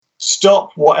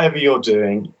stop whatever you're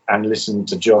doing and listen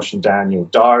to Josh and Daniel,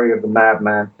 Diary of the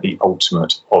Madman, the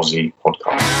ultimate Aussie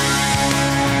podcast.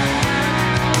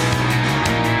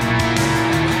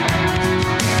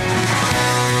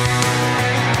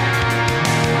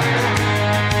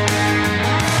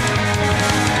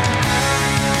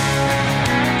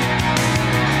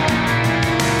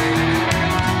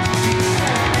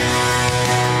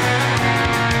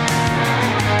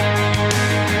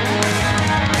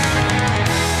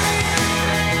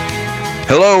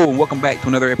 Hello, and welcome back to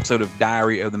another episode of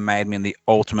Diary of the Madman, the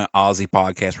ultimate Aussie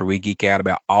podcast where we geek out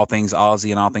about all things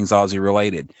Aussie and all things Aussie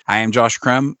related. I am Josh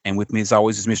Crum, and with me as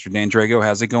always is Mr. Dan Drago.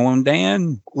 How's it going,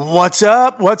 Dan? What's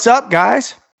up? What's up,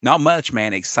 guys? Not much,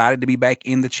 man. Excited to be back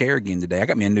in the chair again today. I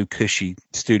got me a new cushy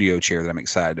studio chair that I'm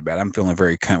excited about. I'm feeling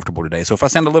very comfortable today. So if I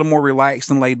sound a little more relaxed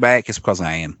and laid back, it's because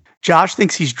I am. Josh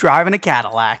thinks he's driving a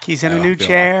Cadillac. He's in a new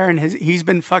chair, and he's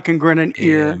been fucking grinning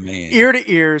ear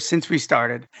to ear since we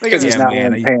started. Because he's not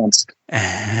wearing pants.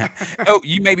 Oh,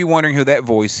 you may be wondering who that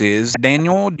voice is.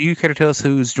 Daniel, do you care to tell us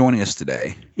who's joining us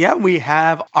today? Yeah, we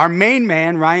have our main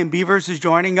man, Ryan Beavers, is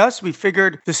joining us. We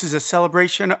figured this is a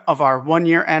celebration of our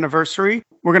 1-year anniversary.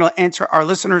 We're going to answer our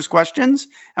listeners' questions,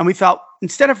 and we thought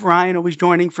instead of Ryan always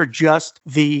joining for just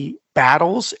the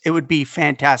battles, it would be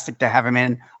fantastic to have him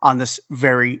in on this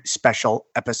very special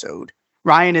episode.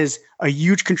 Ryan is a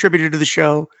huge contributor to the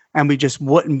show, and we just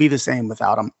wouldn't be the same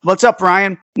without him. What's up,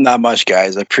 Ryan? Not much,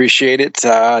 guys. I appreciate it.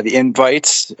 The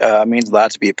invite means a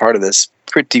lot to be a part of this.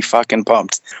 Pretty fucking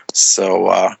pumped.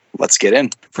 So let's get in.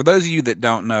 For those of you that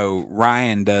don't know,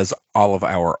 Ryan does all of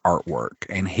our artwork,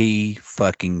 and he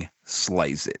fucking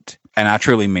slays it. And I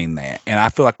truly mean that. And I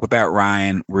feel like without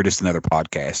Ryan, we're just another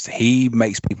podcast. He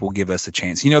makes people give us a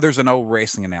chance. You know, there's an old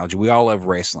wrestling analogy. We all love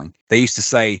wrestling. They used to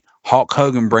say Hulk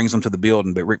Hogan brings them to the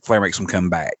building, but Ric Flair makes them come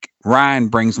back. Ryan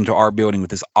brings them to our building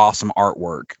with his awesome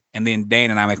artwork. And then Dan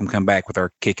and I make them come back with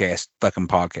our kick-ass fucking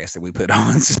podcast that we put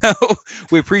on. So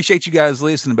we appreciate you guys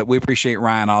listening, but we appreciate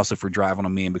Ryan also for driving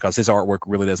them in because his artwork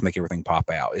really does make everything pop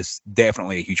out. It's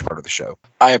definitely a huge part of the show.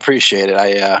 I appreciate it.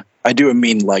 I do a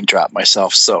mean leg drop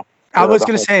myself, so. I was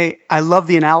going to say, I love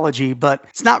the analogy, but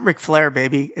it's not Ric Flair,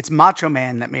 baby. It's Macho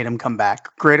Man that made him come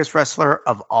back. Greatest wrestler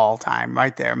of all time,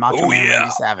 right there. Macho Man,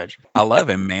 Randy Savage. I love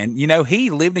him, man. You know, he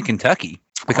lived in Kentucky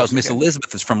because Miss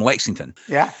Elizabeth is from Lexington.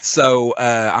 Yeah. So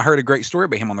I heard a great story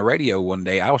about him on the radio one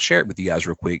day. I'll share it with you guys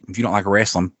real quick. If you don't like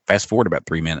wrestling, fast forward about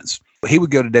 3 minutes. He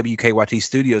would go to WKYT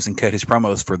Studios and cut his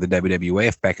promos for the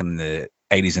WWF back in the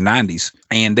 80s and 90s.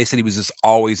 And they said he was just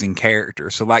always in character.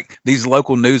 So like these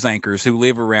local news anchors who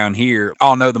live around here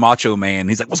all know the Macho Man.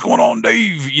 He's like, "What's going on,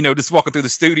 Dave?" You know, just walking through the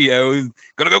studio,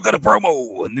 gonna go cut a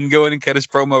promo, and then go in and cut his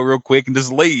promo real quick and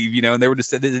just leave, you know, and they were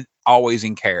just always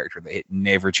in character. It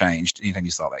never changed anytime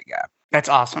you saw that guy. That's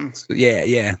awesome. So,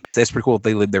 yeah. That's pretty cool if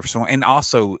they lived there for so long. And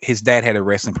also, his dad had a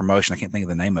wrestling promotion. I can't think of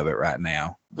the name of it right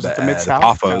now. Was it the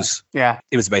Mid-South? The Poffos. Yeah.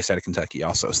 It was based out of Kentucky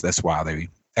also, so that's why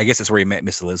I guess that's where he met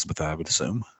Miss Elizabeth, I would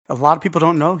assume. A lot of people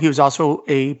don't know he was also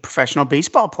a professional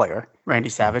baseball player, Randy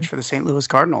Savage, for the St. Louis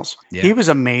Cardinals. Yeah. He was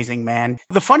amazing, man.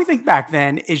 The funny thing back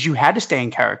then is you had to stay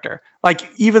in character. Like,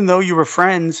 even though you were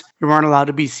friends, you weren't allowed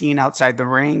to be seen outside the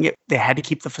ring. They had to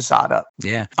keep the facade up.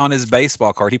 Yeah. On his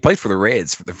baseball card, he played for the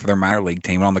Reds, for their minor league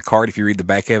team. And on the card, if you read the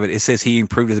back of it, it says he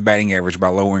improved his batting average by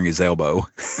lowering his elbow.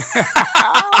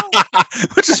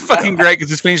 Which is fucking great because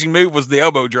his finishing move was the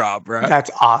elbow drop, right?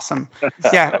 That's awesome.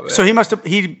 Yeah. So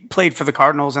he played for the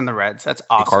Cardinals and the Reds. That's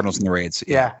awesome. The Cardinals and the Reds.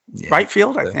 Yeah. Right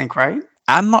field, I think, right?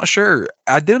 I'm not sure.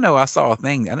 I do know I saw a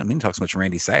thing. I don't mean to talk so much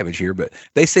Randy Savage here, but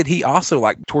they said he also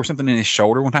tore something in his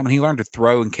shoulder one time and he learned to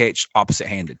throw and catch opposite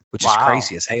handed, which is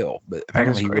crazy as hell. But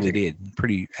apparently he really did.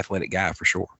 Pretty athletic guy for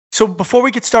sure. So before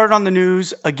we get started on the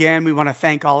news, again, we want to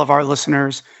thank all of our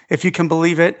listeners. If you can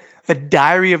believe it, the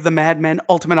Diary of the Madmen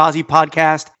Ultimate Aussie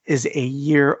podcast is a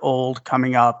year old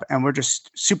coming up, and we're just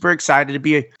super excited to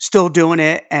be still doing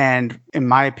it. And in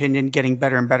my opinion, getting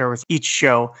better and better with each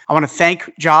show. I want to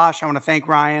thank Josh. I want to thank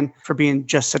Ryan for being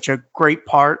just such a great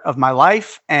part of my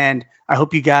life. And I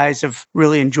hope you guys have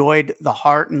really enjoyed the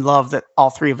heart and love that all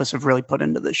three of us have really put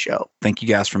into this show. Thank you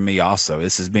guys from me also.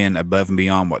 This has been above and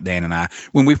beyond what Dan and I,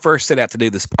 when we first set out to do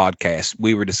this podcast,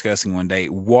 we were discussing one day,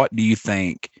 what do you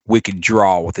think we could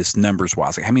draw with this numbers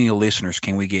wise? Like, how many listeners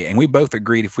can we get? And we both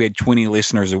agreed if we had 20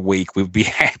 listeners a week, we'd be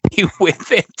happy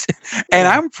with it. And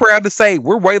I'm proud to say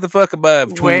we're way the fuck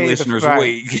above 20 listeners a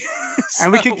week. So,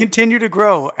 and we can continue to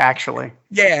grow, actually.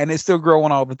 Yeah, and it's still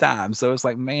growing all the time. So it's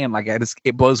like, man, like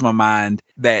it blows my mind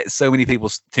that so many people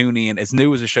tune in, as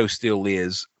new as the show still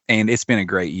is. And it's been a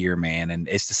great year, man. And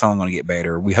it's just only going to get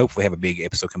better. We hopefully have a big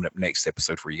episode coming up next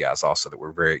episode for you guys also that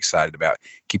we're very excited about.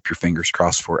 Keep your fingers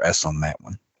crossed for us on that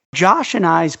one. Josh and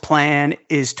I's plan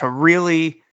is to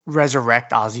really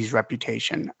resurrect Ozzy's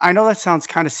reputation. I know that sounds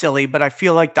kind of silly, but I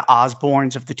feel like the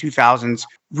Osbournes of the 2000s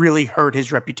really hurt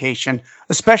his reputation,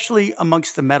 especially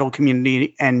amongst the metal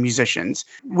community and musicians.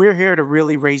 We're here to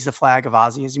really raise the flag of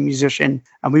Ozzy as a musician,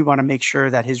 and we want to make sure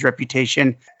that his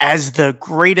reputation as the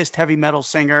greatest heavy metal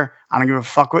singer, I don't give a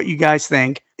fuck what you guys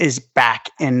think, is back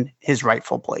in his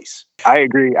rightful place. I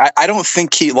agree. I don't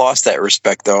think he lost that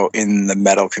respect, though, in the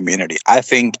metal community. I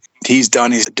think he's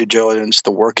done his due diligence.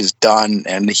 The work is done,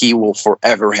 and he will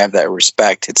forever have that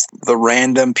respect. It's the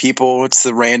random people. It's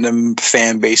the random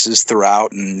fan bases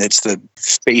throughout, and it's the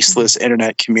faceless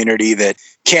internet community that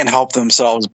can't help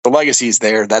themselves. The legacy is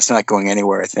there. That's not going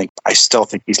anywhere, I think. I still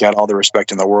think he's got all the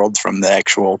respect in the world from the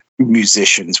actual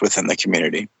musicians within the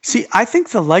community. See, I think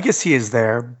the legacy is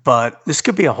there, but this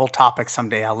could be a whole topic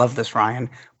someday. I love this, Ryan.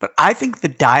 But I think the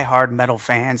diehard metal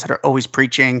fans that are always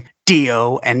preaching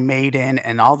Dio and Maiden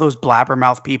and all those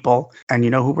blabbermouth people, and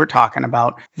you know who we're talking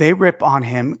about, they rip on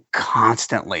him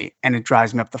constantly, and it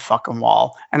drives me up the fucking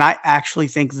wall. And I actually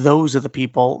think those are the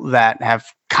people that have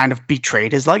kind of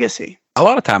betrayed his legacy. A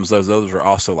lot of times, those are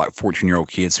also like 14-year-old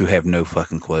kids who have no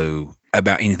fucking clue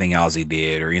about anything Ozzy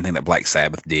did or anything that Black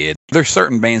Sabbath did. There's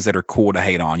certain bands that are cool to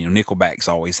hate on. You know, Nickelback's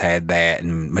always had that,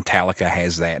 and Metallica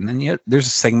has that. And then, you know, there's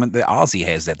a segment that Ozzy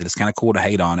has that it's kind of cool to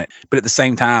hate on it. But at the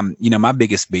same time, you know, my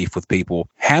biggest beef with people,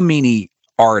 how many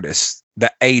artists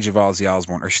the age of Ozzy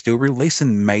Osbourne are still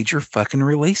releasing major fucking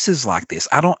releases like this?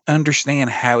 I don't understand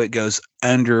how it goes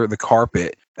under the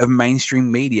carpet of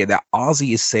mainstream media that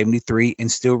Ozzy is 73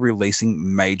 and still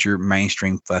releasing major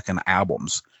mainstream fucking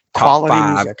albums. Top Quality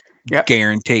 5 music. Yep.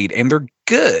 Guaranteed. And they're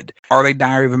good. Are they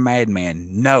Diary of a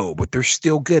Madman? No, but they're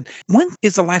still good. When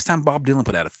is the last time Bob Dylan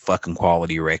put out a fucking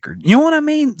quality record? You know what I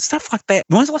mean? Stuff like that.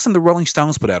 When's the last time the Rolling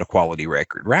Stones put out a quality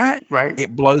record, right? Right.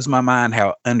 It blows my mind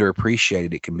how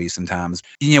underappreciated it can be sometimes.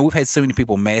 You know, we've had so many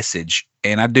people message,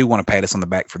 and I do want to pat us on the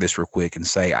back for this real quick and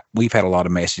say we've had a lot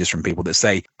of messages from people that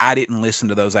say, I didn't listen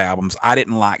to those albums. I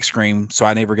didn't like Scream, so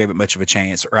I never gave it much of a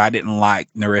chance, or I didn't like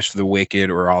The Rest of the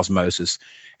Wicked or Osmosis.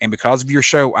 And because of your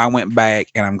show, I went back,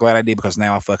 and I'm glad I did, because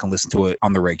now I fucking listen to it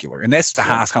on the regular. And that's the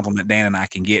highest compliment Dan and I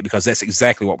can get, because that's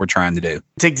exactly what we're trying to do.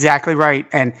 It's exactly right.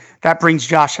 And that brings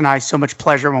Josh and I so much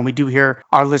pleasure when we do hear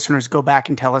our listeners go back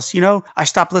and tell us, you know, I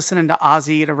stopped listening to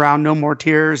Ozzy at around No More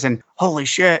Tears, and holy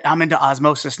shit, I'm into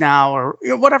Osmosis now, or you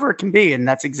know, whatever it can be. And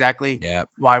that's exactly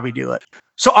why we do it.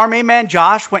 So our main man,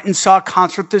 Josh, went and saw a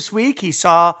concert this week. He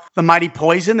saw the Mighty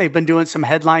Poison. They've been doing some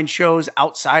headline shows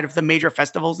outside of the major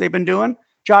festivals they've been doing.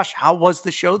 Josh, how was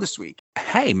the show this week?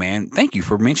 Hey, man, thank you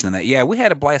for mentioning that. Yeah, we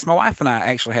had a blast. My wife and I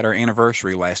actually had our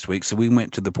anniversary last week, so we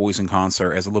went to the Poison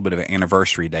concert as a little bit of an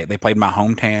anniversary date. They played my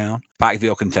hometown,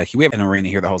 Pikeville, Kentucky. We have an arena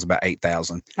here that holds about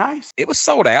 8,000. Nice. It was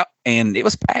sold out, and it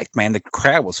was packed, man. The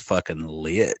crowd was fucking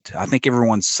lit. I think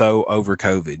everyone's so over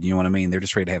COVID, you know what I mean? They're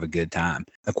just ready to have a good time.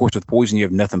 Of course, with Poison, you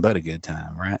have nothing but a good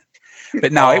time, right?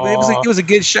 But no, it was a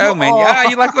good show, man. Yeah,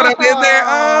 you like what I did there?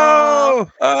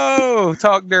 Oh,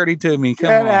 talk dirty to me. Come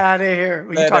on. Get out of here.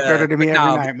 You talk dirty to me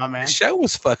every night, my man. The show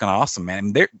was fucking awesome,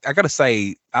 man. I got to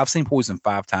say, I've seen Poison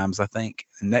 5 times, I think,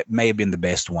 and that may have been the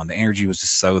best one. The energy was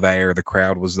just so there. The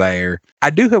crowd was there. I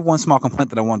do have one small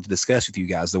complaint that I wanted to discuss with you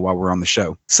guys, though, while we're on the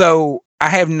show. So I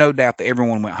have no doubt that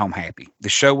everyone went home happy. The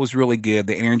show was really good.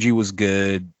 The energy was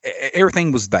good.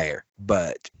 Everything was there,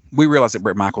 but we realized that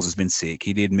Bret Michaels has been sick.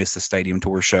 He did miss the stadium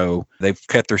tour show. They've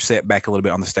cut their set back a little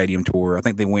bit on the stadium tour. I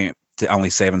think they went to only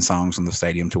 7 songs on the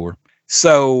stadium tour.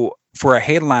 So for a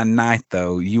headline night,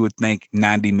 though, you would think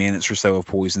 90 minutes or so of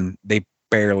Poison. They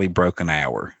barely broke an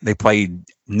hour. They played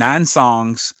 9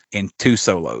 songs and 2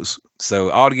 solos. So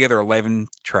altogether 11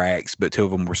 tracks, but 2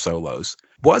 of them were solos.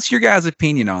 What's your guys'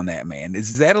 opinion on that, man?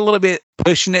 Is that a little bit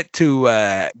pushing it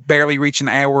to barely reach an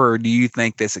hour, or do you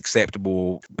think that's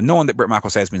acceptable, knowing that Bret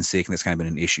Michaels has been sick and that's kind of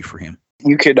been an issue for him?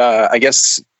 You could, I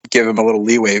guess, give him a little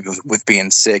leeway with being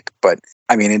sick. But,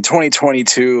 I mean, in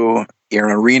 2022, you're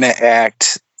an arena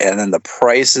act, and then the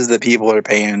prices that people are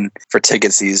paying for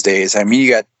tickets these days. I mean, you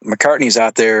got McCartney's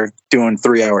out there doing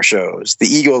 3-hour shows. The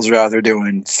Eagles are out there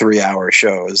doing 3-hour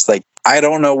shows. Like, I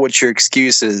don't know what your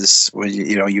excuse is when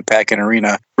you pack an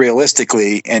arena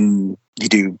realistically and you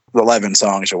do 11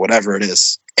 songs or whatever it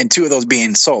is, and 2 of those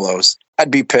being solos. I'd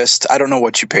be pissed. I don't know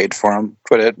what you paid for them,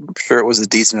 but I'm sure it was a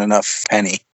decent enough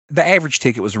penny. The average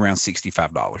ticket was around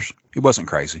 $65. It wasn't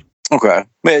crazy. Okay.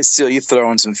 But still, you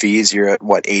throw in some fees, you're at,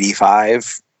 what,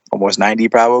 85? Almost 90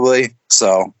 probably.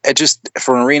 So it just,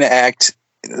 for an arena act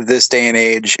this day and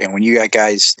age, and when you got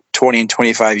guys 20 and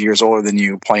 25 years older than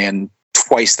you playing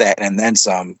twice that and then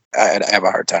some, I have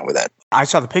a hard time with that. I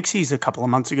saw the Pixies a couple of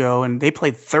months ago, and they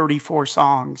played 34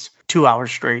 songs, 2 hours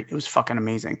straight. It was fucking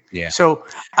amazing. Yeah. So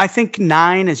I think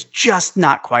 9 is just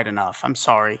not quite enough. I'm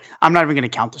sorry. I'm not even going to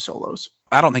count the solos.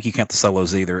 I don't think you count the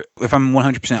solos either. If I'm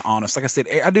 100% honest, like I said,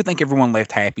 I do think everyone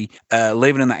left happy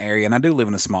living in the area. And I do live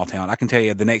in a small town. I can tell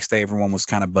you the next day, everyone was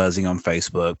kind of buzzing on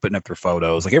Facebook, putting up their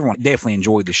photos. Like everyone definitely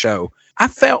enjoyed the show. I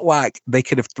felt like they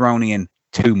could have thrown in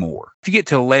 2 more. If you get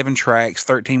to 11 tracks,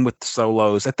 13 with the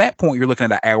solos, at that point, you're looking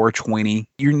at an hour 20.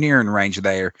 You're nearing range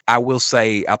there. I will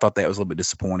say, I thought that was a little bit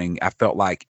disappointing. I felt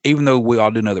like, even though we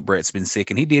all do know that Brett's been sick,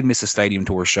 and he did miss a stadium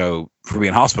tour show for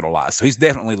being hospitalized, so he's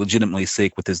definitely legitimately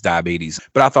sick with his diabetes.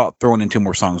 But I thought throwing in 2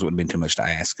 more songs wouldn't have been too much to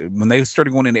ask. When they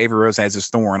started going into Every Rose Has Its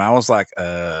Thorn, I was like,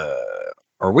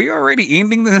 are we already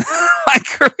ending the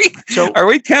like? Are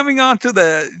we coming on to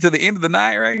the end of the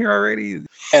night right here already?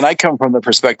 And I come from the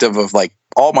perspective of like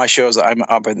all my shows. I'm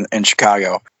up in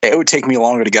Chicago. It would take me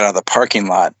longer to get out of the parking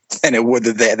lot than it would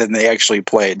than they actually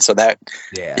played. So that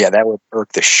that would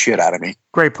irk the shit out of me.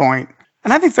 Great point.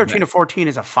 And I think 13 to 14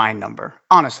 is a fine number,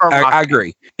 honestly. I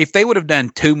agree. If they would have done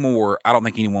 2 more, I don't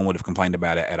think anyone would have complained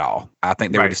about it at all. I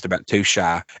think they were just about too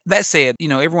shy. That said,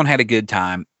 everyone had a good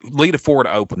time. Lita Ford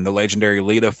opened, the legendary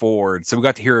Lita Ford. So we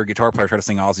got to hear a guitar player try to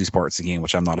sing Ozzy's parts again,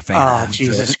 which I'm not a fan of. Oh,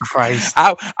 Jesus Christ.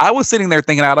 I was sitting there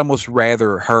thinking I'd almost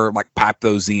rather her like pipe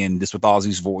those in just with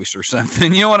Ozzy's voice or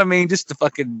something. You know what I mean? Just to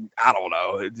fucking, I don't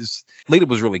know. Lita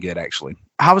was really good, actually.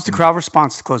 How was the crowd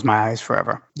response to Close My Eyes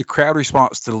Forever? The crowd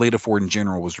response to Lita Ford in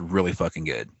general was really fucking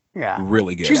good. Yeah.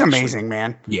 Really good. She's actually amazing,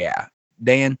 man. Yeah.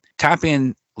 Dan, type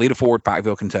in Lita Ford,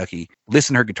 Pikeville, Kentucky.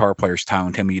 Listen to her guitar player's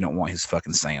tone. Tell me you don't want his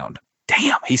fucking sound.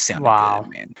 Damn, he sounded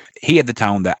good, man. He had the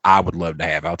tone that I would love to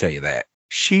have. I'll tell you that.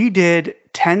 She did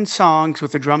 10 songs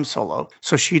with a drum solo.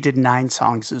 So she did 9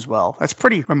 songs as well. That's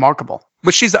pretty remarkable.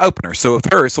 But she's the opener, so with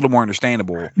her, it's a little more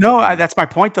understandable. No, that's my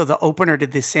point, though. The opener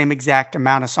did the same exact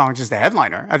amount of songs as the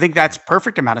headliner. I think that's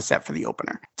perfect amount of set for the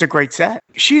opener. It's a great set.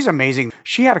 She's amazing.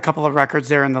 She had a couple of records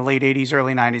there in the late 80s,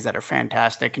 early 90s that are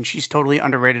fantastic, and she's totally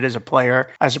underrated as a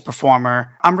player, as a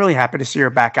performer. I'm really happy to see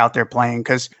her back out there playing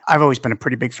because I've always been a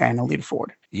pretty big fan of Lita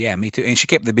Ford. Yeah, me too. And she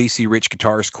kept the BC Rich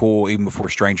guitars cool even before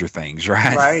Stranger Things,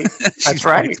 right? Right. That's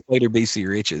right. Played her BC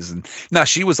Riches. And no,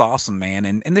 she was awesome, man.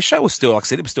 And the show was still, like I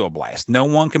said, it was still a blast. No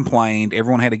one complained.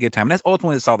 Everyone had a good time. And that's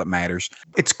ultimately all that matters.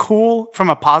 It's cool from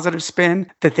a positive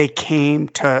spin that they came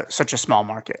to such a small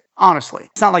market. Honestly,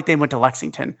 it's not like they went to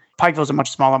Lexington. Pikeville's a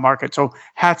much smaller market. So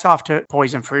hats off to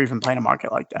Poison for even playing a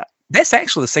market like that. That's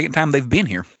actually the second time they've been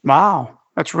here. Wow.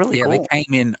 That's really cool. Yeah, they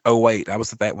came in 2008. I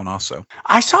was at that one also.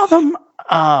 I saw them,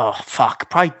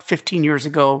 probably 15 years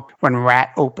ago when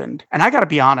Rat opened. And I got to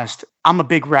be honest, I'm a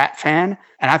big Rat fan,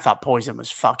 and I thought Poison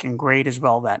was fucking great as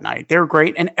well that night. They were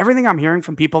great. And everything I'm hearing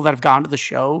from people that have gone to the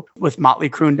show with Motley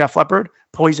Crue and Def Leppard,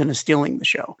 Poison is stealing the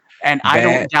show. And I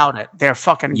don't doubt it. They're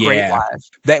fucking great live.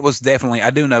 That was definitely,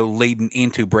 I do know, leading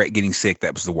into Brett getting sick,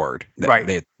 that was the word. Right.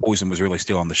 That Poison was really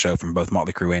still on the show from both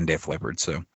Motley Crue and Def Leppard.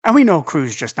 So. And we know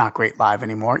Crue's just not great live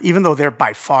anymore, even though they're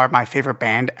by far my favorite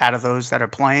band out of those that are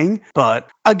playing.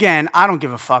 But again, I don't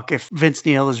give a fuck if Vince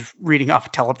Neil is reading off a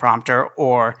teleprompter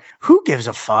or who gives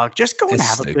a fuck. Just go and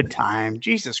have a good time.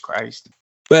 Jesus Christ.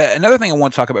 But another thing I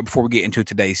want to talk about before we get into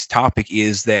today's topic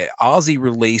is that Ozzy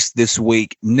released this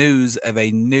week news of a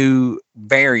new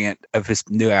variant of his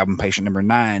new album, Patient Number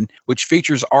 9, which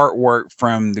features artwork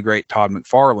from the great Todd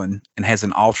McFarlane and has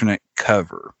an alternate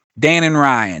cover. Dan and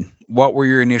Ryan, what were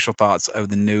your initial thoughts of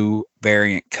the new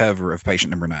variant cover of Patient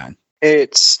Number 9?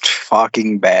 It's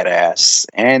fucking badass.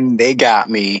 And they got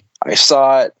me. I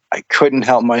saw it. I couldn't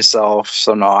help myself.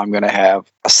 So now I'm going to have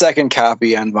a second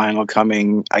copy on vinyl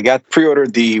coming. I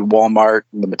pre-ordered the Walmart,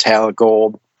 the metallic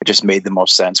gold. It just made the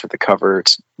most sense with the cover.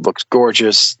 It looks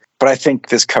gorgeous. But I think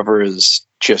this cover is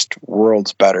just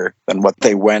worlds better than what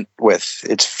they went with.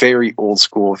 It's very old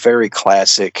school, very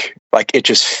classic. Like it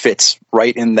just fits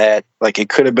right in that. Like it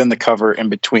could have been the cover in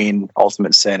between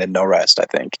Ultimate Sin and No Rest, I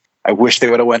think. I wish they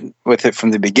would have went with it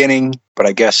from the beginning, but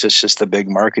I guess it's just a big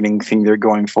marketing thing they're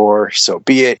going for. So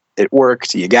be it. It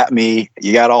worked. You got me.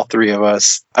 You got all 3 of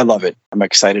us. I love it. I'm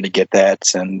excited to get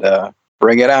that and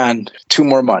bring it on. 2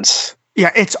 more months.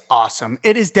 Yeah, it's awesome.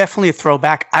 It is definitely a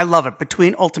throwback. I love it.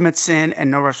 Between Ultimate Sin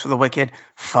and No Rest for the Wicked,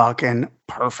 fucking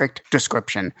perfect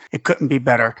description. It couldn't be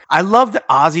better. I love that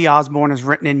Ozzy Osbourne is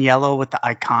written in yellow with the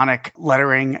iconic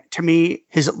lettering. To me,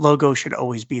 his logo should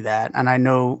always be that. And I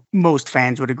know most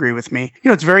fans would agree with me. You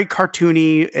know, it's very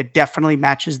cartoony. It definitely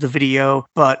matches the video.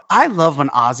 But I love when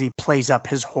Ozzy plays up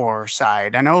his horror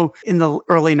side. I know in the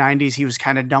early 90s, he was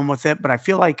kind of done with it. But I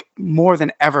feel like more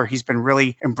than ever, he's been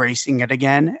really embracing it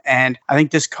again. And I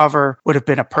think this cover would have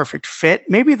been a perfect fit.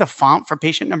 Maybe the font for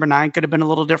Patient Number 9 could have been a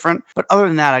little different. But other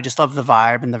than that, I just love the vibe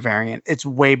and the variant. It's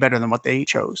way better than what they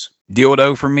chose.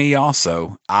 Dildo for me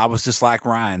also. I was just like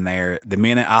Ryan there. The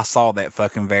minute I saw that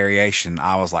fucking variation,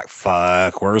 I was like,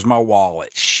 fuck, where's my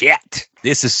wallet? Shit.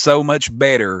 This is so much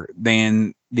better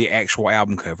than the actual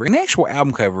album cover. And the actual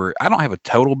album cover, I don't have a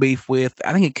total beef with.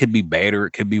 I think it could be better.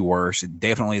 It could be worse. It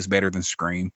definitely is better than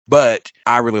Scream. But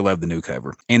I really love the new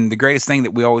cover. And the greatest thing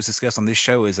that we always discuss on this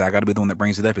show is, I got to be the one that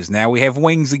brings it up, is now we have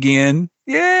wings again.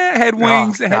 Yeah, it had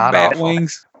wings. It had bat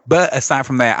wings. But aside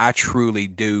from that, I truly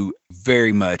do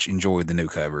very much enjoy the new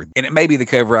cover. And it may be the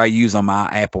cover I use on my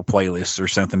Apple playlists or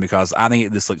something, because I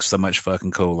think this looks so much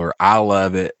fucking cooler. I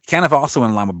love it. Kind of also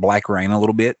in line with Black Rain a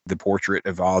little bit, the portrait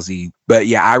of Ozzy. But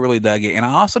yeah, I really dug it. And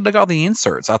I also dug all the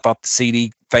inserts. I thought the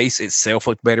CD face itself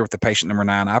looked better with the Patient Number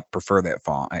 9. I prefer that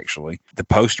font, actually. The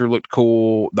poster looked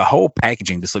cool. The whole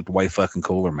packaging just looked way fucking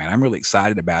cooler, man. I'm really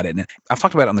excited about it. And I've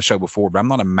talked about it on the show before, but I'm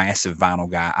not a massive vinyl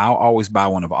guy. I'll always buy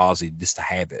one of Ozzy just to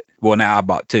have it. Well, now I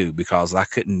bought two because I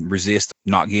couldn't resist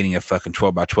not getting a fucking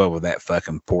 12x12 of that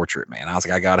fucking portrait, man. I was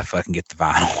like, I gotta fucking get the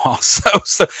vinyl also.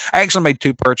 So I actually made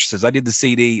two purchases. I did the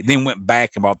CD, then went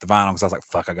back and bought the vinyl because I was like,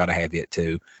 fuck, I gotta have it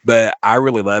too. But I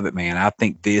really love it, man. I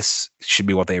think this should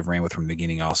be what they've ran with from the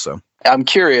beginning also. I'm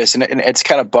curious, and it's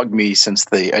kind of bugged me since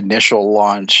the initial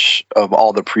launch of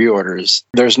all the pre-orders.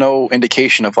 There's no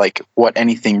indication of like what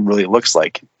anything really looks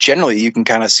like. Generally, you can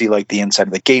kind of see like the inside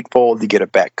of the gatefold, you get a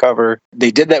back cover.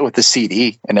 They did that with the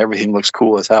CD, and everything looks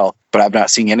cool as hell. But I've not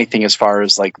seen anything as far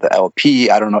as like the LP.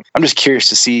 I don't know. I'm just curious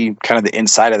to see kind of the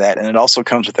inside of that. And it also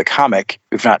comes with the comic.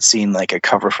 We've not seen like a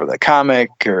cover for the comic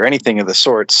or anything of the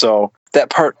sort. So that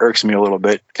part irks me a little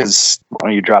bit, because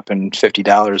when you're dropping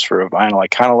 $50 for a vinyl, I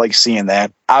kind of like seeing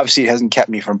that. Obviously, it hasn't kept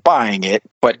me from buying it,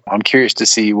 but I'm curious to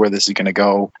see where this is going to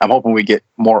go. I'm hoping we get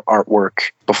more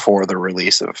artwork before the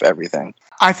release of everything.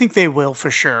 I think they will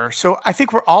for sure. So I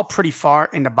think we're all pretty far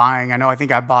into buying. I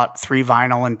think I bought 3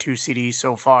 vinyl and 2 CDs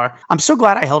so far. I'm so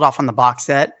glad I held off on the box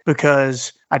set,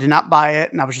 because I did not buy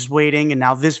it and I was just waiting. And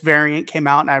now this variant came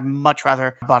out, and I'd much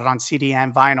rather bought it on CD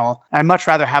and vinyl. I'd much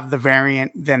rather have the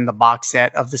variant than the box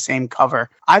set of the same cover.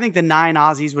 I think the 9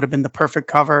 Ozzy's would have been the perfect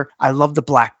cover. I love the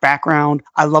black background.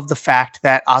 I love the fact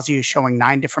that Ozzy is showing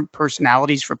 9 different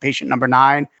personalities for Patient Number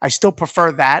 9. I still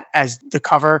prefer that as the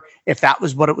cover if that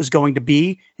was what it was going to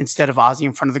be, instead of Ozzy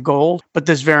in front of the gold. But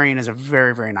this variant is a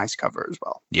very, very nice cover as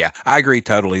well. Yeah, I agree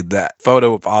totally. That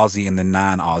photo of Ozzy and the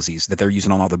 9 Ozzy's that they're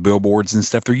using on all the billboards and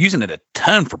stuff, they're using it a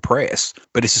ton for press,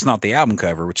 but it's just not the album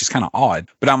cover, which is kind of odd.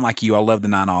 But I'm like you, I love the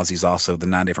 9 Ozzy's also, the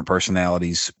 9 different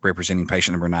personalities representing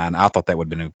Patient Number 9. I thought that would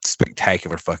have been a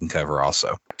spectacular fucking cover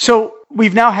also. So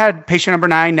we've now had Patient Number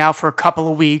 9 now for a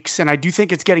couple of weeks, and I do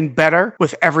think it's getting better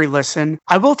with every listen.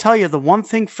 I will tell you, the one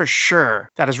thing for sure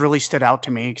that has really stood out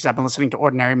to me, because I've been listening to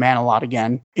Ordinary Man a lot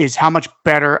again, is how much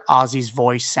better Ozzy's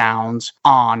voice sounds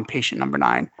on Patient Number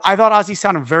 9. I thought Ozzy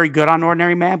sounded very good on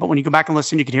Ordinary Man, but when you go back and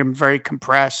listen, you can hear him very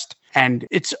compressed, and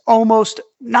it's almost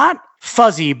not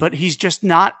fuzzy, but he's just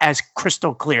not as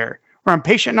crystal clear. Where on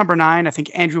Patient Number 9, I think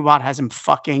Andrew Watt has him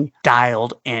fucking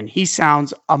dialed in. He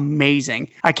sounds amazing.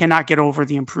 I cannot get over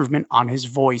the improvement on his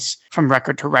voice from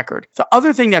record to record. The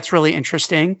other thing that's really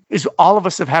interesting is all of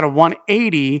us have had a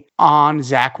 180 on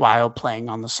Zakk Wylde playing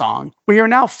on the song. We are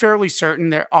now fairly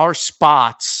certain there are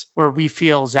spots where we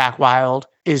feel Zakk Wylde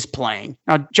is playing.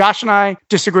 Now, Josh and I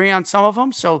disagree on some of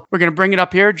them, so we're going to bring it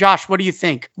up here. Josh, what do you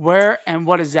think? Where and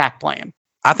what is Zakk playing?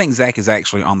 I think Zakk is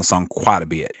actually on the song quite a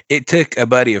bit. It took a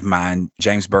buddy of mine,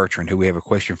 James Bertrand, who we have a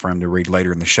question for him to read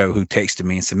later in the show, who texted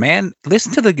me and said, man,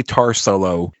 listen to the guitar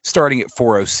solo starting at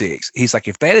 4:06. He's like,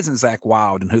 if that isn't Zakk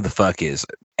Wylde, then who the fuck is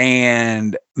it?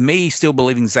 And me still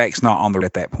believing Zack's not on there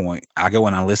at that point, I go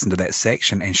and I listen to that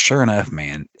section, and sure enough,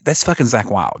 man, that's fucking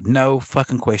Zakk Wylde. No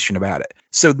fucking question about it.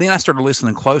 So then I started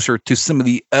listening closer to some of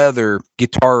the other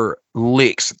guitar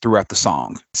licks throughout the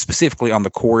song, specifically on the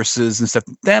choruses and stuff.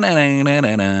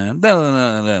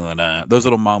 Those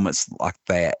little moments like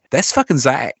that. That's fucking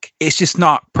Zach. It's just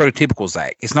not prototypical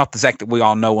Zach. It's not the Zach that we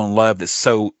all know and love that's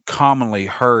so commonly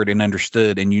heard and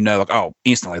understood. And like, oh,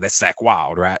 instantly, that's Zach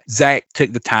Wilde, right? Zach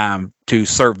took the time to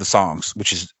serve the songs,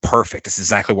 which is perfect. It's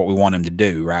exactly what we want him to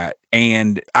do, right?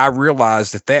 And I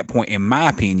realized at that point, in my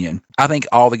opinion, I think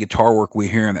all the guitar work we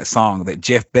hear in that song that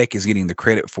Jeff Beck is getting the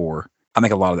credit for, I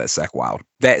think a lot of that's Zach Wilde.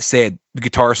 That said, the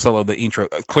guitar solo, the intro,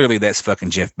 clearly that's fucking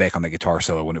Jeff Beck on the guitar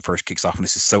solo when it first kicks off, and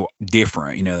this is so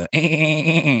different,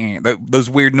 those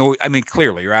weird noise. I mean,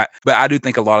 clearly, right? But I do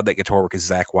think a lot of that guitar work is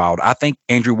Zach Wilde. I think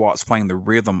Andrew Watt's playing the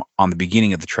rhythm on the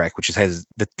beginning of the track, which has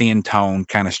the thin tone,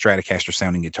 kind of Stratocaster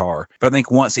sounding guitar. But I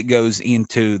think once it goes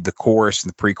into the chorus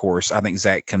and the pre-chorus, I think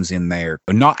Zach comes in there.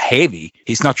 But not heavy.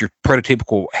 He's not your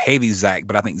prototypical heavy Zach,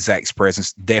 but I think Zach's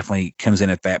presence definitely comes in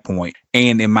at that point.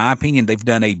 And in my opinion, they've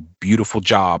done a beautiful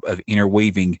job of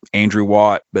interweaving Andrew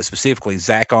Watt, but specifically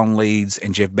Zach on leads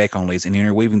and Jeff Beck on leads, and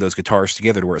interweaving those guitars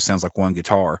together to where it sounds like one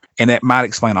guitar. And that might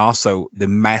explain also the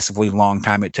massively long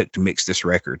time it took to mix this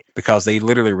record, because they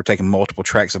literally were taking multiple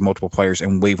tracks of multiple players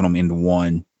and weaving them into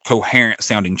one coherent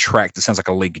sounding track that sounds like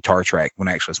a lead guitar track when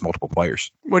actually it's multiple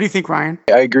players. What do you think, Ryan?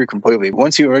 I agree completely.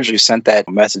 Once you originally sent that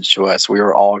message to us, we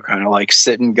were all kind of like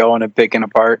sitting, going and picking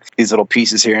apart these little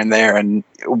pieces here and there. And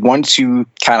once you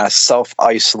kind of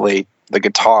self-isolate the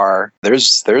guitar,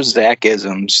 there's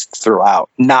Zach-isms throughout.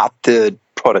 Not the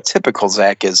prototypical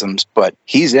Zach-isms, but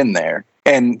he's in there.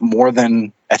 And more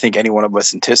than I think any one of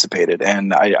us anticipated.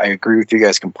 And I agree with you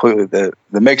guys completely.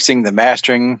 The mixing, the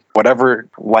mastering, whatever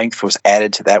length was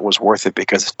added to that was worth it,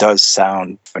 because it does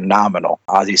sound phenomenal.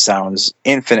 Ozzy sounds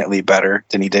infinitely better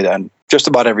than he did on just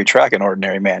about every track in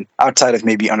Ordinary Man, outside of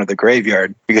maybe Under the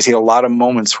Graveyard, because he had a lot of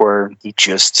moments where he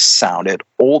just sounded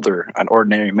older on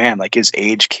Ordinary Man, like his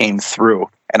age came through.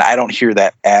 And I don't hear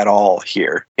that at all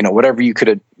here. Whatever you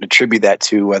could attribute that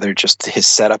to, whether just his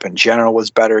setup in general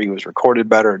was better, he was recorded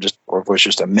better, or if it was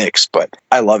just a mix. But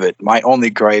I love it. My only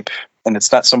gripe, and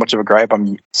it's not so much of a gripe,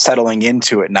 I'm settling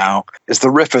into it now, is the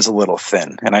riff is a little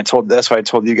thin. And that's why I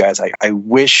told you guys, I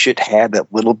wish it had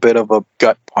that little bit of a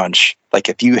gut punch. Like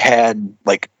if you had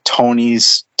like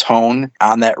Tony's tone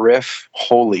on that riff,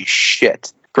 holy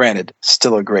shit. Granted,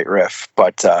 still a great riff,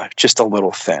 but just a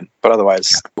little thin. But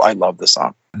otherwise, I love the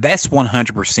song. That's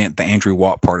 100% the Andrew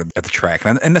Watt part of the track.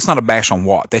 And that's not a bash on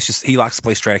Watt. That's just, he likes to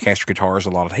play Stratocaster guitars a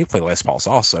lot. He plays Les Pauls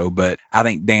also, but I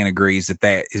think Dan agrees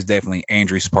that is definitely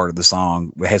Andrew's part of the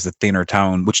song. It has the thinner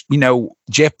tone, which,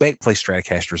 Jeff Beck plays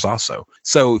Stratocasters also.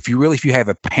 So if you have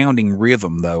a pounding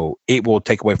rhythm, though, it will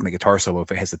take away from the guitar solo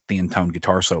if it has a thin tone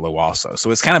guitar solo also.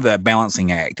 So it's kind of a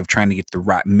balancing act of trying to get the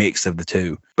right mix of the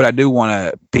two. But I do want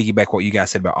to piggyback what you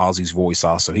guys said about Ozzy's voice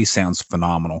also. He sounds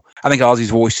phenomenal. I think Ozzy's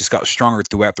voice just got stronger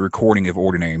throughout the recording of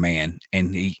Ordinary Man,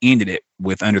 and he ended it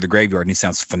with Under the Graveyard, and he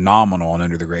sounds phenomenal on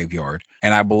Under the Graveyard.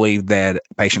 And I believe that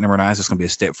Patient Number 9 is just going to be a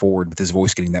step forward with his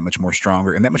voice getting that much more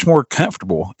stronger and that much more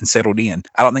comfortable and settled in.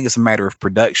 I don't think it's a matter of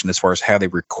production as far as how they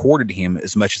recorded him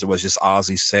as much as it was just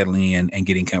Ozzy settling in and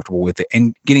getting comfortable with it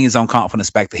and getting his own confidence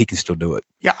back that he can still do it.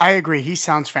 Yeah, I agree. He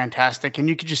sounds fantastic, and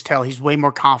you can just tell he's way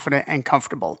more confident and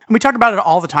comfortable. And we talk about it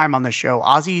all the time on the show.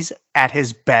 Ozzy's at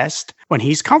his best when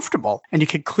he's comfortable, and you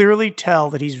can clearly tell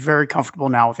that he's very comfortable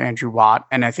now with Andrew Watt,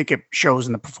 and I think it shows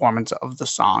in the performance of the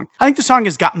song. I think the song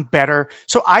has gotten better,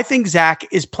 so I think Zach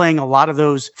is playing a lot of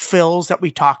those fills that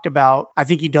we talked about. I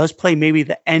think he does play maybe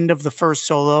the end of the first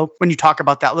solo when you talk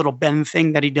about that little bend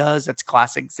thing that he does. That's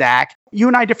classic Zach. You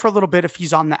and I differ a little bit if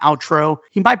he's on the outro.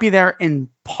 He might be there in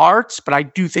parts, but I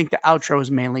do think the outro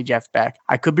is mainly Jeff Beck.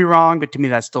 I could be wrong, but to me,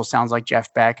 that still sounds like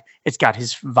Jeff Beck. It's got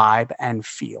his vibe and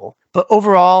feel. But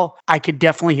overall, I could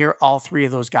definitely hear all three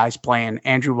of those guys playing.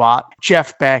 Andrew Watt,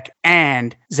 Jeff Beck,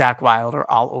 and Zach Wilde are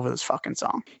all over this fucking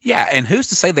song. Yeah, and who's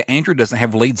to say that Andrew doesn't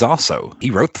have leads also?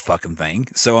 He wrote the fucking thing.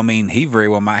 So, I mean, he very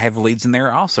well might have leads in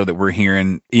there also that we're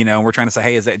hearing. We're trying to say,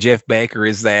 hey, is that Jeff Beck or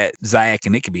is that Zach?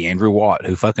 And it could be Andrew Watt.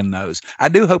 Who fucking knows? I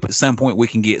do hope at some point we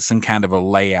can get some kind of a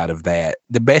layout of that.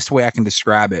 The best way I can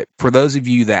describe it, for those of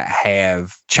you that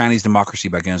have Chinese Democracy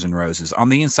by Guns N' Roses, on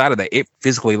the inside of that, it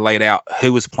physically laid out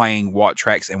who was playing what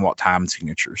tracks and what time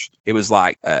signatures. It was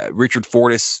like Richard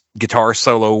Fortus, guitar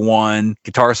solo 1,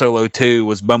 guitar solo 2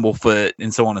 was Bumblefoot,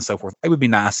 and so on and so forth. It would be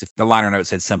nice if the liner notes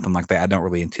said something like that. I don't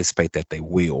really anticipate that they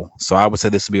will. So I would say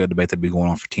this will be a debate that'll be going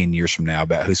on for 10 years from now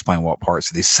about who's playing what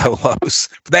parts of these solos.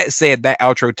 But that said, that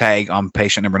outro tag on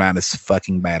Patient Number 9 is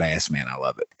fucking badass, man. I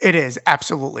love it. It is,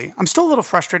 absolutely. I'm still a little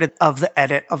frustrated of the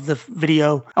edit of the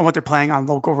video and what they're playing on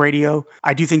local radio.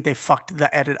 I do think they fucked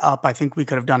the edit up. I think we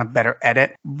could have done a better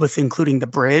edit with with including the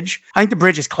bridge. I think the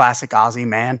bridge is classic Ozzy,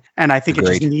 man. And I think it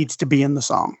Agreed. just needs to be in the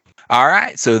song. All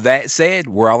right. So that said,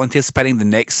 we're all anticipating the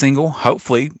next single.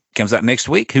 Hopefully comes out next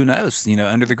week. Who knows?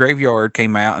 Under the Graveyard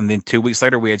came out, and then 2 weeks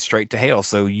later we had Straight to Hell.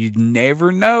 So you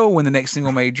never know when the next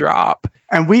single may drop.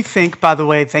 And we think, by the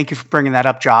way, thank you for bringing that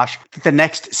up, Josh, that the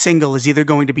next single is either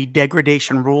going to be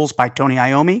Degradation Rules by Tony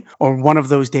Iommi or One of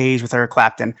Those Days with Eric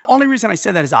Clapton. Only reason I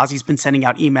said that is Ozzy's been sending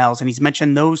out emails, and he's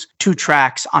mentioned those 2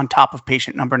 tracks on top of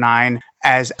Patient Number 9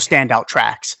 as standout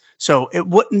tracks. So it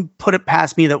wouldn't put it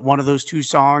past me that one of those 2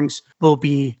 songs will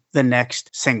be the next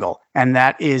single. And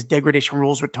that is Degradation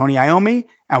Rules with Tony Iommi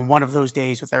and One of Those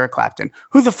Days with Eric Clapton.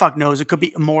 Who the fuck knows? It could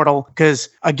be Immortal because,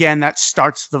 again, that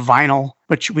starts the vinyl,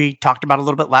 which we talked about a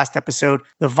little bit last episode.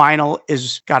 The vinyl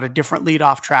is got a different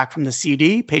lead-off track from the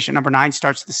CD. Patient Number 9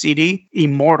 starts the CD.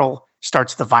 Immortal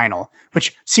starts the vinyl,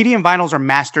 which CD and vinyls are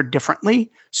mastered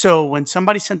differently. So when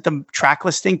somebody sent the track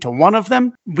listing to one of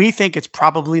them, we think it's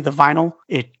probably the vinyl.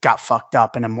 It got fucked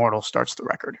up and Immortal starts the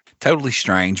record. Totally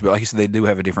strange, but like you said, they do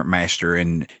have a different master,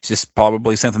 and it's just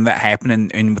probably something that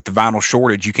happened. And with the vinyl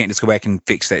shortage, you can't just go back and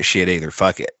fix that shit either.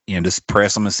 Fuck it. Just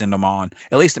press them and send them on.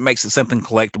 At least it makes it something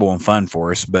collectible and fun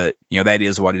for us, but that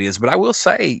is what it is. But I will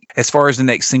say, as far as the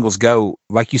next singles go,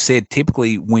 like you said,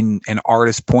 typically when an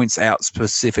artist points out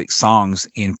specific songs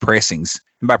in pressings,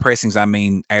 and by pressings, I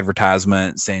mean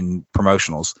advertisements and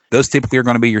promotionals. Those typically are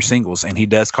going to be your singles, and he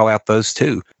does call out those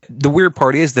too. The weird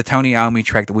part is the Tony Iommi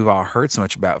track that we've all heard so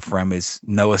much about from is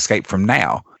No Escape From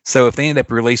Now. So if they end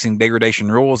up releasing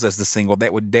Degradation Rules as the single,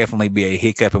 that would definitely be a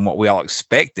hiccup in what we all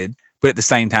expected. But at the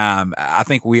same time, I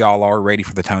think we all are ready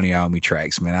for the Tony Iommi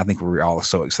tracks, man. I think we're all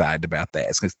so excited about that.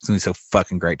 It's going to be so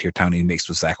fucking great to hear Tony mixed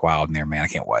with Zakk Wylde in there, man. I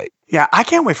can't wait. Yeah, I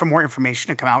can't wait for more information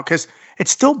to come out because it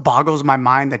still boggles my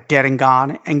mind that Dead and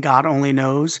Gone and God Only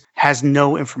Knows has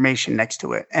no information next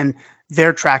to it. And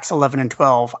their tracks 11 and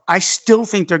 12, I still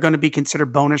think they're going to be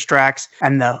considered bonus tracks,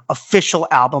 and the official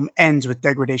album ends with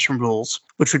Degradation Rules,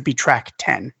 which would be track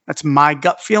 10. That's my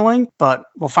gut feeling, but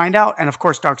we'll find out. And of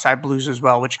course, Dark Side Blues as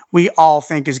well, which we all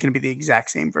think is going to be the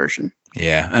exact same version.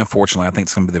 Yeah, unfortunately, I think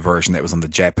it's going to be the version that was on the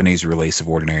Japanese release of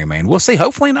Ordinary Man. We'll see.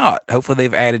 Hopefully not. Hopefully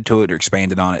they've added to it or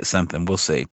expanded on it something. We'll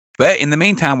see. But in the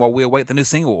meantime, while we await the new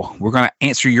single, we're going to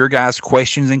answer your guys'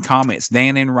 questions and comments.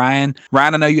 Dan and Ryan.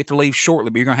 Ryan, I know you have to leave shortly,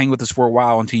 but you're going to hang with us for a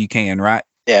while until you can, right?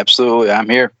 Yeah, absolutely. I'm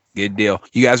here. Good deal.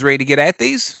 You guys ready to get at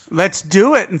these? Let's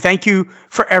do it. And thank you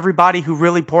for everybody who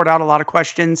really poured out a lot of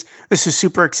questions. This is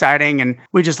super exciting, and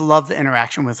we just love the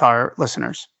interaction with our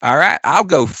listeners. All right, I'll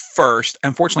go first.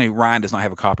 Unfortunately, Ryan does not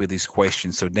have a copy of these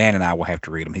questions, so Dan and I will have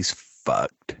to read them. He's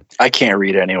fucked. I can't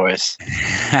read anyways.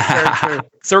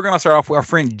 So we're going to start off with our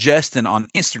friend Justin on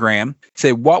Instagram.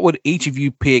 Said, what would each of you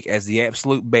pick as the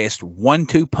absolute best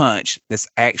 1-2 punch that's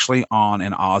actually on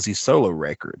an Ozzy solo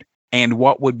record? And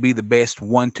what would be the best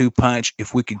 1-2 punch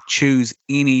if we could choose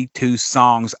any 2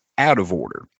 songs out of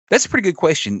order? That's a pretty good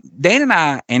question. Dan and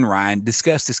I and Ryan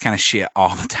discuss this kind of shit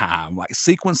all the time. Like,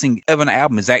 sequencing of an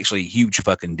album is actually a huge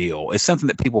fucking deal. It's something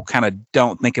that people kind of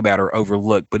don't think about or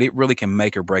overlook, but it really can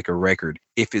make or break a record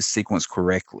if it's sequenced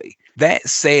correctly. That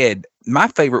said, my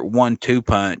favorite 1-2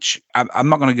 punch, I'm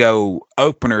not going to go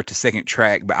opener to second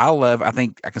track, but I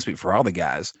think I can speak for all the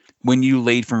guys. When you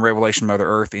lead from Revelation Mother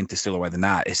Earth into Still Away the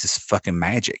Night, it's just fucking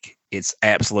magic. It's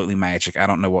absolutely magic. I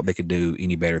don't know what they could do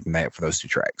any better than that for those 2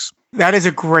 tracks. That is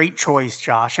a great choice,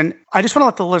 Josh. And I just want to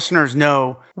let the listeners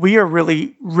know we are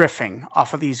really riffing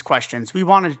off of these questions. We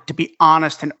wanted to be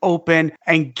honest and open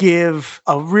and give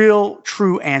a real,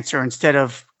 true answer instead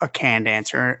of a canned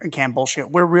answer and canned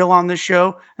bullshit. We're real on this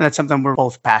show, and that's something we're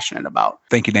both passionate about.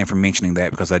 Thank you, Dan, for mentioning that,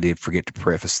 because I did forget to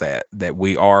preface that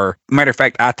we are. Matter of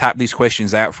fact, I typed these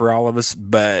questions out for all of us,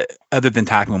 but other than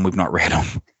typing them, we've not read them.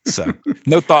 So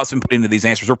no thoughts been put into these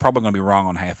answers. We're probably going to be wrong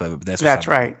on half of it, but that's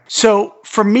right. So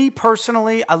for me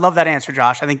personally, I love that answer,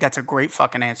 Josh. I think that's a great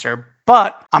fucking answer.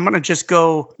 But I'm going to just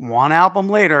go one album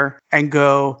later and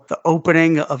go the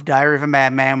opening of Diary of a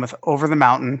Madman with Over the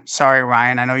Mountain. Sorry,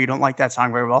 Ryan. I know you don't like that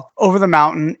song very well. Over the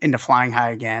Mountain into Flying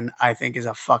High Again, I think is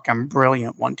a fucking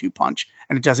brilliant 1-2 punch.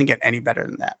 And it doesn't get any better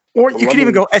than that. Or you can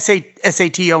even go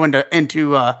SATO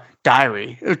into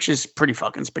Diary, which is pretty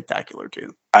fucking spectacular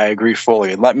too. I agree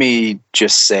fully. Let me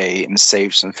just say and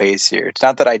save some face here. It's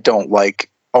not that I don't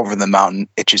like Over the Mountain.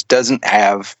 It just doesn't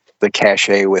have the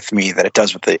cachet with me that it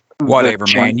does with it. Whatever,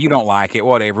 man. You don't like it.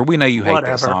 Whatever. We know you hate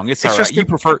that song. It's all right. You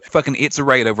prefer fucking It's a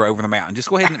Raid over the Mountain. Just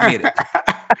go ahead and admit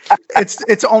it.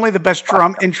 It's only the best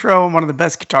drum intro and one of the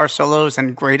best guitar solos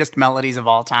and greatest melodies of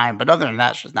all time. But other than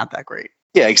that, it's just not that great.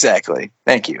 Yeah, exactly.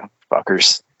 Thank you,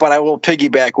 fuckers. But I will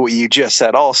piggyback what you just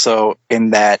said also,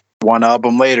 in that One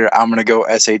album later, I'm going to go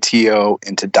SATO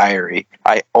into Diary.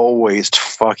 I always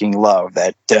fucking love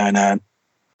that dun-dun,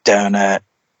 the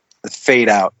fade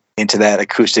out into that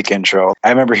acoustic intro. I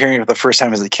remember hearing it for the first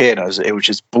time as a kid. It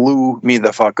just blew me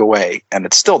the fuck away. And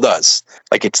it still does.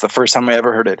 Like, it's the first time I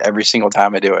ever heard it every single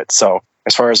time I do it. So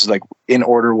as far as like in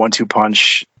order 1-2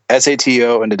 punch,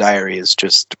 SATO into Diary is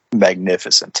just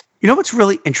magnificent. You know what's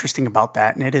really interesting about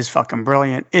that, and it is fucking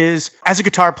brilliant, is as a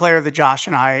guitar player that Josh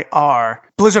and I are,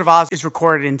 Blizzard of Oz is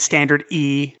recorded in standard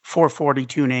E 440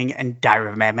 tuning, and Diary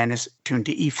of a Madman is tuned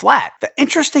to E flat. The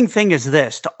interesting thing is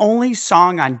this, the only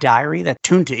song on Diary that's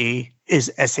tuned to E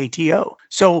is SATO.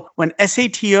 So when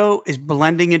SATO is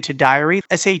blending into Diary,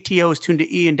 SATO is tuned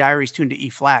to E and Diary is tuned to E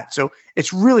flat. So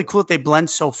it's really cool that they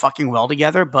blend so fucking well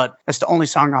together, but that's the only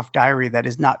song off Diary that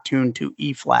is not tuned to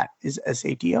E flat is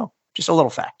SATO. Just a little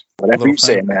fact. Whatever you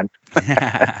say, man.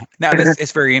 No,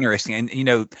 it's very interesting. And, you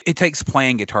know, it takes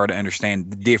playing guitar to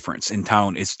understand the difference in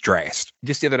tone. It's drastic.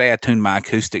 Just the other day, I tuned my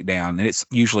acoustic down, and it's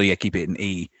usually I keep it in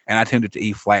E, and I tuned it to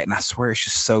E flat, and I swear it's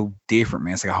just so different,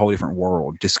 man. It's like a whole different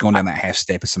world. Just going down that half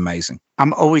step is amazing.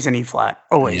 I'm always in E flat.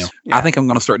 Always. You know, Yeah. I think I'm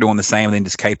going to start doing the same and then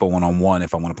just capo one-on-one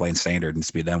if I want to play in standard and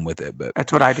just be done with it. But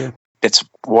That's what I do. It's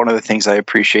one of the things I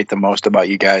appreciate the most about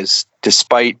you guys,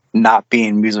 despite not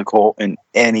being musical in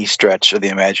any stretch of the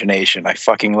imagination. I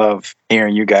fucking love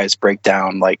hearing you guys break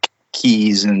down like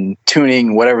keys and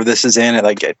tuning, whatever this is in.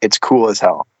 It's cool as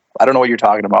hell. I don't know what you're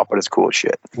talking about, but it's cool as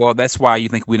shit. Well, that's why you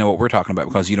think we know what we're talking about,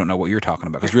 because you don't know what you're talking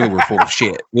about. Because really, we're full of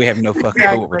shit. We have no fucking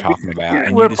clue what we're talking about.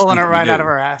 And We're you just pulling it think we right do. out of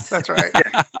our ass. That's right.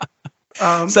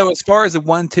 So as far as a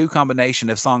 1-2 combination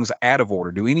of songs out of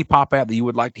order, do any pop out that you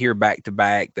would like to hear back to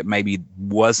back that maybe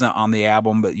wasn't on the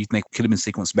album but you think could have been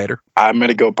sequenced better? I'm going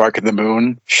to go Bark at the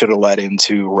Moon. Should have led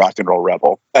into Rock and Roll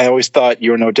Rebel. I always thought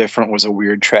You're No Different was a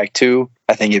weird track 2.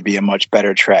 I think it'd be a much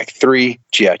better track 3.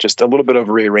 Yeah, just a little bit of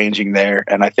rearranging there.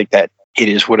 And I think that it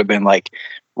just would have been like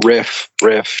riff,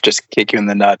 just kick you in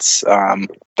the nuts.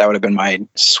 That would have been my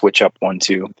switch up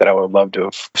 1-2 that I would love to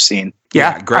have seen.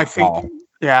 Yeah, great I think. call.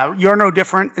 Yeah, You're No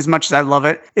Different, as much as I love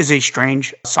it, is a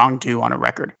strange song too on a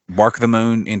record. Bark of the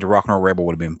Moon into Rock and Roll Rebel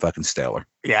would have been fucking stellar.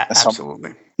 Yeah, That's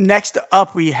absolutely. Next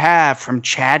up, we have from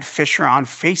Chad Fisher on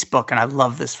Facebook, and I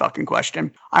love this fucking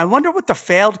question. I wonder what the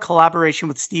failed collaboration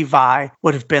with Steve Vai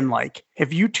would have been like.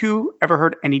 Have you two ever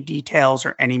heard any details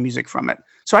or any music from it?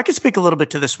 So I can speak a little bit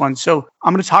to this one. So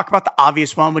I'm going to talk about the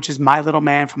obvious one, which is My Little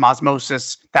Man from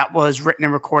Osmosis. That was written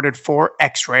and recorded for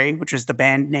X-Ray, which is the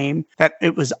band name. That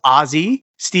it was Ozzy,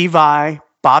 Steve Vai,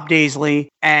 Bob Daisley,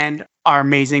 and our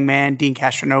amazing man, Dean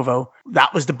Castronovo.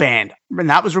 That was the band. And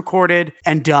that was recorded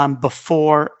and done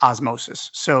before Osmosis.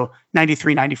 So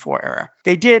 93, 94 era.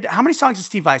 They did, how many songs did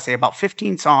Steve Vai say? About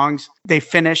 15 songs. They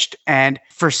finished, and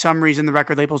for some reason, the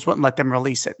record labels wouldn't let them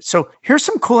release it. So here's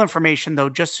some cool information, though,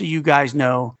 just so you guys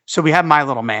know. So we have My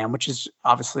Little Man, which is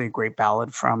obviously a great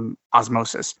ballad from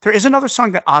Osmosis. There is another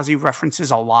song that Ozzy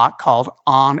references a lot called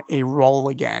On a Roll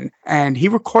Again. And he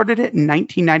recorded it in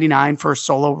 1999 for a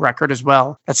solo record as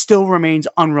well. That still remains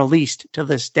unreleased to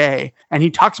this day. And he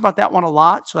talks about that one a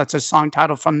lot. So that's a song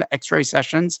title from the X-Ray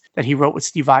sessions that he wrote with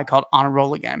Steve Vai called On a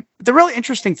Roll Again. But the really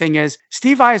interesting thing is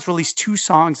Steve Vai has released 2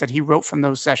 songs that he wrote from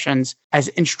those sessions as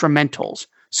instrumentals.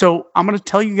 So I'm going to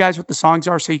tell you guys what the songs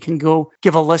are so you can go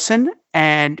give a listen,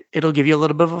 and it'll give you a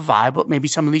little bit of a vibe what maybe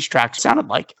some of these tracks sounded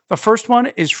like. The first one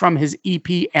is from his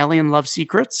EP Alien Love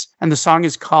Secrets, and the song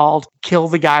is called Kill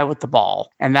the Guy with the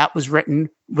Ball. And that was written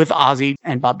with Ozzy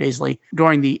and Bob Daisley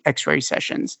during the X-Ray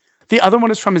sessions. The other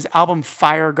one is from his album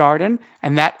Fire Garden,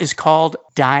 and that is called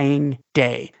Dying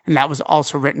Day. And that was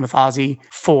also written with Ozzy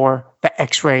for the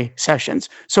X-Ray sessions.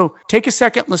 So take a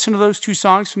second, listen to those 2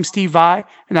 songs from Steve Vai,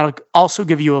 and that'll also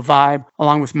give you a vibe,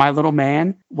 along with My Little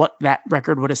Man, what that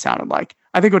record would have sounded like.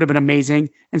 I think it would have been amazing,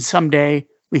 and someday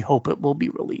we hope it will be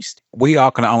released. We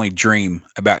all can only dream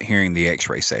about hearing the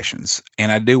X-Ray sessions.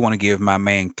 And I do want to give my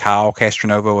man Kyle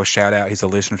Castronovo a shout out. He's a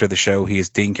listener to the show. He is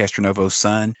Dean Castronovo's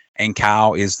son. And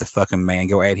Kyle is the fucking man.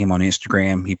 Go add him on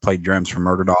Instagram. He played drums for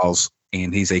Murder Dolls,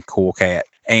 and he's a cool cat.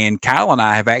 And Kyle and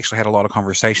I have actually had a lot of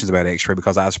conversations about X-Ray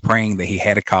because I was praying that he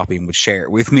had a copy and would share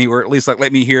it with me, or at least like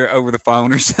let me hear it over the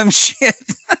phone or some shit.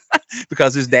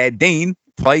 Because his dad, Dean,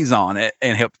 plays on it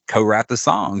and helped co-write the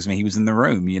songs. I mean, he was in the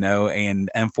room, you know, and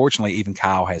unfortunately, even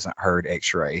Kyle hasn't heard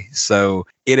X-Ray. So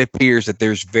it appears that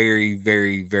there's very,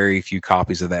 very, very few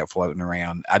copies of that floating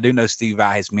around. I do know Steve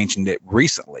Vai has mentioned it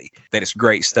recently, that it's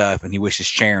great stuff, and he wishes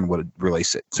Sharon would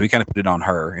release it. So he kind of put it on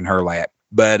her in her lap.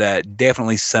 But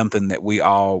definitely something that we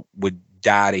all would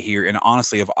die to hear. And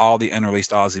honestly, of all the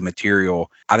unreleased Ozzy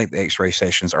material, I think the X-Ray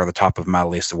sessions are the top of my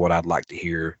list of what I'd like to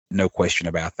hear. No question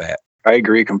about that. I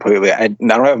agree completely. I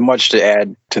don't have much to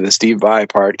add to the Steve Vai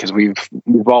part because we've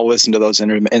all listened to those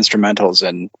instrumentals,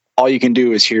 and all you can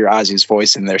do is hear Ozzy's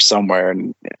voice in there somewhere,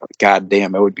 and god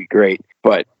damn, it would be great.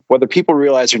 But whether people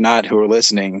realize or not who are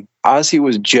listening, Ozzy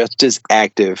was just as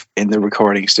active in the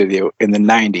recording studio in the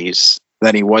 90s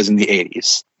than he was in the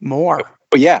 80s. More.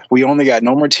 But yeah, we only got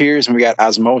No More Tears and we got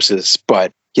Osmosis,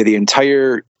 but yeah, the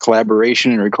entire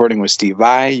collaboration and recording with Steve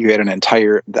Vai, you had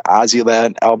the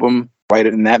Ozzyland album right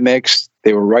in that mix.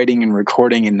 They were writing and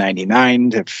recording in 99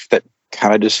 that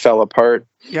kind of just fell apart.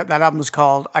 Yep, that album was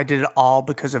called I Did It All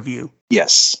Because of You.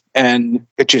 Yes. And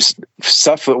it just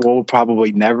stuff that we'll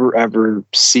probably never ever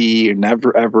see or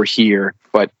never ever hear.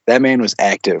 But that man was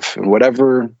active. And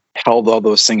whatever held all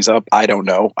those things up, I don't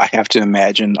know. I have to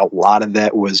imagine a lot of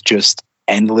that was just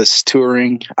endless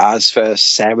touring, Ozfest,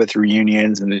 Sabbath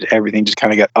reunions, and everything just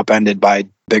kind of got upended by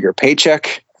bigger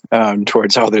paycheck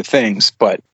towards other things.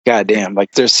 But goddamn,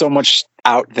 like there's so much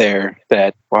out there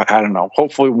that, well, I don't know.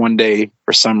 Hopefully one day,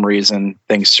 for some reason,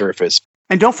 things surface.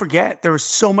 And don't forget, there was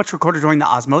so much recorded during the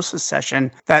Osmosis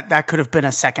session that could have been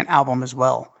a second album as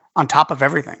well, on top of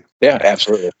everything. Yeah,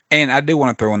 absolutely. And I do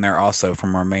want to throw in there also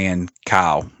from our man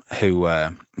Kyle, who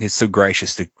is so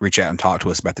gracious to reach out and talk to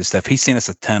us about this stuff. He sent us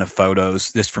a ton of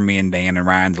photos just for me and Dan and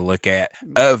Ryan to look at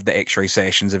of the X-ray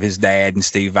sessions of his dad and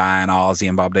Steve Vai and Ozzy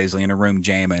and Bob Daisley in a room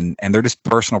jamming. And they're just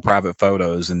personal, private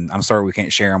photos. And I'm sorry we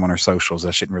can't share them on our socials.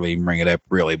 I shouldn't really even bring it up,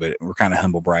 really, but we're kind of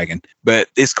humble bragging. But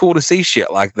it's cool to see shit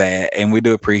like that. And we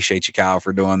do appreciate you, Kyle,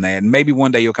 for doing that. And maybe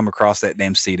one day you'll come across that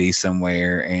damn CD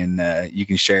somewhere and you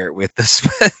can share it with us.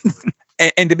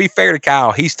 And to be fair to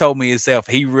Kyle, he's told me himself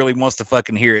he really wants to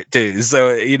fucking hear it too.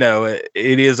 So, you know, it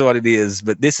is what it is.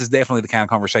 But this is definitely the kind of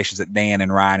conversations that Dan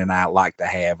and Ryan and I like to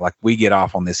have. Like, we get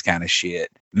off on this kind of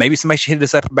shit. Maybe somebody should hit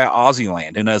us up about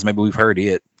Ozzyland. Who knows? Maybe we've heard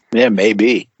it. Yeah,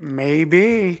 maybe.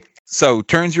 Maybe. So,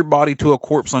 Turns Your Body to a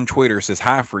Corpse on Twitter says,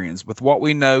 "Hi, friends. With what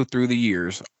we know through the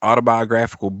years,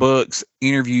 autobiographical books,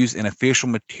 interviews, and official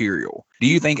material, do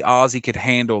you think Ozzy could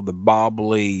handle the Bob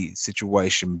Lee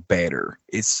situation better?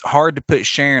 It's hard to put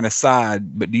Sharon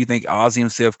aside, but do you think Ozzy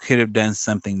himself could have done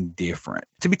something different?"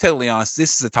 To be totally honest,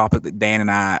 this is a topic that Dan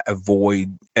and I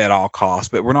avoid at all costs,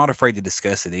 but we're not afraid to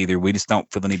discuss it either. We just don't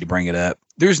feel the need to bring it up.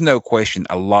 There's no question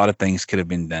a lot of things could have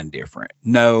been done different.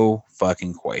 No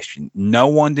fucking question. No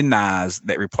one denies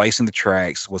that replacing the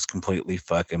tracks was completely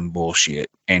fucking bullshit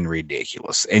and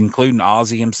ridiculous, including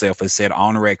Ozzy himself has said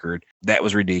on record that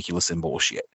was ridiculous and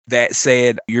bullshit. That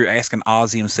said, you're asking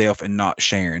Ozzy himself and not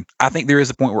Sharon. I think there is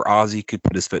a point where Ozzy could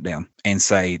put his foot down and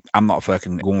say, I'm not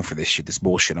fucking going for this shit, this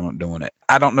bullshit, I'm not doing it.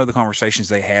 I don't know the conversations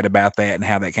they had about that and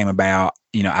how that came about.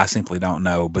 You know, I simply don't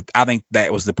know. But I think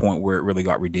that was the point where it really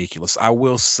got ridiculous. I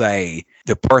will say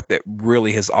the part that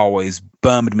really has always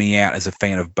bummed me out as a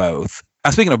fan of both.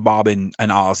 I'm speaking of Bob and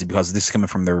Ozzy because this is coming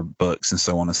from their books and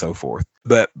so on and so forth.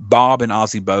 But Bob and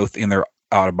Ozzy both in their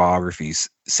autobiographies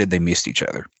said they missed each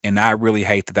other. And I really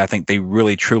hate that. I think they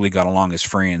really truly got along as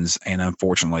friends. And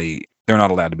unfortunately, they're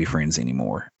not allowed to be friends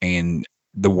anymore. And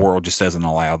the world just doesn't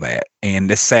allow that. And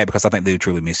it's sad because I think they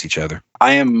truly miss each other.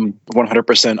 I am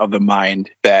 100% of the mind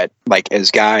that, like,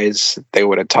 as guys, they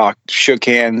would have talked, shook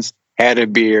hands, had a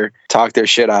beer, talked their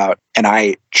shit out. And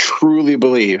I truly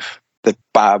believe that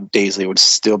Bob Daisley would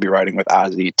still be writing with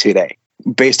Ozzy today.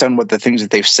 Based on what the things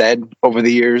that they've said over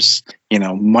the years, you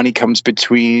know, money comes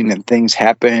between and things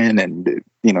happen and,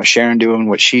 you know, Sharon doing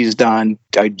what she's done.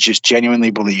 I just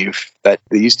genuinely believe that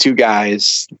these two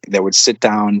guys that would sit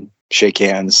down, shake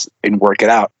hands and work it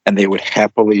out, and they would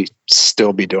happily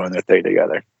still be doing their thing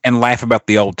together. And laugh about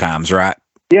the old times, right?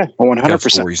 Yeah, 100%. Tell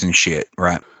stories and shit,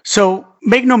 right? So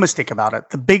make no mistake about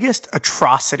it. The biggest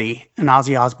atrocity in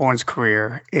Ozzy Osbourne's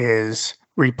career is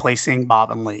replacing Bob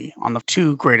and Lee on the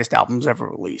two greatest albums ever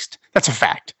released. That's a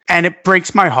fact. And it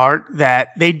breaks my heart that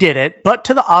they did it. But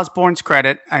to the Osbournes'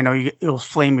 credit, I know you'll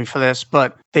flame me for this,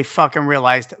 but they fucking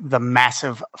realized the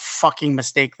massive fucking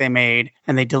mistake they made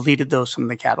and they deleted those from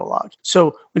the catalog.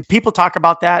 So when people talk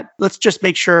about that, let's just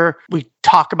make sure we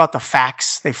talk about the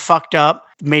facts. They fucked up,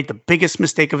 made the biggest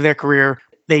mistake of their career.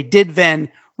 They did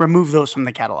then remove those from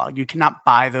the catalog. You cannot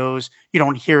buy those. You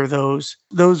don't hear those.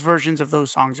 Those versions of those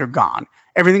songs are gone.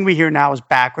 Everything we hear now is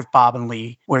back with Bob and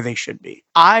Lee where they should be.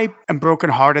 I am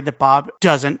brokenhearted that Bob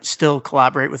doesn't still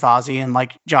collaborate with Ozzy. And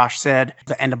like Josh said, at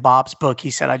the end of Bob's book, he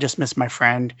said, I just miss my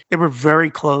friend. They were very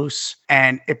close,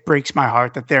 and it breaks my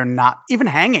heart that they're not even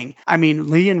hanging. I mean,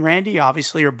 Lee and Randy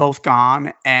obviously are both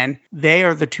gone, and they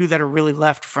are the two that are really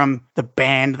left from the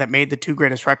band that made the two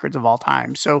greatest records of all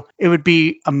time. So it would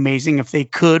be amazing if they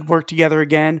could work together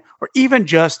again, or even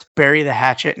just bury bury the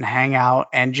hatchet and hang out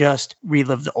and just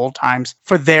relive the old times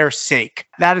for their sake.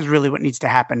 That is really what needs to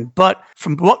happen. But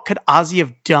from what could Ozzy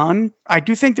have done, I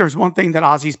do think there's one thing that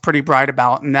Ozzy's pretty bright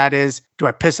about, and that is, do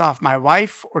I piss off my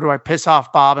wife or do I piss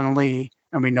off Bob and Lee?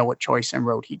 And we know what choice and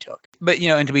road he took. But,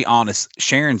 and to be honest,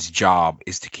 Sharon's job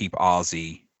is to keep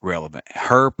Ozzy relevant.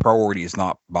 Her priority is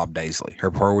not Bob Daisley.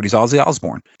 Her priority is Ozzy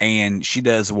Osbourne. And she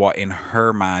does what in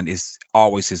her mind is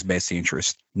always his best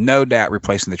interest. No doubt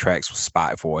replacing the tracks was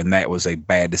spiteful, and that was a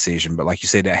bad decision. But like you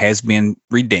said, that has been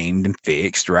redeemed and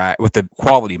fixed, right? With the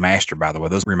quality master, by the way.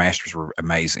 Those remasters were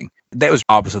amazing. That was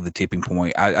obviously the tipping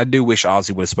point. I do wish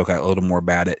Ozzy would have spoke out a little more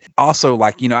about it. Also,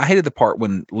 I hated the part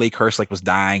when Lee Kerslake was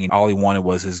dying and all he wanted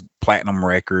was his platinum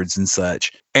records and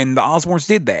such. And the Osbournes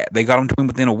did that. They got him to him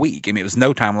within a week. I mean, it was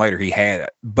no time later he had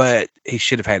it, but he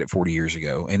should have had it 40 years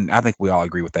ago. And I think we all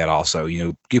agree with that also.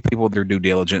 Give people their due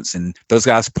diligence, and those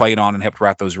guys played on and helped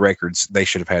write those records. They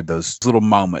should have had those little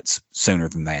moments sooner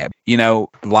than that.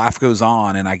 Life goes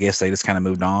on, and I guess they just kind of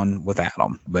moved on without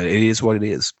them, but it is what it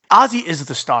is. Ozzy is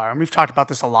the star, and we've talked about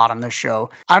this a lot on this show.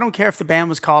 I don't care if the band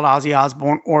was called Ozzy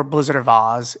Osbourne or Blizzard of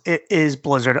Oz. It is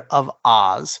Blizzard of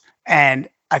Oz. And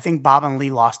I think Bob and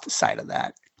Lee lost sight of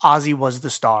that. Ozzy was the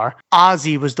star.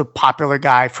 Ozzy was the popular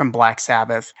guy from Black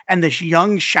Sabbath and this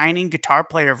young, shining guitar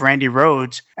player of Randy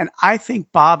Rhoads. And I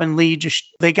think Bob and Lee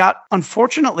they got,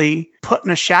 unfortunately, put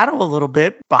in a shadow a little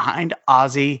bit behind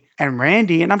Ozzy and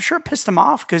Randy. And I'm sure it pissed them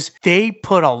off because they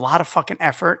put a lot of fucking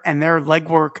effort and their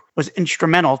legwork was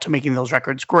instrumental to making those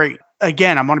records great.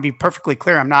 Again, I want to be perfectly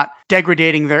clear. I'm not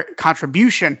degrading their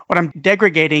contribution. What I'm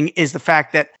degrading is the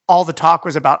fact that all the talk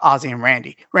was about Ozzy and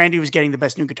Randy. Randy was getting the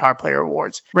Best New Guitar Player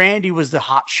awards. Randy was the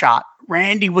hot shot.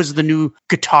 Randy was the new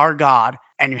guitar god.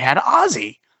 And you had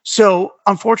Ozzy. So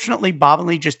unfortunately, Bob and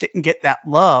Lee just didn't get that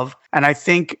love. And I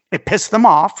think it pissed them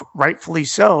off, rightfully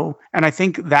so. And I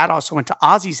think that also went to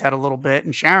Ozzy's head a little bit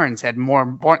and Sharon's head, more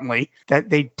importantly, that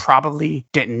they probably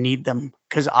didn't need them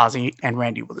because Ozzy and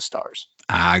Randy were the stars.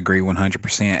 I agree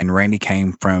 100%. And Randy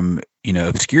came from,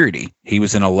 obscurity. He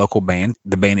was in a local band.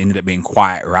 The band ended up being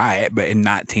Quiet Riot, but in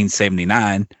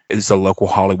 1979, it was a local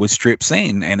Hollywood strip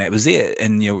scene, and that was it.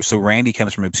 And, so Randy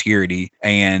comes from obscurity,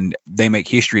 and they make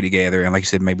history together. And like you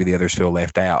said, maybe the others feel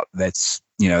left out. That's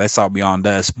all beyond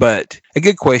us. But a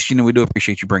good question, and we do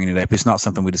appreciate you bringing it up. It's not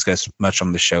something we discuss much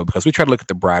on the show because we try to look at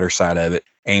the brighter side of it,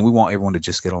 and we want everyone to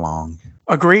just get along.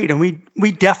 Agreed. And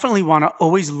we definitely want to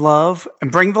always love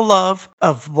and bring the love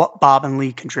of what Bob and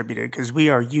Lee contributed because we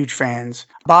are huge fans.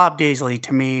 Bob Daisley,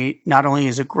 to me, not only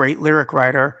is a great lyric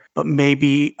writer, but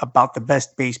maybe about the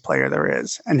best bass player there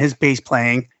is. And his bass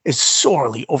playing is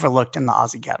sorely overlooked in the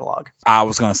Ozzy catalog. I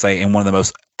was going to say, and one of the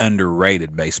most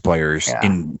underrated bass players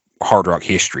in hard rock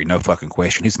history. No fucking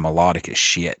question. He's melodic as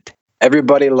shit.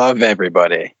 Everybody love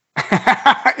everybody.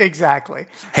 Exactly.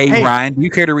 Hey, Ryan, do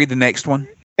you care to read the next one?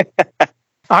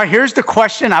 All right, here's the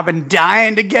question I've been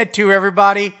dying to get to,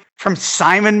 everybody, from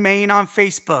Simon Main on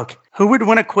Facebook. Who would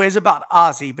win a quiz about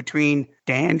Ozzy between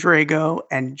Dan Drago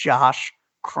and Josh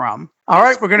Crum? All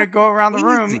right, we're going to go around the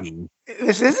room.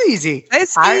 This is easy.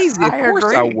 It's easy. Of course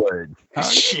I would.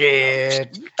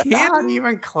 Shit. Not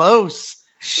even close.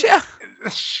 Shit.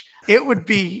 It would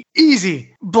be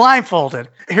easy, blindfolded.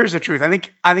 Here's the truth. I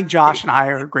think Josh and I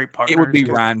are great partners. It would be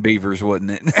Ryan Beavers,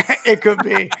 wouldn't it? It could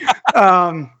be.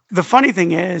 The funny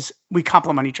thing is, we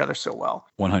complement each other so well.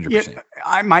 100%.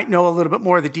 I might know a little bit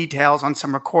more of the details on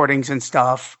some recordings and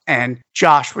stuff, and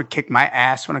Josh would kick my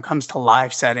ass when it comes to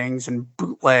live settings and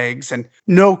bootlegs. And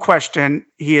no question,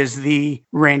 he is the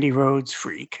Randy Rhoads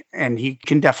freak, and he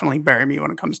can definitely bury me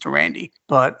when it comes to Randy.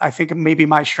 But I think maybe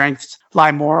my strengths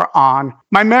lie more on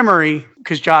my memory,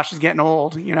 because Josh is getting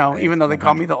old, even though they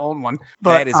call me the old one.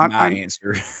 But that is my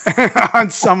answer. On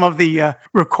some of the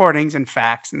recordings and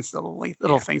facts and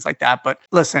little things like that. But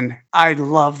listen, I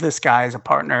love this guy as a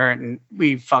partner, and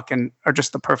we fucking are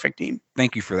just the perfect team.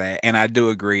 Thank you for that. And I do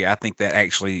agree. I think that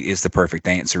actually is the perfect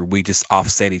answer. We just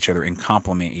offset each other and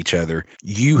complement each other.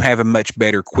 You have a much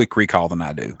better quick recall than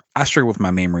I do. I struggle with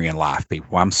my memory in life,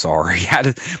 people. I'm sorry.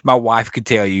 My wife could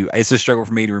tell you it's a struggle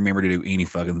for me to remember to do any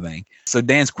fucking thing. So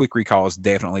Dan's quick recall is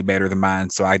definitely better than mine.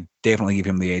 So I definitely give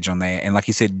him the edge on that. And like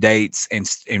you said, dates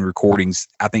and recordings,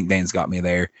 I think Dan's got me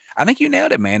there. I think you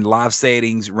nailed it, man. Live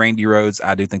settings, Randy Rhoads,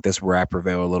 I do think that's where I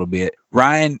prevail a little bit.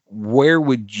 Ryan, where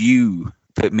would you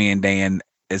put me and Dan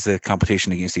as a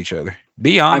competition against each other?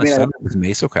 Be honest. With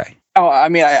me, it's okay. Oh,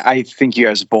 I think you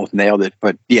guys both nailed it.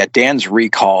 But yeah, Dan's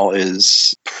recall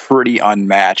is pretty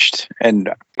unmatched.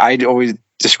 And I'd always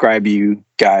describe you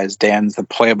guys. Dan's the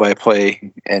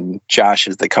play-by-play, and Josh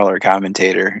is the color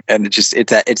commentator, and it's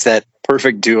that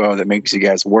perfect duo that makes you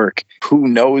guys work. Who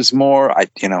knows more?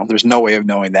 There's no way of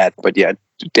knowing that, but yeah,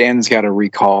 Dan's got a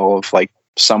recall of like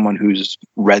someone who's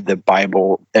read the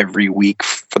Bible every week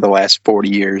for the last 40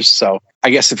 years. So I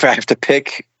guess if I have to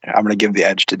pick, I'm going to give the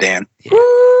edge to Dan.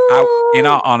 Yeah. In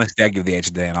all honesty, I give the edge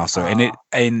to Dan also.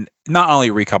 And not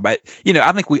only recall, but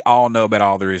I think we all know about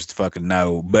all there is to fucking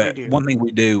know. But one thing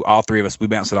we do, all three of us, we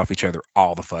bounce it off each other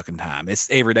all the fucking time. It's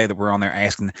every day that we're on there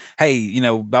asking, hey,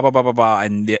 blah, blah, blah, blah, blah.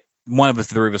 And one of us,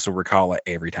 the three of us will recall it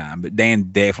every time. But Dan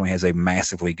definitely has a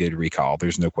massively good recall.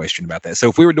 There's no question about that. So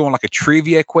if we were doing like a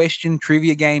trivia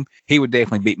game, he would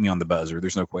definitely beat me on the buzzer.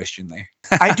 There's no question there.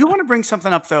 I do want to bring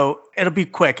something up, though. It'll be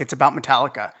quick. It's about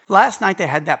Metallica. Last night, they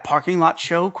had that parking lot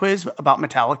show quiz about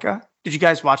Metallica. Did you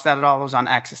guys watch that at all? It was on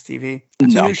Access TV.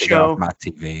 It's a new show. My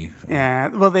TV. Yeah.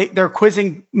 Well, they're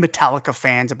quizzing Metallica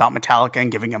fans about Metallica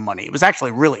and giving them money. It was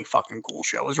actually a really fucking cool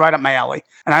show. It was right up my alley.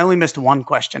 And I only missed one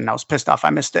question. And I was pissed off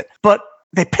I missed it. But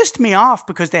they pissed me off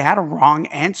because they had a wrong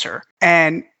answer.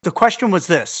 And the question was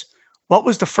this. What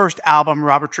was the first album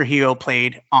Robert Trujillo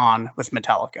played on with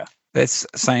Metallica? That's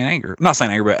Saint Anger. Not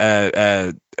Saint Anger, but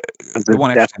the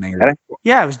one after Saint Anger.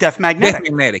 Yeah, it was Death Magnetic. Death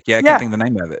Magnetic. Yeah, I can't think of the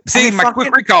name of it. See, my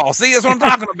quick recall. See, that's what I'm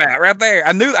talking about right there.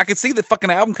 I could see the fucking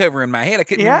album cover in my head. I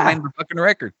couldn't remember the name of the fucking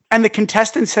record. And the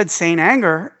contestant said Saint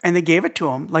Anger, and they gave it to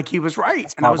him like he was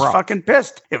right. And I was fucking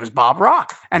pissed. It was Bob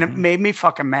Rock. And it made me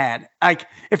fucking mad. Like,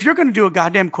 if you're going to do a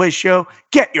goddamn quiz show,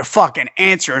 get your fucking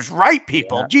answers right,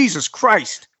 people. Yeah. Jesus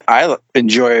Christ. I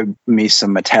enjoy me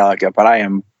some Metallica, but I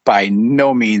am by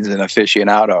no means an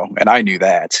aficionado, and I knew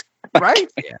that. Right?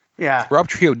 Yeah. Rob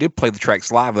Trujillo did play the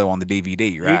tracks live though on the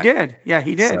DVD, right? He did. Yeah,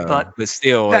 he did. So, but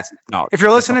still, that's not. If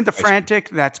you're listening to Frantic,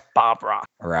 that's Bob Rock.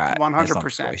 Right.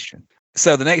 100%.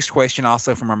 So the next question,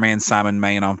 also from our man Simon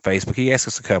Main on Facebook, he asked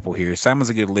us a couple here. Simon's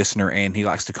a good listener, and he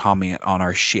likes to comment on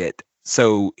our shit.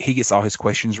 So he gets all his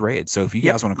questions read. So if you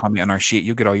guys want to comment on our shit,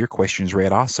 you'll get all your questions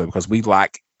read also, because we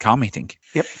like commenting.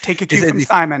 Yep. Take a cue from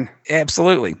Simon.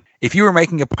 Absolutely. If you were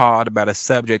making a pod about a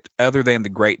subject other than the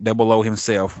great Double O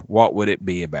himself, what would it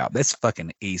be about? That's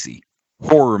fucking easy.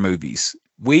 Horror movies.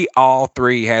 We all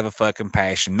three have a fucking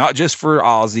passion, not just for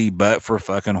Ozzy, but for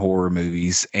fucking horror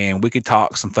movies. And we could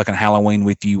talk some fucking Halloween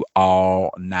with you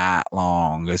all night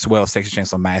long, as well as Texas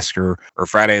Chainsaw Massacre or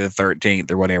Friday the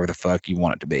 13th or whatever the fuck you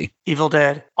want it to be. Evil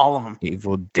Dead, all of them.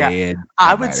 Evil Dead. Yeah.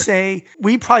 I would say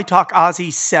we probably talk Ozzy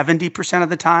 70% of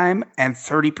the time, and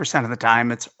 30% of the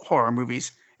time it's horror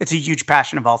movies. It's a huge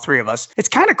passion of all three of us. It's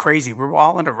kind of crazy. We're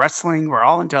all into wrestling. We're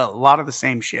all into a lot of the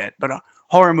same shit, but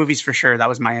horror movies for sure. That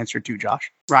was my answer too,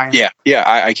 Josh. Ryan? Yeah,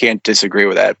 I can't disagree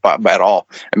with that at all.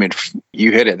 I mean,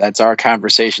 you hit it. That's our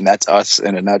conversation. That's us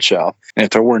in a nutshell. And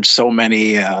if there weren't so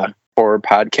many horror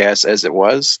podcasts as it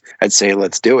was, I'd say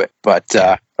let's do it. But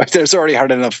there's already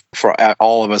hard enough for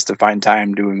all of us to find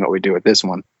time doing what we do with this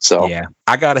one. So yeah,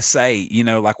 I gotta say,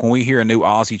 like when we hear a new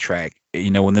Ozzy track,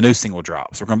 when the new single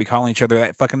drops, we're going to be calling each other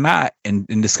that fucking night and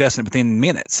discussing it within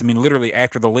minutes. I mean, literally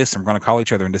after the listen, we're going to call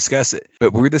each other and discuss it.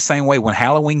 But we're the same way. When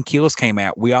Halloween Kills came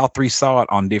out, we all three saw it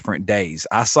on different days.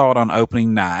 I saw it on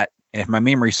opening night. And if my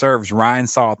memory serves, Ryan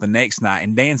saw it the next night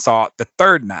and Dan saw it the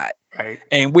third night. Right.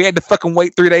 And we had to fucking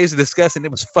wait 3 days to discuss it. And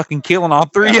it was fucking killing all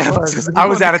three of us. I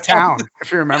was out of town,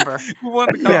 if you remember. We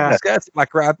wanted to come discuss it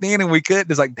like right then, and we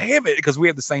couldn't. It's like, damn it, because we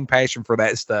have the same passion for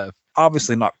that stuff.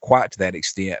 Obviously not quite to that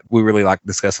extent. We really like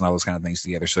discussing all those kind of things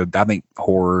together. So I think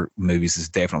horror movies is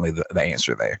definitely the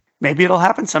answer there. Maybe it'll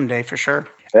happen someday for sure.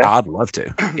 Yeah. I'd love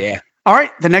to. Yeah. All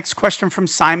right. The next question from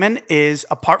Simon is,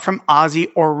 apart from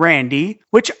Ozzy or Randy,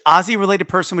 which Ozzy-related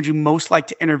person would you most like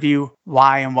to interview?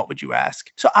 Why and what would you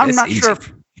ask? So I'm not sure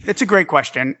if it's a great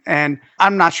question, and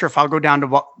I'm not sure if I'll go down to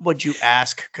what would you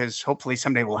ask, because hopefully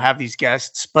someday we'll have these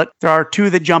guests. But there are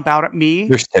two that jump out at me.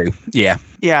 There's two. Yeah.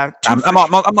 Yeah. I'm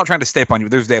not trying to step on you,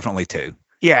 but there's definitely two.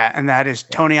 Yeah, and that is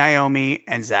Tony Iommi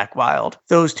and Zakk Wylde.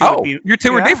 Those two would be... your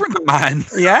two are different than mine.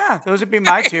 Yeah, those would be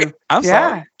my two. I'm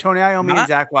sorry. Tony Iommi and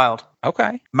Zakk Wylde.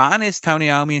 Okay. Mine is Tony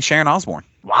Iommi and Sharon Osbourne.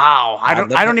 Wow. I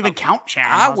don't even count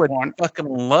Sharon Osbourne. I would fucking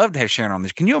love to have Sharon on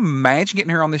this. Can you imagine getting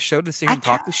her on this show to see her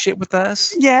talk this shit with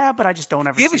us? Yeah, but I just don't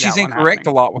ever see that. She's incorrect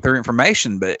a lot with her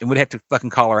information, but we'd have to fucking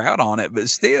call her out on it. But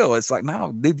still, it's like,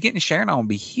 no, dude, getting Sharon on would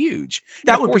be huge.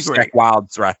 That would be great. Zakk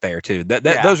Wylde's right there too.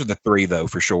 Those are the three though,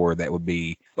 for sure. That would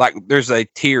be like, there's a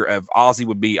tier of Ozzy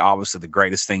would be obviously the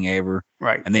greatest thing ever.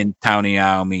 Right. And then Tony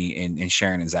Iommi and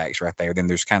Sharon and Zack's right there. Then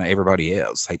there's kind of everybody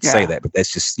else. Hate to say that, but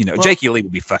that's just, Well, Jake Lee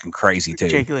would be fucking crazy too.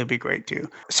 Jake Lee would be great too.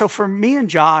 So for me and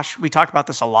Josh, we talk about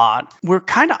this a lot. We're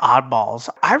kind of oddballs.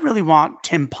 I really want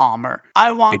Tim Palmer.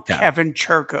 I want Big time. Kevin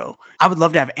Churko. I would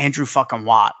love to have Andrew fucking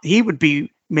Watt. He would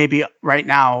be maybe right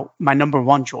now my number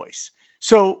one choice.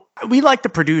 So we like the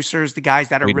producers, the guys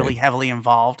that are We do. really heavily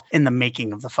involved in the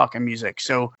making of the fucking music.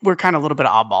 So we're kind of a little bit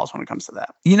of oddballs when it comes to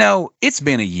that. It's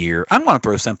been a year. I'm going to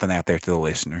throw something out there to the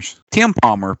listeners. Tim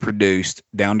Palmer produced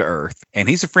Down to Earth, and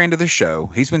he's a friend of the show.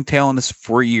 He's been telling us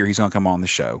for a year he's going to come on the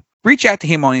show. Reach out to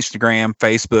him on Instagram,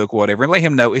 Facebook, whatever, and let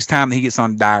him know it's time that he gets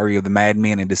on Diary of the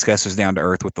Madmen and discusses Down to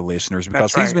Earth with the listeners,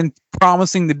 because That's he's been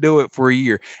promising to do it for a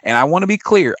year. And I want to be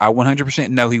clear, I 100%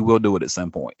 know he will do it at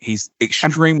some point. He's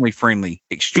extremely friendly,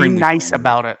 Be extremely nice friendly.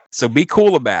 about it. So be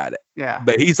cool about it. Yeah.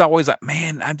 But he's always like,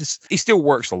 man, he still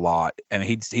works a lot. And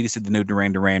he just did the new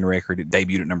Duran Duran record. It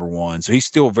debuted at #1. So he's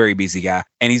still a very busy guy.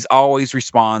 And he's always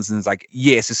responds and is like,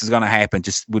 yes, this is going to happen.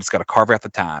 We just got to carve out the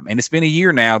time. And it's been a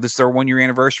year now. This is our 1 year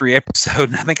anniversary episode.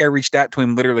 And I think I reached out to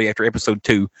him literally after episode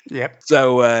 2. Yep.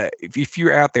 So if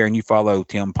you're out there and you follow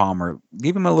Tim Palmer,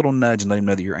 give him a little nudge and let him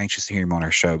know that you're anxious to hear him on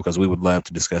our show, because we would love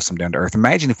to discuss some Down to Earth.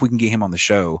 Imagine if we can get him on the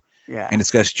show Yeah. and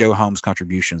discuss Joe Holmes'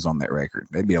 contributions on that record.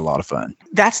 That'd be a lot of fun.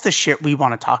 That's the shit we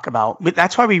want to talk about. But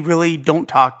that's why we really don't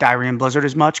talk Diary and Blizzard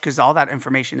as much, because all that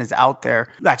information is out there.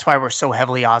 That's why we're so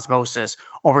heavily Osmosis,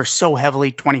 or we're so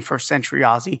heavily 21st Century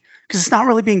Ozzy, because it's not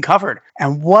really being covered.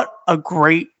 And what a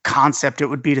great concept it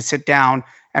would be to sit down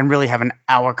and really have an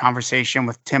hour conversation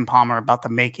with Tim Palmer about the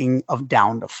making of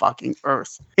Down to fucking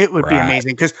Earth. It would be Right.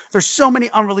 amazing, because there's so many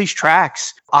unreleased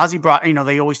tracks. Ozzy brought,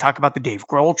 they always talk about the Dave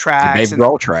Grohl tracks. Dave and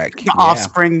Grohl track. the Yeah.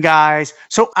 Offspring guys.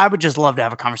 So I would just love to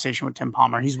have a conversation with Tim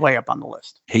Palmer. He's way up on the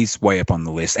list. He's way up on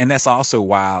the list. And that's also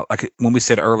why, like when we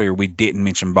said earlier, we didn't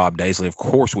mention Bob Daisley. Of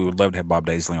course, we would love to have Bob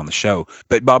Daisley on the show,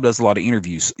 but Bob does a lot of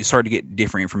interviews. It's hard to get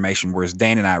different information, whereas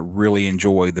Dan and I really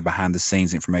enjoy the behind the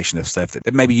scenes information of stuff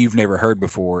that maybe you've never heard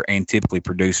before. And typically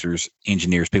producers,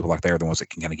 engineers, people like that are the ones that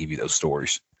can kind of give you those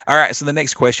stories. All right. So the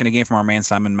next question, again, from our man,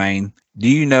 Simon Main. Do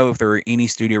you know if there are any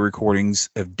studio recordings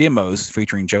of demos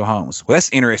featuring Joe Holmes? Well, that's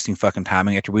interesting fucking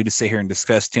timing after we just sit here and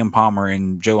discuss Tim Palmer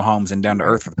and Joe Holmes and Down to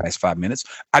Earth for the past 5 minutes.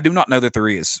 I do not know that there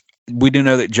is. We do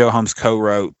know that Joe Holmes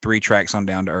co-wrote 3 tracks on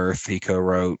Down to Earth. He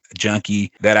co-wrote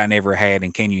Junkie, That I Never Had,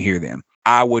 and Can You Hear Them?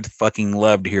 I would fucking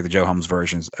love to hear the Joe Holmes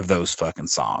versions of those fucking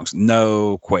songs.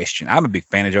 No question. I'm a big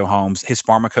fan of Joe Holmes. His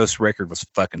Pharmacos record was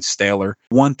fucking stellar.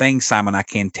 One thing, Simon, I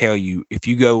can tell you, if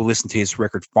you go listen to his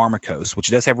record Pharmacos, which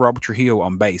does have Robert Trujillo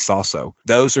on bass also,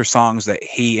 those are songs that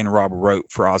he and Rob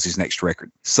wrote for Ozzy's next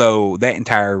record. So that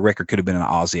entire record could have been an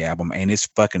Ozzy album, and it's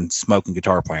fucking smoking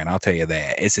guitar playing, I'll tell you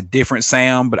that. It's a different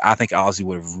sound, but I think Ozzy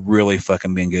would have really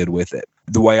fucking been good with it.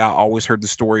 The way I always heard the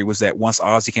story was that once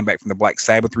Ozzy came back from the Black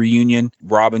Sabbath reunion,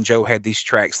 Rob and Joe had these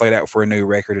tracks laid out for a new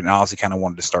record, and Ozzy kind of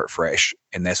wanted to start fresh.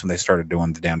 And that's when they started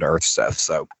doing the Down to Earth stuff.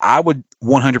 So I would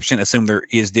 100% assume there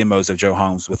is demos of Joe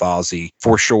Holmes with Ozzy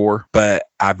for sure, but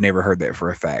I've never heard that for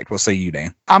a fact. What say you,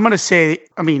 Dan? I'm going to say,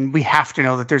 we have to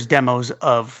know that there's demos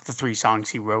of the 3 songs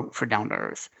he wrote for Down to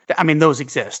Earth. Those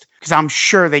exist, because I'm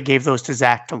sure they gave those to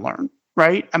Zach to learn.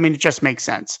 Right? It just makes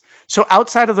sense. So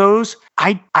outside of those,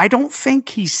 I don't think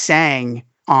he sang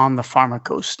on the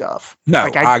Pharmacos stuff. No,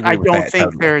 I agree with don't that, think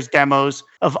totally. there's demos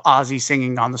of Ozzy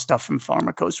singing on the stuff from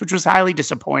Pharmacos, which was highly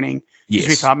disappointing. Because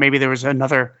we Yes. thought maybe there was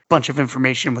another bunch of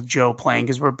information with Joe playing,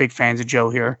 because we're big fans of Joe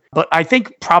here. But I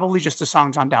think probably just the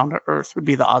songs on Down to Earth would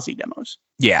be the Ozzy demos.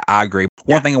 Yeah, I agree.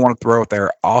 One thing I want to throw out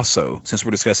there also, since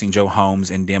we're discussing Joe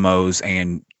Holmes and demos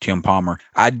and Tim Palmer,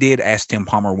 I did ask Tim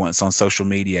Palmer once on social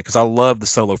media, because I love the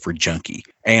solo for Junkie.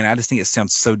 And I just think it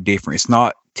sounds so different. It's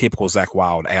not typical Zach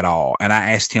Wilde at all. And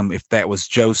I asked him if that was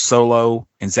Joe's solo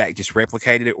and Zach just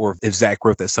replicated it, or if Zach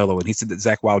wrote that solo. And he said that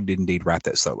Zach Wilde did indeed write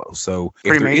that solo. So if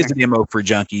Pretty there is a amazing. demo for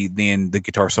Junkie, then the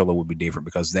guitar solo would be different,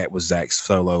 because that was Zach's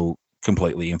solo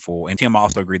completely in full. And Tim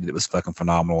also agreed that it was fucking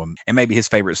phenomenal, and maybe his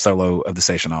favorite solo of the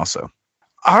session also.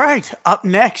 All right. Up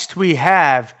next, we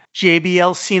have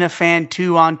JBL Cena Fan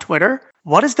 2 on Twitter.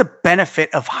 What is the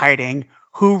benefit of hiding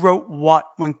who wrote what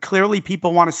when clearly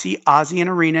people want to see Ozzy in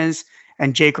arenas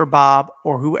and Jake or Bob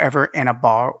or whoever in a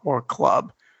bar or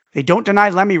club? They don't deny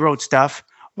Lemmy wrote stuff.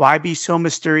 Why be so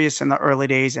mysterious in the early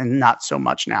days and not so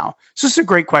much now? So this is a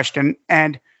great question.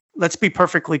 And let's be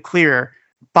perfectly clear.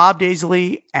 Bob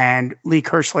Daisley and Lee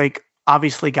Kerslake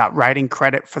obviously got writing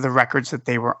credit for the records that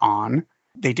they were on.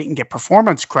 They didn't get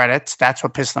performance credits. That's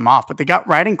what pissed them off. But they got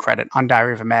writing credit on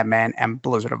Diary of a Madman and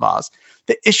Blizzard of Oz.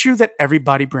 The issue that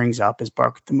everybody brings up is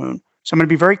Bark at the Moon. So I'm going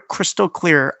to be very crystal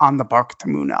clear on the Bark at the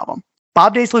Moon album.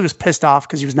 Bob Daisley was pissed off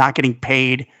because he was not getting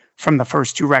paid from the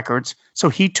first 2 records. So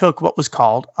he took what was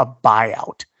called a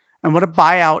buyout. And what a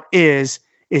buyout is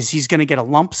he's going to get a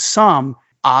lump sum.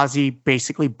 Ozzy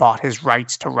basically bought his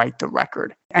rights to write the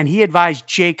record. And he advised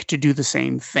Jake to do the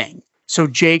same thing. So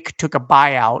Jake took a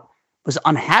buyout, was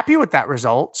unhappy with that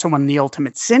result. So when The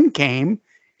Ultimate Sin came,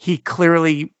 he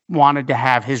clearly wanted to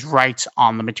have his rights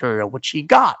on the material, which he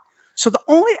got. So the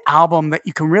only album that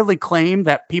you can really claim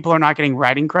that people are not getting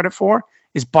writing credit for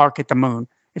is Bark at the Moon.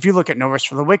 If you look at No Rest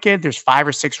for the Wicked, there's 5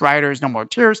 or 6 writers, No More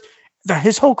Tears.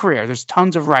 His whole career, there's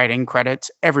tons of writing credits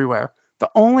everywhere.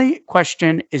 The only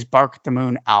question is Bark at the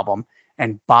Moon album.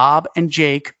 And Bob and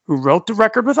Jake, who wrote the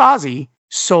record with Ozzy,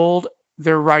 sold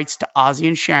their rights to Ozzy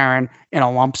and Sharon in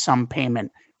a lump sum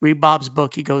payment. Read Bob's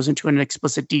book. He goes into an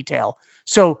explicit detail.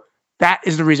 So that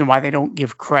is the reason why they don't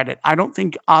give credit. I don't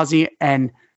think Ozzy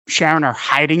and Sharon are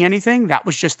hiding anything. That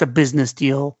was just a business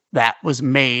deal that was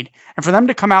made. And for them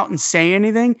to come out and say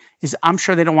anything is, I'm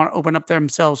sure they don't want to open up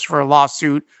themselves for a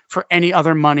lawsuit for any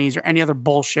other monies or any other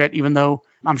bullshit, even though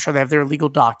I'm sure they have their legal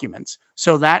documents.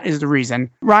 So that is the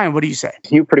reason. Ryan, what do you say?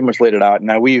 You pretty much laid it out.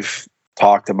 Now, we've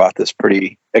talked about this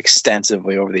pretty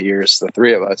extensively over the years, the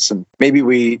three of us, and maybe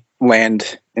we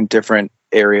land in different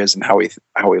areas and how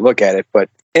we look at it. But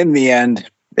in the end,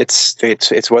 it's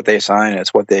what they sign.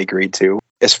 It's what they agreed to.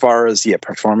 As far as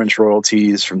performance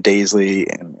royalties from Daisley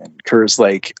and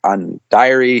Kerslake on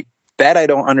Diary, that I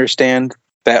don't understand.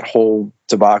 That whole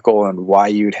debacle and why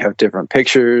you'd have different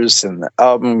pictures and the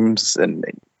albums and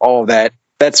all of that.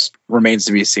 That remains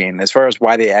to be seen. As far as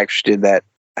why they actually did that,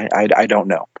 I don't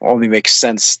know. It only makes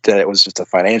sense that it was just a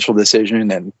financial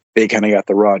decision and they kind of got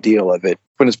the raw deal of it.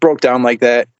 When it's broke down like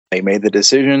that, they made the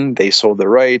decision, they sold the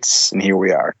rights, and here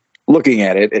we are. Looking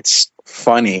at it, it's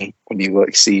funny when you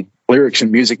see lyrics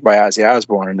and music by Ozzy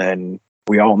Osbourne, and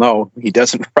we all know he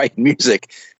doesn't write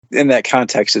music. In that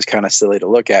context, is kind of silly to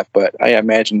look at, but I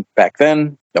imagine back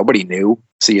then, nobody knew.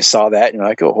 So you saw that, and you're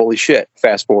like, oh, holy shit.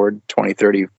 Fast forward 20,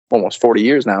 30, almost 40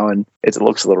 years now, and it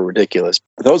looks a little ridiculous.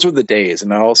 But those were the days,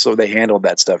 and also they handled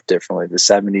that stuff differently. The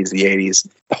 70s, the 80s,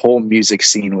 the whole music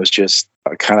scene was just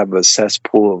kind of a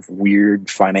cesspool of weird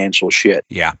financial shit.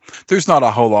 Yeah, there's not a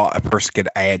whole lot a person could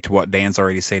add to what Dan's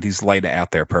already said. He's laid it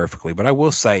out there perfectly. But I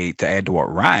will say, to add to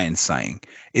what Ryan's saying,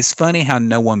 it's funny how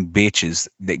no one bitches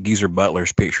that Geezer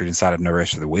Butler's pictured inside of No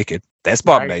Rest for the Wicked. That's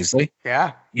Bob Daisley.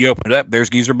 Yeah. You open it up, there's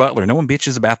Geezer Butler. No one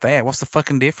bitches about that. What's the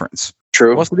fucking difference?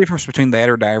 True. What's the difference between that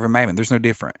or Diary of a Madman? There's no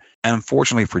different. And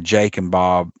unfortunately for Jake and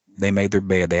Bob, they made their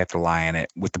bed. They have to lie in it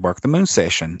with the Bark of the Moon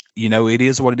session. It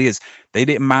is what it is. They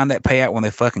didn't mind that payout when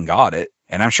they fucking got it.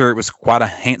 And I'm sure it was quite a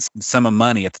handsome sum of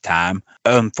money at the time.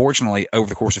 Unfortunately, over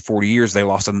the course of 40 years, they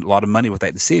lost a lot of money with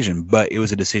that decision, but it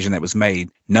was a decision that was made.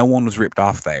 No one was ripped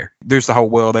off there. There's the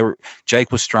whole,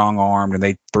 Jake was strong-armed and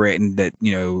they threatened that,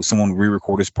 someone would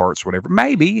re-record his parts or whatever.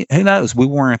 Maybe, who knows? We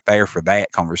weren't there for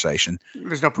that conversation.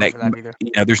 There's no proof of that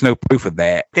either. There's no proof of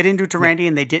that. They didn't do it to Randy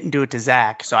and they didn't do it to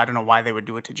Zach, so I don't know why they would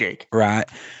do it to Jake. Right.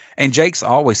 And Jake's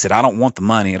always said, I don't want the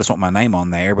money. I just want my name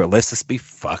on there. But let's just be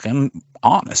fucking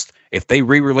honest. If they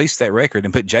re-release that record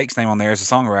and put Jake's name on there as a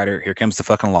songwriter, here comes the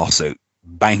fucking lawsuit.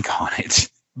 Bank on it.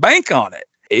 Bank on it.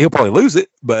 He'll probably lose it,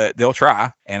 but they'll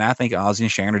try. And I think Ozzy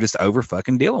and Sharon are just over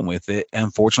fucking dealing with it.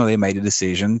 Unfortunately, they made a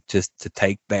decision to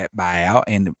take that buyout,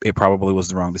 and it probably was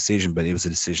the wrong decision, but it was a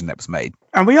decision that was made.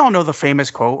 And we all know the famous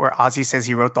quote where Ozzy says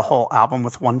he wrote the whole album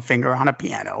with one finger on a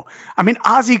piano. I mean,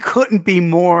 Ozzy couldn't be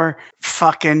more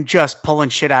fucking just pulling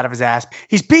shit out of his ass.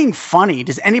 He's being funny.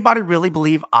 Does anybody really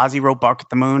believe Ozzy wrote Bark at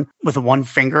the Moon with one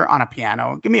finger on a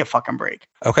piano? Give me a fucking break.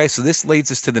 Okay, so this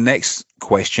leads us to the next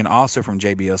question, also from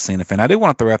JBL Cinefan. I do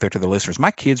want to throw out there to the listeners, my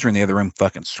kids are in the other room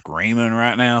fucking screaming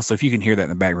right now, so if you can hear that in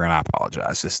the background, I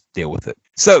apologize. Just deal with it.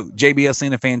 So, JBL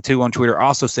Cinefan 2 on Twitter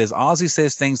also says, Ozzy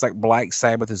says things like Black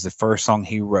Sabbath is the first song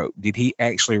he wrote. Did he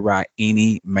actually write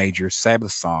any major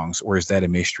Sabbath songs, or is that a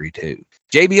mystery too?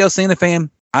 JBL Cinefan,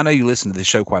 I know you listen to this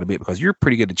show quite a bit because you're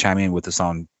pretty good to chime in with us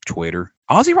on Twitter.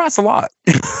 Ozzy writes a lot.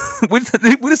 we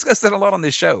discussed that a lot on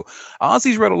this show.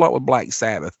 Ozzy's wrote a lot with Black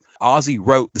Sabbath. Ozzy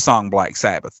wrote the song Black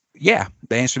Sabbath. Yeah,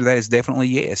 the answer to that is definitely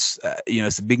yes.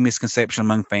 It's a big misconception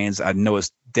among fans. I know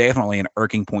it's definitely an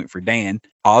irking point for Dan.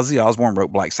 Ozzy Osbourne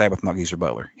wrote Black Sabbath, not Geezer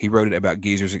Butler. He wrote it about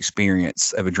Geezer's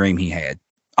experience of a dream he had.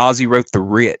 Ozzy wrote The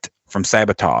Writ from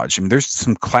Sabotage. I mean, there's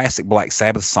some classic Black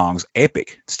Sabbath songs,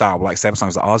 epic style Black Sabbath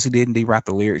songs that Ozzy did indeed write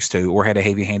the lyrics to, or had a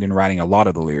heavy hand in writing a lot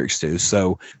of the lyrics to.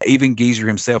 So even Geezer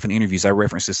himself in interviews, I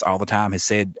reference this all the time, has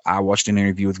said, I watched an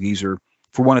interview with Geezer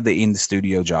for one of the in the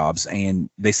studio jobs, and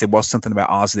they said, well, something about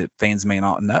Ozzy that fans may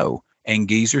not know. And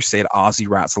Geezer said Ozzy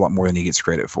writes a lot more than he gets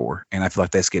credit for. And I feel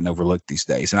like that's getting overlooked these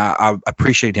days. And I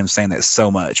appreciate him saying that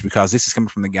so much, because this is coming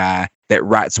from the guy that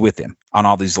writes with him on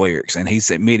all these lyrics. And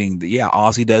he's admitting that, yeah,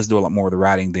 Ozzy does do a lot more of the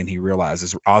writing than he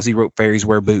realizes. Ozzy wrote Fairies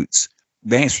Wear Boots.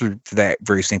 The answer to that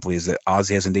very simply is that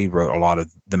Ozzy has indeed wrote a lot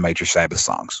of the major Sabbath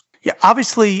songs. Yeah,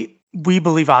 obviously, we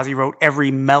believe Ozzy wrote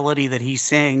every melody that he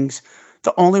sings.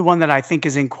 The only one that I think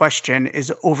is in question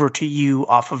is Over to You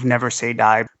off of Never Say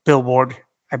Die. Bill Ward,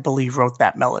 I believe, wrote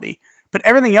that melody. But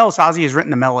everything else, Ozzy has written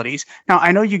the melodies. Now,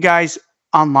 I know you guys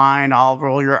online all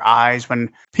roll your eyes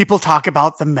when people talk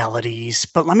about the melodies,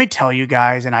 but let me tell you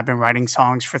guys, and I've been writing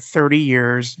songs for 30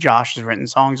 years. Josh has written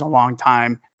songs a long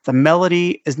time. The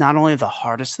melody is not only the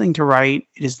hardest thing to write,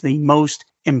 it is the most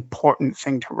important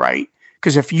thing to write.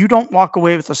 Because if you don't walk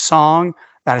away with a song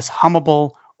that is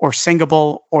hummable or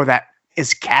singable or that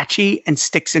is catchy and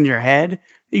sticks in your head,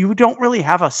 you don't really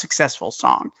have a successful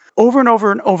song. Over and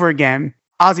over and over again,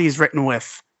 Ozzy is written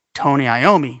with Tony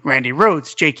Iommi, Randy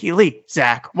Rhoads, J.K. Lee,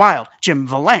 Zakk Wylde, Jim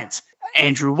Vallance,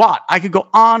 Andrew Watt. I could go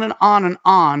on and on and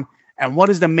on. And what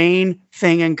is the main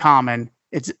thing in common?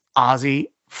 It's Ozzy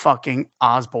fucking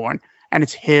Osbourne. And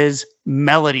it's his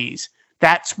melodies.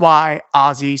 That's why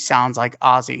Ozzy sounds like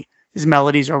Ozzy. His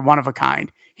melodies are one of a kind.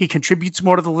 He contributes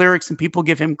more to the lyrics than people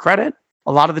give him credit.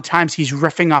 A lot of the times he's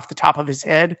riffing off the top of his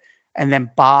head, and then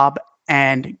Bob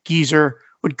and Geezer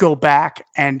would go back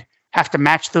and have to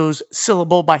match those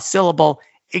syllable by syllable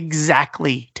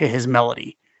exactly to his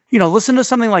melody. You know, listen to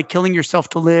something like Killing Yourself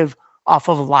to Live off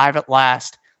of Live at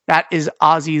Last. That is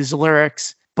Ozzy's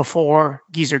lyrics before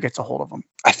Geezer gets a hold of them.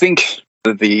 I think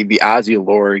that the Ozzy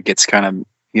lore gets kind of,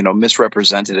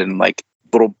 misrepresented in like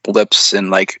little blips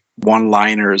and like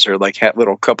one-liners or like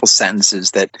little couple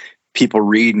sentences that people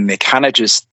read and they kind of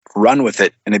just run with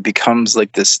it, and it becomes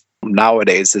like this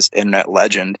nowadays, this internet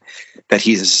legend that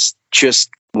he's just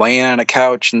laying on a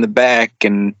couch in the back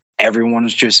and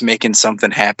everyone's just making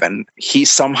something happen. He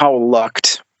somehow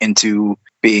lucked into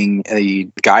being a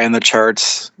guy on the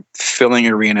charts, filling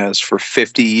arenas for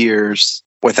 50 years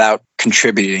without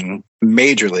contributing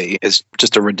majorly is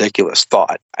just a ridiculous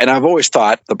thought. And I've always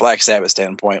thought the Black Sabbath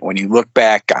standpoint, when you look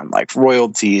back on like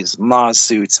royalties and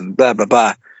lawsuits and blah, blah,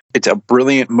 blah, it's a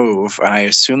brilliant move. And I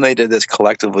assume they did this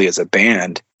collectively as a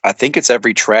band. I think it's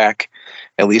every track,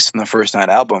 at least from the first 9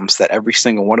 albums, that every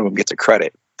single one of them gets a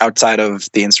credit. Outside of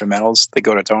the instrumentals, they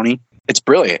go to Tony. It's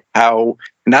brilliant how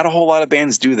not a whole lot of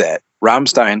bands do that.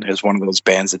 Rammstein is one of those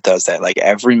bands that does that. Like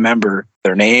every member,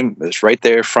 their name is right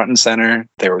there, front and center.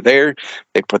 They were there.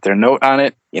 They put their note on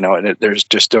it, and there's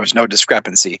no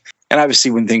discrepancy. And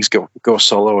obviously when things go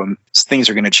solo and things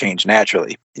are going to change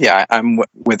naturally. Yeah, I'm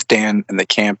with Dan in the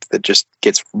camp that just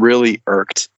gets really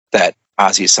irked that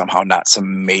Ozzy is somehow not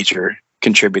some major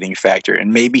contributing factor.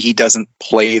 And maybe he doesn't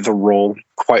play the role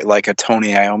quite like a Tony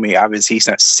Iommi. Obviously he's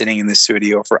not sitting in the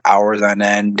studio for hours on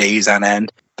end, days on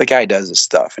end. The guy does his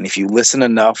stuff. And if you listen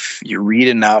enough, you read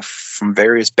enough from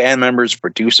various band members,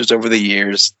 producers over the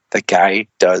years, the guy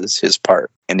does his part.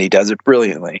 And he does it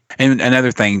brilliantly. And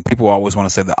another thing, people always want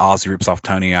to say that Ozzy rips off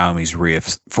Tony Iommi's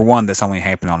riffs. For one, that's only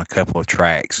happened on a couple of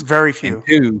tracks. Very few. And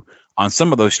two, on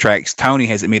some of those tracks, Tony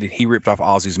has admitted he ripped off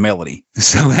Ozzy's melody.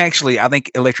 So actually, I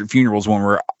think Electric Funeral's one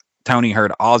where Tony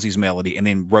heard Ozzy's melody and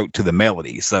then wrote to the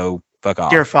melody. So fuck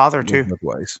off. Dear Father, too.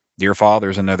 Dear Father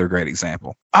is another great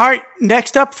example. All right,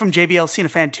 next up from JBL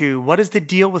Cinefan 2, what is the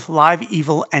deal with Live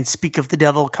Evil and Speak of the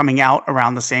Devil coming out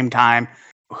around the same time?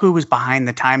 Who was behind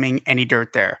the timing? Any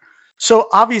dirt there? So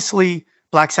obviously,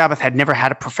 Black Sabbath had never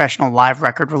had a professional live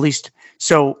record released.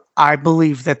 So I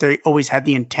believe that they always had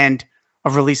the intent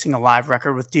of releasing a live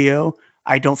record with Dio.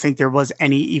 I don't think there was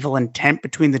any evil intent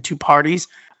between the two parties.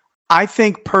 I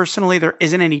think personally there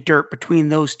isn't any dirt between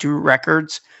those two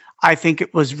records. I think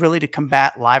it was really to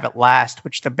combat Live at Last,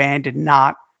 which the band did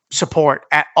not support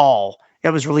at all. It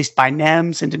was released by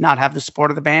NEMS and did not have the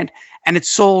support of the band, and it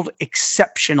sold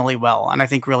exceptionally well. And I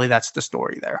think really that's the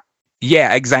story there.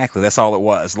 Yeah, exactly. That's all it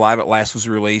was. Live at Last was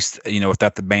released,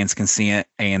 without the band's consent,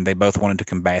 and they both wanted to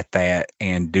combat that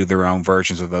and do their own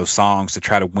versions of those songs to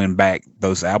try to win back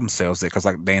those album sales. Because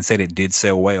like Dan said, it did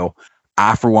sell well.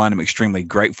 I, for one, am extremely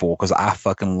grateful because I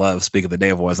fucking love Speak of the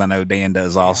Devil, as I know Dan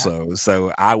does also. Yeah.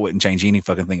 So I wouldn't change any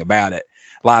fucking thing about it.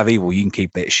 Live Evil, you can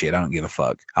keep that shit. I don't give a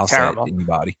fuck. I'll Terrible. Say it to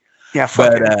anybody. Yeah,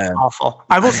 fucking awful.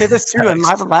 I will say this too, and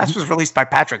Live at Last was released by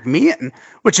Patrick Meehan,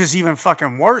 which is even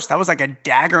fucking worse. That was like a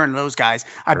dagger in those guys.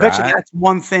 I bet you that's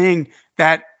one thing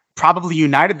that probably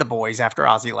united the boys after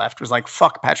Ozzy left. It was like,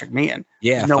 fuck Patrick Meehan.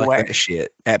 Yeah, no fuck way. that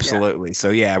shit. Absolutely.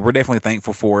 So yeah, we're definitely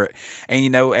thankful for it.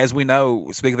 And as we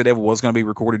know, Speak of the Devil was going to be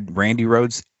recorded. Randy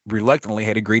Rhoads reluctantly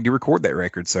had agreed to record that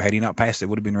record. So had he not passed, it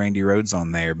would have been Randy Rhoads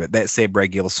on there. But that said,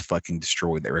 Brad Gillis fucking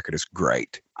destroyed that record. It's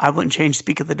great. I wouldn't change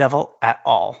Speak of the Devil at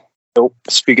all. Nope.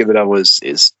 Speak of the Devil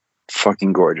is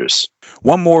fucking gorgeous.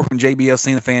 One more from JBL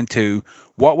Cena Fan 2.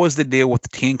 What was the deal with the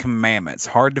 10 Commandments?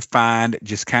 Hard to find,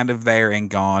 just kind of there and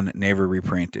gone, never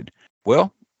reprinted.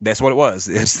 Well, that's what it was.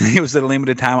 It was a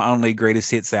limited time only greatest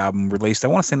hits album released. I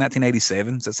want to say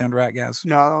 1987. Does that sound right, guys?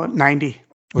 No, 90.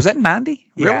 Was that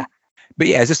 90? Yeah. Really? But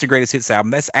yeah, it's just a greatest hits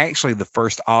album. That's actually the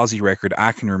first Ozzy record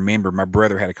I can remember. My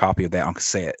brother had a copy of that on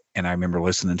cassette, and I remember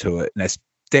listening to it. And that's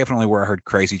definitely where I heard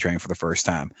Crazy Train for the first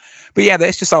time. But yeah,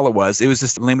 that's just all it was. It was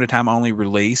just a limited time only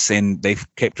release, and they've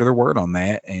kept to their word on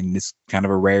that. And it's kind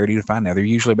of a rarity to find now. They're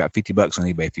usually about $50 on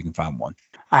eBay if you can find one.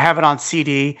 I have it on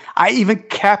CD. I even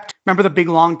kept, remember the big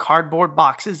long cardboard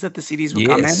boxes that the CDs would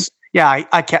come in? Yeah,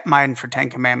 I kept mine for 10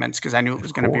 Commandments because I knew it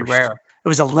was going to be rare. It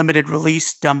was a limited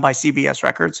release done by CBS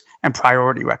Records and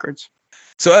Priority Records.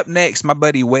 So up next, my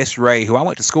buddy Wes Ray, who I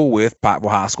went to school with,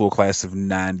 Pikeville High School class of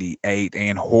 98,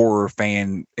 and horror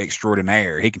fan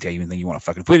extraordinaire. He can tell you anything you want to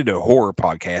fucking. If we did a horror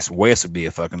podcast, Wes would be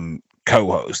a fucking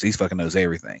co-host. He's fucking knows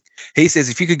everything. He says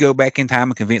if you could go back in time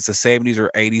and convince a 70s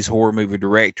or 80s horror movie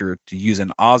director to use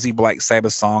an Ozzy Black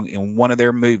Sabbath song in one of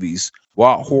their movies,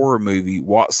 what horror movie,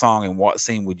 what song, and what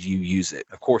scene would you use it?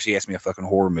 Of course, he asked me a fucking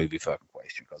horror movie fucking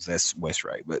question because that's Wes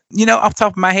Ray. But, off the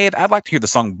top of my head, I'd like to hear the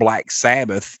song Black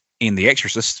Sabbath in The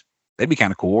Exorcist. That'd be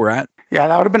kind of cool, right? Yeah,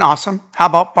 that would have been awesome. How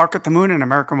about Bark at the Moon and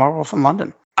American Werewolf in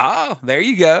London? Oh, there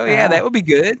you go. Yeah, that would be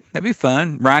good. That'd be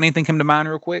fun. Ryan, anything come to mind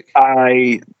real quick?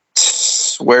 I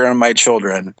swear on my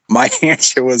children, my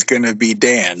answer was going to be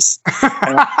Dance.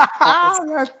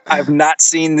 I've not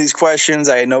seen these questions.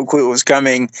 I had no clue it was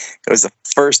coming. It was the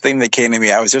first thing that came to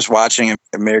me. I was just watching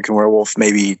American Werewolf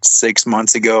maybe 6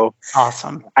 months ago.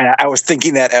 Awesome. I was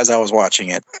thinking that as I was watching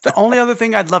it. The only other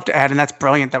thing I'd love to add, and that's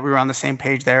brilliant that we were on the same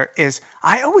page there, is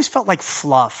I always felt like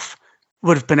Fluff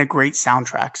would have been a great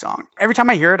soundtrack song. Every time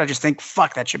I hear it, I just think,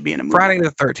 fuck, that should be in a movie. Friday the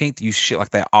 13th used shit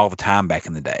like that all the time back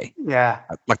in the day. Yeah.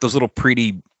 Like those little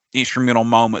pretty instrumental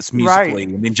moments musically,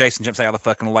 right. And then Jason jumps out of the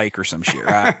fucking lake or some shit,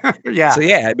 right? Yeah. So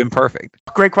yeah, it'd been perfect.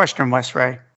 Great question, Wes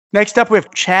Ray. Next up, we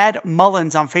have Chad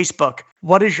Mullins on Facebook.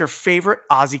 What is your favorite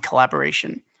Ozzy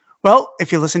collaboration? Well,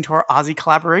 if you listen to our Ozzy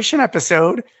collaboration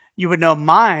episode, you would know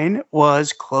mine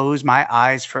was Close My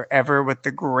Eyes Forever with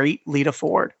the great Lita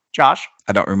Ford. Josh?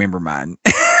 I don't remember mine.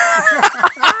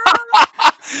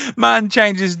 Mine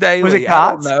changes daily. Was it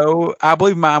Gods? I don't know. I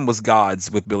believe mine was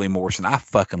Gods with Billy Morrison. I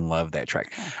fucking love that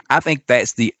track. I think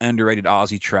that's the underrated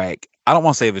Ozzy track. I don't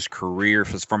want to say of his career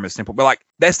from his simple, but like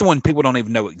that's the one people don't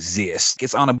even know exists.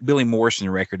 It's on a Billy Morrison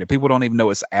record that people don't even know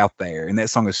it's out there. And that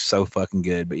song is so fucking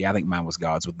good. But yeah, I think mine was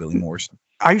Gods with Billy Morrison.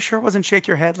 Are you sure it wasn't Shake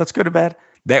Your Head? Let's go to bed.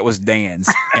 That was Dan's.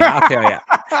 And I'll tell you,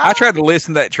 I tried to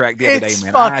listen to that track the other day,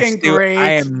 man. Fucking great.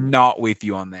 I am not with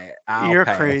you on that. You're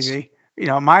crazy.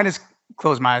 Mine is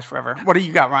Close My Eyes Forever. What do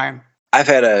you got, Ryan? I've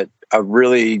had a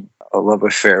really love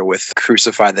affair with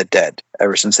Crucify the Dead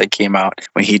ever since they came out.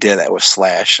 When he did that with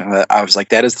Slash, and I was like,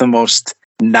 that is the most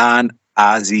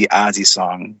non-Ozzy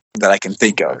song that I can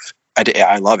think of.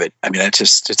 I love it. I mean,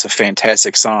 it's a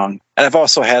fantastic song. And I've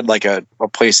also had like a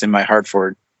place in my heart for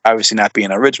it, obviously not being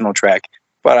an original track,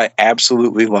 but I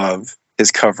absolutely love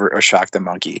his cover of Shock the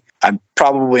Monkey. I'm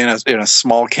probably in a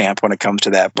small camp when it comes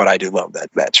to that, but I do love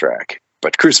that track.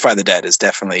 But Crucify the Dead is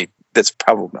that's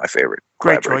probably my favorite.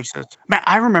 Great choices. Man,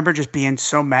 I remember just being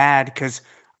so mad because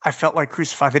I felt like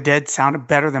Crucify the Dead sounded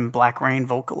better than Black Rain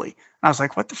vocally. And I was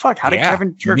like, what the fuck? How did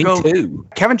Kevin Churko? Me too.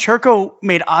 Kevin Churko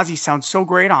made Ozzy sound so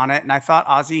great on it, and I thought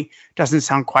Ozzy doesn't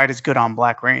sound quite as good on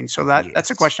Black Rain. So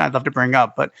that's a question I'd love to bring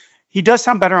up. But he does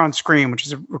sound better on Scream, which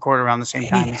is recorded around the same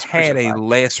time. He had a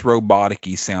less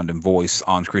robotic-y sounding voice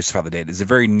on Crucify the Dead. It's a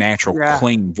very natural,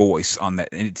 clean voice on that.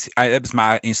 And that was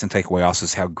my instant takeaway also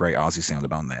is how great Ozzy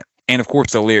sounded on that. And, of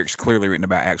course, the lyrics clearly written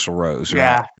about Axl Rose. Right?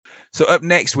 Yeah. So up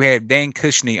next, we have Dan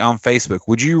Cushney on Facebook.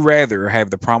 Would you rather have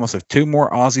the promise of 2 more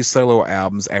Ozzy solo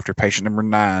albums after Patient Number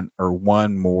 9 or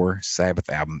 1 more Sabbath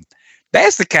album?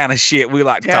 That's the kind of shit we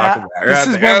like to talk about. Right? This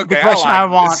is the question I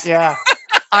want. Yeah.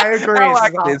 I agree. I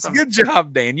like this. Awesome. Good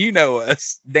job, Dan. You know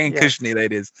us. Dan Cushney,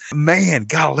 that is. Man,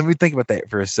 God, let me think about that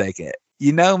for a second.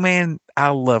 Man, I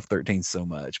love 13 so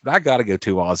much, but I got to go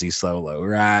 2 Ozzy solo,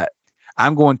 right?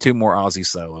 I'm going 2 more Ozzy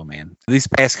solo, man. These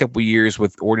past couple years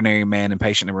with Ordinary Man and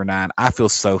Patient Number 9, I feel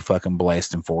so fucking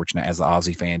blessed and fortunate as an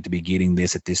Ozzy fan to be getting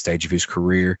this at this stage of his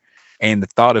career. And the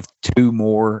thought of 2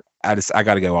 more, I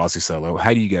got to go Ozzy solo.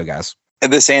 How do you go, guys?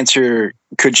 this answer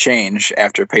could change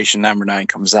after Patient Number 9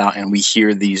 comes out and we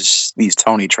hear these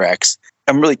Tony tracks.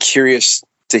 I'm really curious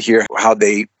to hear how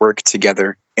they work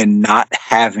together and not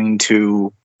having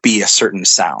to be a certain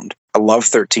sound. I love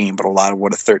 13, but a lot of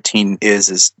what a 13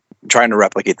 is trying to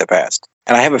replicate the past.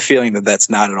 And I have a feeling that that's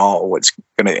not at all what's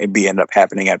going to be end up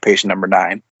happening at Patient Number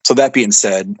 9. So that being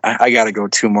said, I got to go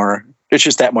 2 more. It's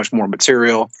just that much more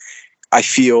material. I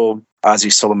feel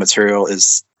Ozzy's solo material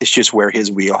it's just where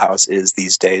his wheelhouse is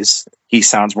these days. He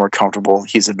sounds more comfortable.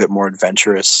 He's a bit more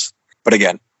adventurous. But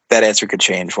again, that answer could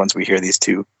change once we hear these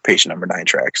 2 Patient Number 9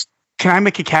 tracks. Can I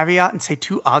make a caveat and say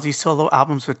 2 Ozzy solo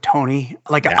albums with Tony,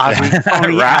 like an Ozzy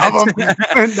Tony Right.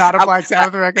 album, not a Black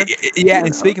Sabbath record? Yeah,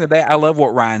 and speaking of that, I love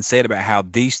what Ryan said about how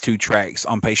these 2 tracks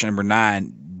on Patient Number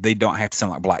 9, they don't have to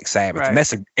sound like Black Sabbath. Right. And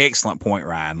that's an excellent point,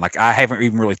 Ryan. Like, I haven't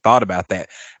even really thought about that.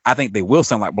 I think they will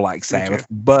sound like Black Sabbath,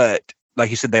 but like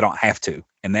you said, they don't have to.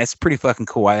 And that's pretty fucking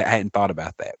cool. I hadn't thought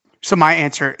about that. So my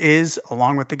answer is,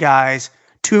 along with the guys,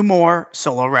 2 more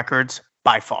solo records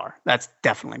by far. That's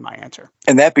definitely my answer.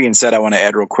 And that being said, I want to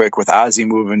add real quick, with Ozzy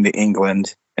moving to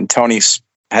England and Tony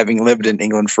having lived in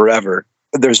England forever,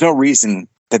 there's no reason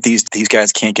that these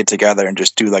guys can't get together and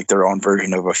just do like their own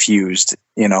version of a Fused,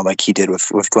 like he did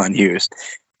with Glenn Hughes.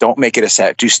 Don't make it a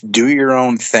set. Just do your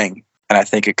own thing. And I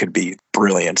think it could be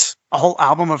brilliant. A whole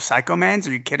album of Psycho Mans?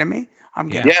 Are you kidding me? I'm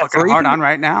getting fucking or hard even- on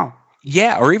right now.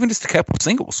 Yeah, or even just a couple of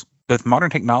singles. With modern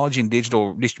technology and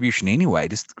digital distribution anyway,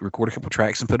 just record a couple of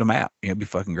tracks and put them out. It'd be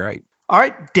fucking great. All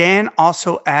right. Dan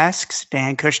also asks,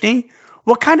 Dan Kushney,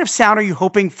 what kind of sound are you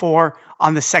hoping for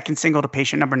on the second single to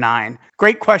Patient Number 9?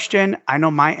 Great question. I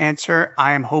know my answer.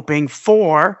 I am hoping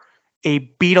for a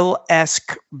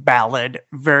Beatle-esque ballad,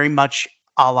 very much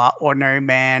a la Ordinary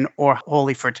Man or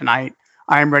Holy for Tonight.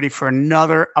 I am ready for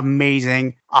another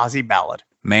amazing Ozzy ballad.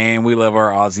 Man, we love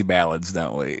our Ozzy ballads,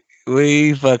 don't we?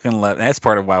 We fucking love. That's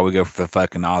part of why we go for the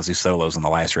fucking Ozzy solos on the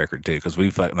last record too, because we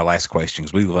fucking the last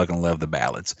questions. We fucking love the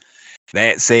ballads.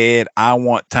 That said, I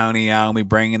want Tony Iommi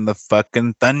bringing the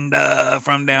fucking thunder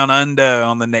from down under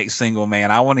on the next single,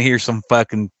 man. I want to hear some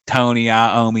fucking Tony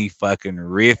Iommi fucking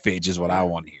riffage is what I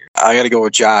want to hear. I got to go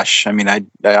with Josh. I mean,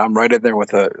 I'm right in there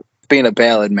with being a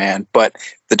ballad man, but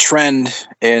the trend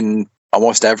in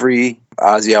almost every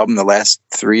Ozzy album the last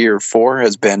 3 or 4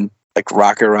 has been like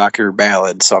rocker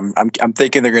ballad. So I'm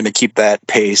thinking they're going to keep that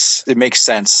pace. It makes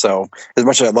sense. So as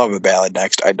much as I love a ballad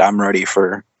next, I'm ready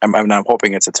for. I'm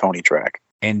hoping it's a Tony track.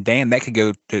 And Dan, that could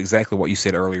go to exactly what you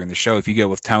said earlier in the show. If you go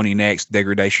with Tony next,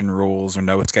 Degradation Rules or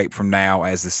No Escape From Now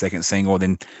as the second single,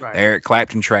 then the Eric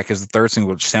Clapton track as the third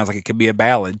single, which sounds like it could be a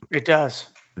ballad. It does.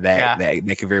 That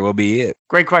could very well be it.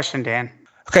 Great question, Dan.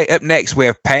 Okay, up next we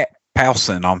have Pat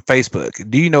Powson on Facebook.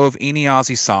 Do you know of any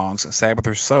Ozzy songs, Sabbath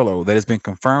or solo, that has been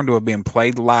confirmed to have been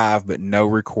played live but no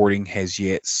recording has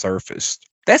yet surfaced?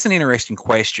 That's an interesting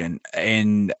question,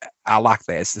 and I like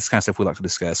that. It's this kind of stuff we like to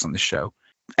discuss on the show.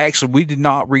 Actually, we did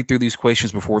not read through these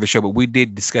questions before the show, but we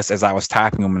did discuss as I was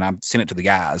typing them, and I sent it to the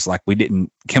guys. Like, we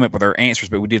didn't come up with our answers,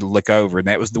 but we did look over, and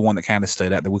that was the one that kind of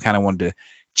stood out, that we kind of wanted to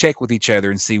check with each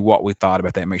other and see what we thought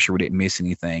about that, make sure we didn't miss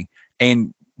anything.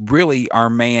 And really,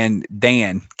 our man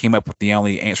Dan came up with the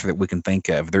only answer that we can think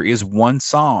of. There is one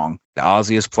song that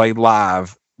Ozzy has played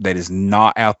live that is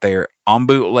not out there on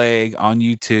bootleg, on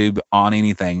YouTube, on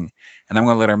anything. And I'm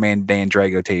going to let our man Dan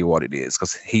Drago tell you what it is,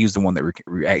 because he's the one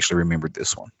that actually remembered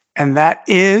this one. And that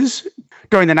is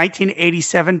during the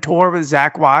 1987 tour with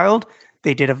Zakk Wylde.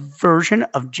 They did a version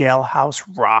of Jailhouse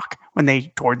Rock when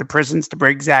they toured the prisons to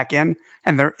bring Zakk in,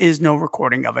 and there is no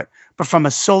recording of it. But from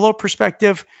a solo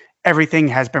perspective, everything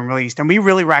has been released. And we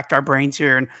really racked our brains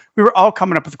here, and we were all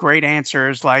coming up with great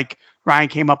answers. Like Ryan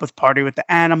came up with Party with the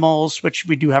Animals, which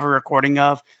we do have a recording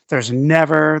of. There's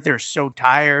Never. They're So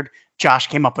Tired. Josh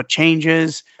came up with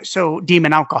Changes. So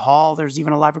Demon Alcohol, there's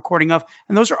even a live recording of.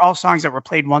 And those are all songs that were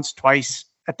played once, twice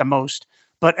at the most.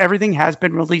 But everything has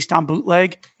been released on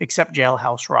bootleg except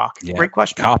Jailhouse Rock. Yeah. Great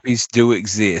question. Copies do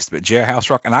exist, but Jailhouse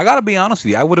Rock, and I got to be honest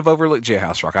with you, I would have overlooked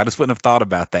Jailhouse Rock. I just wouldn't have thought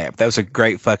about that. But that was a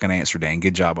great fucking answer, Dan.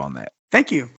 Good job on that.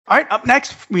 Thank you. All right, up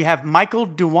next, we have Michael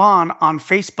Dewan on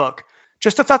Facebook.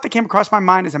 Just a thought that came across my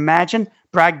mind is, imagine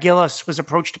Brad Gillis was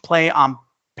approached to play on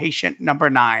Patient Number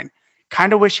 9.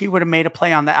 Kind of wish he would have made a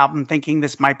play on the album, thinking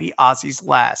this might be Ozzy's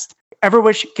last. Ever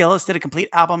wish Gillis did a complete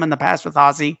album in the past with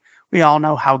Ozzy? We all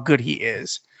know how good he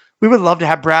is. We would love to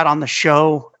have Brad on the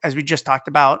show, as we just talked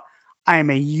about. I am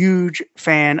a huge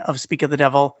fan of Speak of the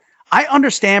Devil. I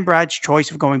understand Brad's choice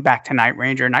of going back to Night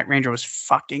Ranger. Night Ranger was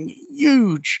fucking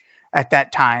huge at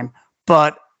that time.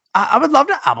 But I would love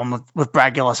to album with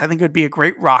Brad Gillis. I think it would be a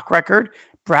great rock record.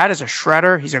 Brad is a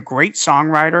shredder. He's a great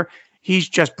songwriter. He's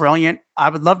just brilliant. I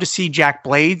would love to see Jack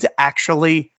Blades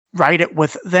actually write it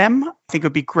with them. I think it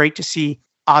would be great to see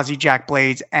Ozzy, Jack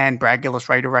Blades, and Brad Gillis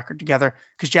write a record together,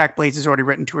 because Jack Blades has already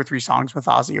written 2 or 3 songs with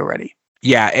Ozzy already.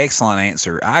 Yeah, excellent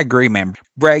answer. I agree, man.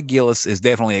 Brad Gillis is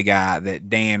definitely a guy that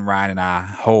Dan, Ryan, and I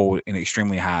hold in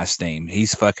extremely high esteem.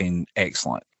 He's fucking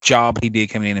excellent. Job he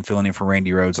did coming in and filling in for Randy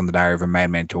Rhoads on the Diary of a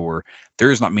Madman tour.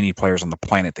 There's not many players on the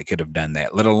planet that could have done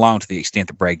that, let alone to the extent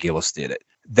that Brad Gillis did it.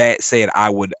 That said,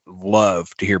 I would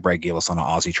love to hear Brad Gillis on an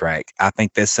Ozzy track. I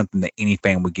think that's something that any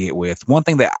fan would get with. One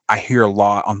thing that I hear a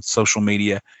lot on social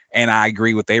media, and I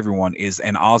agree with everyone, is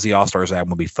an Ozzy All-Stars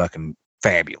album would be fucking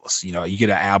fabulous. You know, you get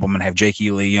an album and have Jakey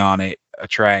Lee on it, a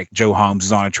track, Joe Holmes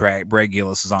is on a track, Brad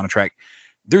Gillis is on a track.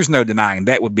 There's no denying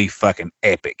that would be fucking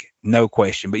epic. No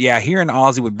question. But yeah, hearing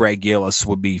Ozzy with Brad Gillis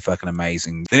would be fucking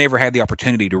amazing. They never had the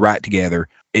opportunity to write together.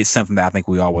 It's something that I think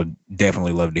we all would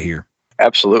definitely love to hear.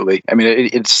 Absolutely. I mean,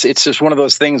 it's just one of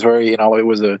those things where, you know, it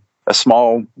was a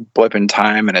small blip in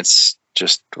time, and it's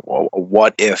just a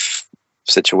what if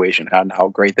situation on how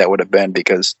great that would have been,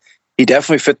 because he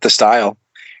definitely fit the style.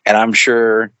 And I'm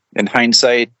sure in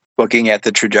hindsight, looking at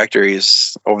the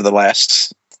trajectories over the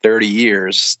last 30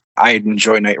 years, I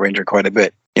enjoy Night Ranger quite a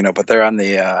bit, you know, but they're on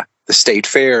the state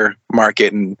fair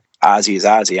market, and Ozzy is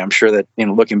Ozzy. I'm sure that, you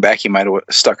know, looking back, he might have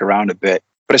stuck around a bit,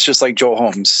 but it's just like Joe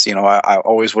Holmes. You know, I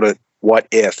always would have, what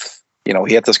if, you know,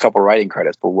 he had those couple writing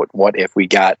credits, but what if we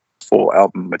got full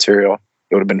album material?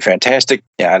 It would have been fantastic.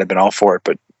 Yeah, I'd have been all for it,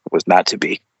 but it was not to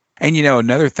be. And, you know,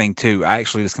 another thing, too, I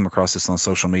actually just come across this on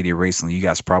social media recently. You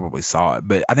guys probably saw it,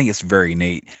 but I think it's very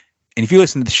neat. And if you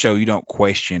listen to the show, you don't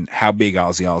question how big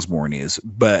Ozzy Osbourne is.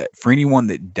 But for anyone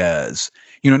that does,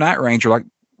 you know, Night Ranger, like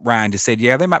Ryan just said,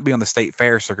 yeah, they might be on the state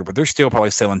fair circuit, but they're still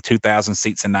probably selling 2,000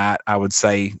 seats a night, I would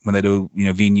say, when they do, you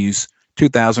know, venues,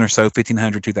 2,000 or so,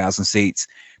 1,500, 2,000 seats.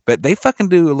 But they fucking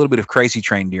do a little bit of Crazy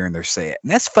Train during their set.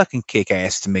 And that's fucking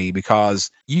kick-ass to me,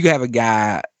 because you have a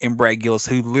guy in Brad Gillis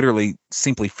who literally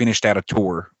simply finished out a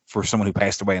tour for someone who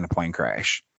passed away in a plane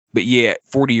crash. But yet,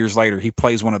 40 years later, he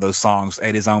plays one of those songs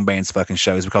at his own band's fucking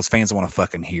shows because fans want to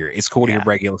fucking hear it. It's cool to hear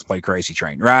Brad Gillis play Crazy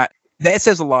Train, right? That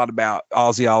says a lot about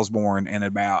Ozzy Osbourne and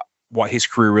about what his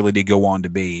career really did go on to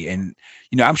be. And,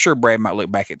 you know, I'm sure Brad might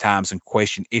look back at times and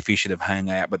question if he should have hung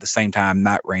out, but at the same time,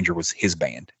 Night Ranger was his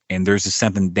band. And there's just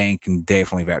something Dan can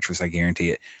definitely vouch for, so I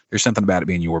guarantee it. There's something about it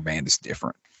being your band that's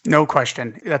different. No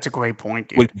question. That's a great point,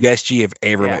 dude. Would Gus G have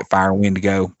ever let Firewind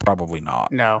go? Probably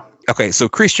not. No. Okay, so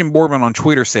Christian Boardman on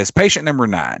Twitter says, Patient number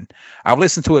 9. I've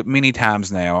listened to it many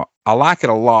times now. I like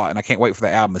it a lot, and I can't wait for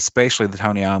the album, especially the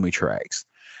Tony Iommi tracks.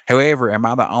 However, am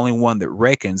I the only one that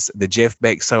reckons the Jeff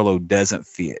Beck solo doesn't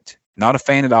fit? Not a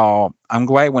fan at all. I'm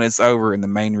glad when it's over and the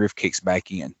main riff kicks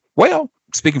back in. Well,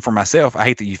 speaking for myself, I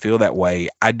hate that you feel that way.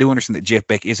 I do understand that Jeff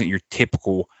Beck isn't your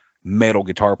typical metal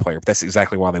guitar player, but that's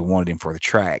exactly why they wanted him for the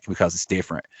track, because it's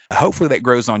different. Hopefully that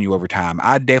grows on you over time.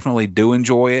 I definitely do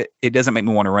enjoy it. It doesn't make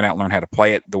me want to run out and learn how to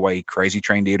play it the way Crazy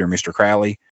Train did or Mr.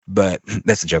 Crowley. But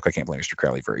that's a joke. I can't play Mr.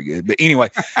 Crowley very good. But anyway,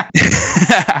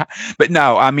 but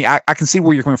no, I mean, I can see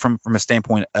where you're coming from a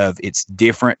standpoint of it's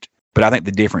different, but I think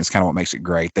the difference is kind of what makes it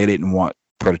great. They didn't want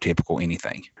prototypical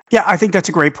anything. Yeah, I think that's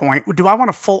a great point. Do I want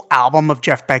a full album of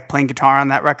Jeff Beck playing guitar on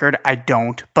that record? I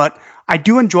don't, but I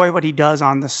do enjoy what he does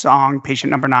on the song Patient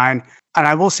Number 9. And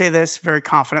I will say this very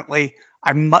confidently.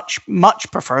 I much,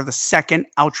 much prefer the second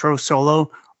outro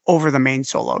solo over the main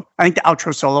solo. I think the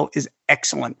outro solo is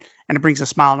excellent, and it brings a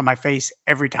smile to my face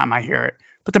every time I hear it.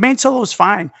 But the main solo is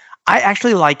fine. I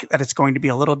actually like that it's going to be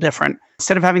a little different.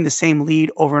 Instead of having the same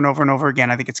lead over and over and over again,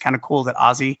 I think it's kind of cool that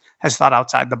Ozzy has thought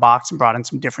outside the box and brought in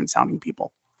some different sounding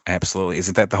people. Absolutely.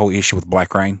 Isn't that the whole issue with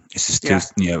Black Rain? It's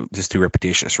just too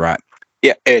repetitious, right?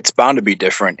 Yeah, it's bound to be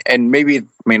different. And maybe,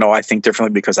 I think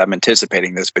differently because I'm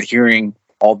anticipating this, but hearing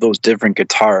all those different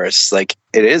guitarists, like,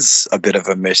 it is a bit of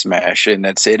a mismatch, and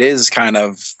it is kind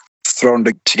of thrown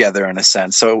together in a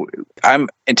sense. So I'm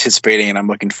anticipating and I'm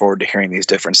looking forward to hearing these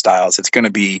different styles. It's going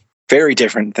to be very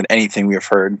different than anything we've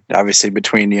heard, obviously,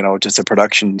 between, just the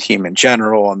production team in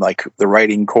general and like the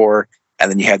writing core.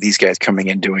 And then you have these guys coming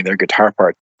in doing their guitar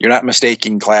part. You're not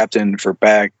mistaking Clapton for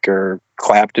Beck or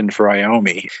Clapton for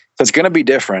Iommi. So it's going to be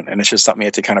different. And it's just something you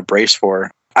have to kind of brace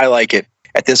for. I like it.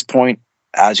 At this point,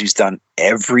 Ozzy's done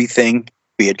everything,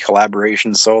 be it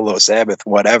collaboration, solo, Sabbath,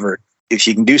 whatever. If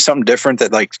you can do something different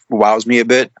that like wows me a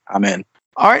bit, I'm in.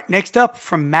 All right. Next up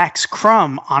from Max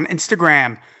Crum on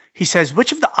Instagram. He says,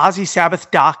 which of the Ozzy Sabbath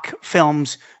doc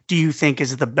films do you think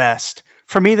is the best?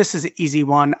 For me, this is an easy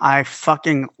one. I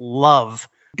fucking love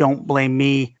Don't Blame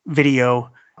Me video,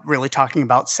 really talking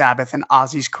about Sabbath and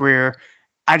Ozzy's career.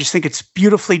 I just think it's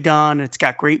beautifully done. It's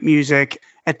got great music.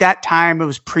 At that time, it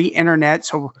was pre-internet,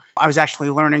 so I was actually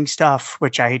learning stuff,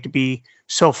 which I hate to be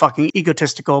so fucking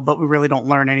egotistical, but we really don't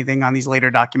learn anything on these later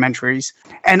documentaries.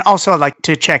 And also, I'd like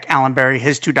to check Alan Berry.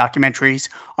 His 2 documentaries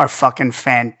are fucking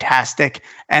fantastic,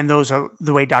 and those are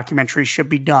the way documentaries should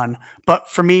be done. But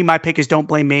for me, my pick is Don't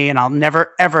Blame Me, and I'll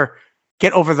never, ever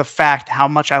get over the fact how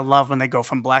much I love when they go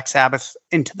from Black Sabbath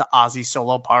into the Ozzy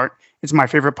solo part. It's my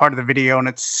favorite part of the video, and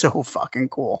it's so fucking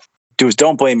cool. It was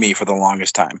Don't Blame Me for the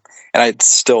longest time. And it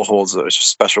still holds a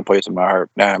special place in my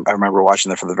heart. I remember watching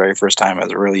that for the very first time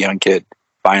as a really young kid,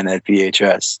 buying that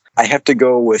VHS. I have to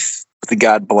go with the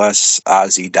God Bless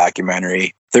Ozzy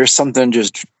documentary. There's something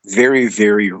just very,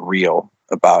 very real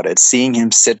about it. Seeing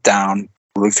him sit down,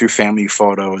 look through family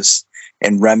photos,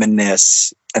 and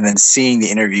reminisce, and then seeing the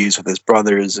interviews with his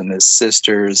brothers and his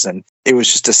sisters. And it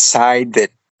was just a side that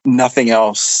nothing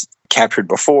else captured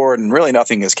before, and really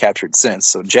nothing has captured since.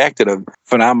 So Jack did a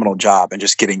phenomenal job in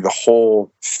just getting the whole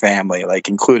family, like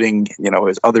including,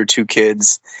 his other 2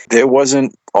 kids. It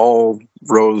wasn't all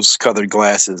rose-colored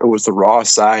glasses. It was the raw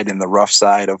side and the rough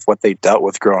side of what they dealt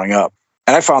with growing up.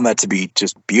 And I found that to be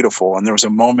just beautiful. And there was a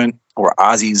moment where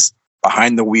Ozzy's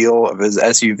behind the wheel of his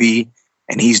SUV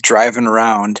and he's driving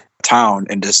around town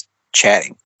and just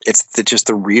chatting. It's just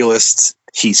the realest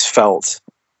he's felt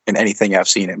in anything I've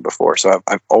seen him before. So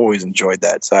I've always enjoyed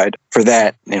that side. For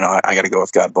that, I got to go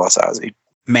with God Bless Ozzy.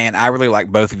 Man, I really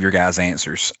like both of your guys'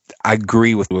 answers. I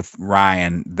agree with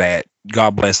Ryan that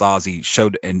God Bless Ozzy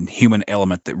showed a human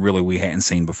element that really we hadn't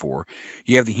seen before.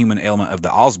 You have the human element of the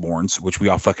Osbournes, which we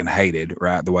all fucking hated,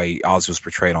 right? The way Ozzy was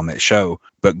portrayed on that show.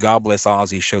 But God Bless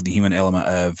Ozzy showed the human element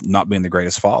of not being the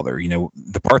greatest father.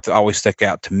 The part that always stuck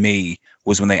out to me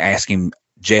was when they asked him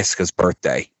Jessica's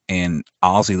birthday. And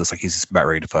Ozzy looks like he's just about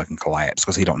ready to fucking collapse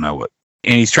because he don't know it.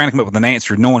 And he's trying to come up with an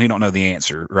answer knowing he don't know the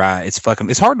answer, right?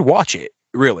 It's hard to watch it,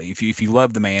 really. If you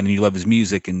love the man and you love his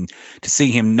music, and to see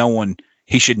him knowing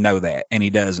he should know that and he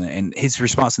doesn't. And his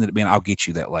response ended up being, I'll get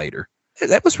you that later.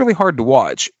 That was really hard to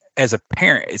watch. As a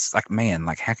parent, it's like, man,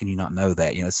 like, how can you not know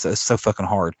that? It's so fucking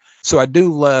hard. So I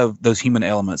do love those human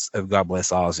elements of God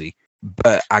Bless Ozzy.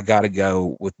 But I got to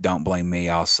go with Don't Blame Me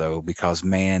also because,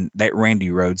 man, that Randy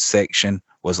Rhoads section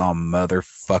was on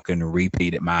motherfucking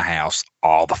repeat at my house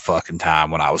all the fucking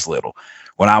time when I was little.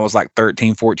 When I was like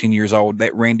 13, 14 years old,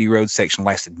 that Randy Rhoads section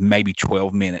lasted maybe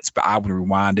 12 minutes, but I would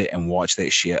rewind it and watch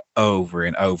that shit over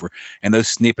and over. And those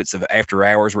snippets of After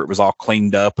Hours where it was all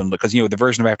cleaned up, and because, the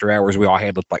version of After Hours we all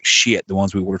had looked like shit, the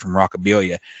ones we ordered from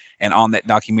Rockabilia. And on that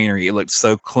documentary, it looked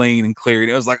so clean and clear. And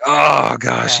it was like, oh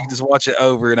gosh, you just watch it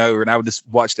over and over. And I would just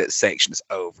watch that section just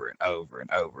over and over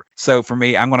and over. So for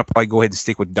me, I'm going to probably go ahead and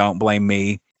stick with Don't Blame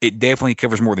Me. It definitely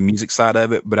covers more the music side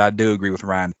of it, but I do agree with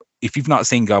Ryan. If you've not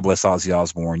seen God Bless Ozzy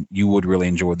Osbourne, you would really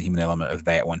enjoy the human element of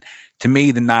that one. To me,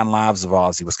 the 9 Lives of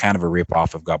Ozzy was kind of a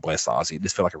ripoff of God Bless Ozzy. It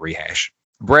just felt like a rehash.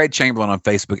 Brad Chamberlain on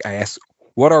Facebook asks,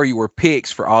 what are your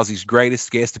picks for Ozzy's greatest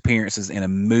guest appearances in a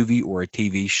movie or a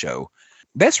TV show?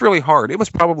 That's really hard. It was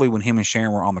probably when him and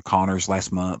Sharon were on the Connors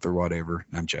last month or whatever.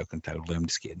 I'm joking totally. I'm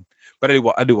just kidding. But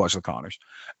I do watch the Connors.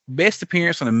 Best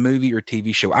appearance on a movie or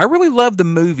TV show. I really love the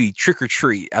movie Trick or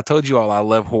Treat. I told you all I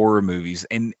love horror movies.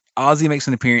 And Ozzy makes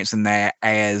an appearance in that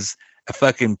as a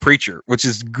fucking preacher, which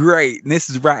is great. And this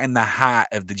is right in the height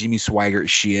of the Jimmy Swaggart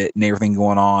shit and everything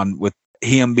going on with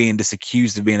him being just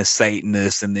accused of being a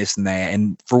Satanist and this and that.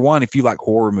 And for one, if you like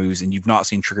horror movies and you've not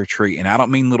seen Trick or Treat, and I don't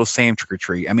mean Little Sam Trick or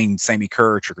Treat, I mean Sammy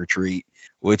Kerr Trick or Treat,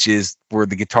 which is where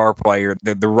the guitar player,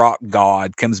 the rock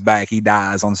god, comes back. He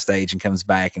dies on stage and comes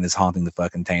back and is haunting the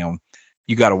fucking town.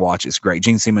 You got to watch it. It's great.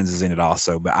 Gene Simmons is in it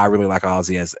also, but I really like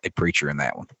Ozzy as a preacher in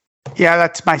that one. Yeah,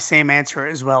 that's my same answer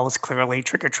as well. As clearly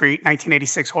Trick or Treat,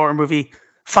 1986 horror movie.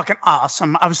 Fucking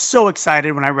awesome. I was so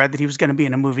excited when I read that he was going to be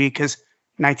in a movie because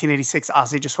 1986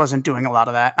 Ozzy just wasn't doing a lot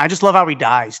of that. I just love how he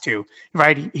dies too,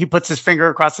 right? He puts his finger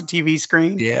across the TV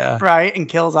screen, right, and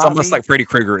kills Ozzy. It's almost like Freddy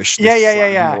Krueger-ish.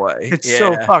 Yeah. It's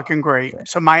so fucking great.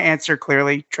 So my answer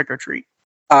clearly Trick or Treat.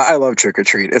 I love Trick or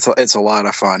Treat. It's a lot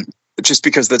of fun. Just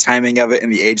because the timing of it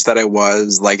and the age that I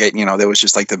was, there was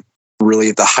just like the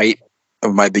height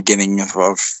of my beginning of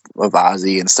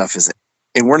Ozzy and stuff.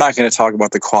 And we're not going to talk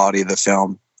about the quality of the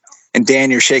film. And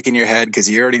Dan, you're shaking your head because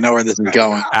you already know where this is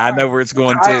going. I know where it's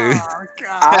going too. Oh,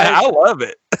 God. I love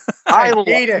it. I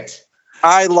hate it.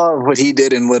 I love what he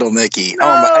did in Little Nicky. No!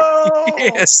 Oh my!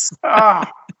 Yes.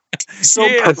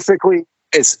 Perfectly.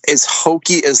 As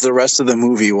hokey as the rest of the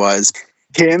movie was,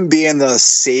 him being the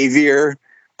savior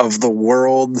of the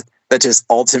world that just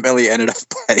ultimately ended up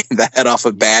biting the head off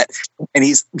a bat, and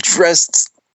he's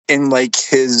dressed in like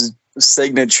his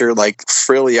signature like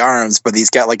frilly arms, but he's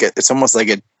got like it's almost like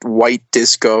a white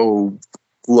disco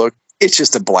look It's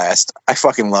just a blast. I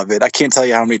fucking love it. I can't tell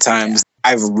you how many times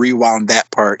I've rewound that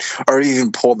part or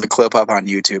even pulled the clip up on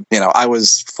YouTube. I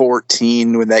was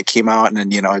 14 when that came out, and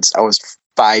then, I was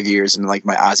 5 years in like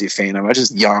my Ozzy fandom. I was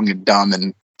just young and dumb,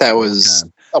 and that was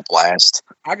a blast.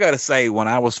 I gotta say, when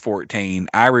I was 14,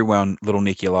 I rewound Little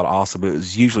Nicky a lot also, but it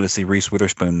was usually to see Reese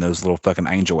Witherspoon in those little fucking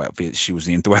angel outfits she was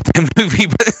in throughout that movie.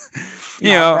 But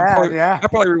I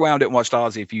probably rewound it and watched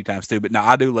Ozzy a few times too. But no,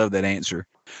 I do love that answer.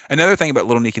 Another thing about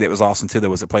Little Nicky that was awesome too, though,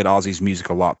 was it played Ozzy's music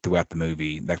a lot throughout the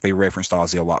movie. Like they referenced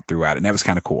Ozzy a lot throughout it, and that was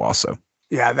kind of cool also.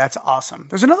 Yeah, that's awesome.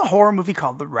 There's another horror movie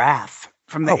called The Wrath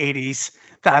from the 80s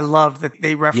that I love that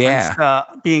they referenced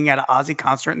being at an Ozzy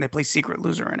concert and they play Secret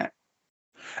Loser in it.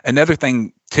 Another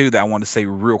thing, too, that I want to say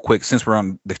real quick, since we're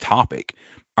on the topic,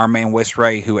 our man Wes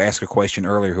Ray, who asked a question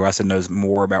earlier, who I said knows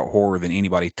more about horror than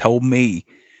anybody, told me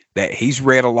that he's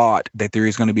read a lot that there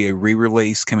is going to be a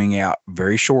re-release coming out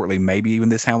very shortly, maybe even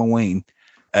this Halloween,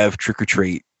 of Trick or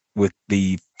Treat with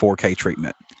the 4K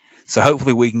treatment. So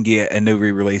hopefully we can get a new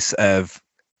re-release of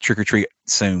Trick or Treat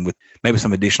soon with maybe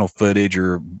some additional footage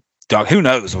or who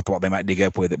knows with what they might dig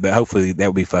up with it, but hopefully that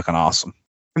would be fucking awesome.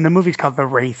 And the movie's called The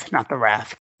Wraith, not The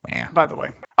Wrath. Yeah. By the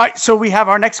way. All right, so we have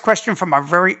our next question from our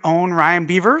very own Ryan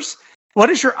Beavers. What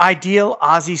is your ideal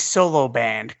Ozzy solo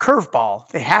band? Curveball.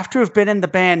 They have to have been in the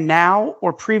band now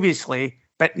or previously,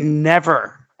 but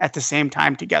never at the same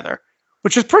time together,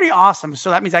 which is pretty awesome.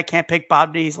 So that means I can't pick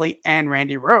Bob Daisley and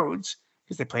Randy Rhoads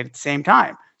because they played at the same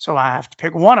time. So I have to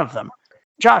pick one of them.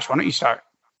 Josh, why don't you start?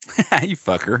 You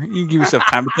fucker. You give yourself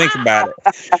time to think about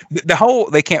it. The whole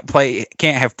they can't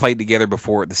have played together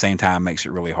before at the same time makes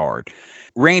it really hard.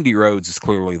 Randy Rhoads is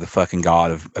clearly the fucking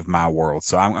god of my world.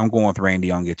 So I'm going with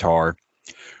Randy on guitar.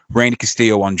 Randy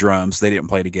Castillo on drums. They didn't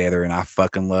play together, and I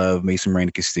fucking love me some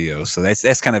Randy Castillo. So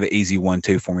that's kind of an easy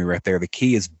 1-2 for me right there. The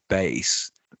key is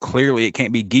bass. Clearly, it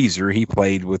can't be Geezer. He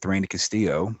played with Randy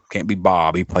Castillo. Can't be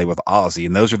Bob. He played with Ozzy.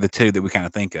 And those are the two that we kind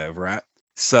of think of, right?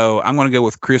 So I'm going to go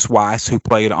with Chris Weiss, who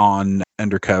played on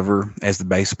Undercover as the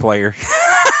bass player.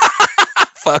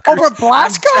 Fuckers. Over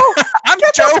Blasco? I'm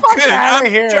joking.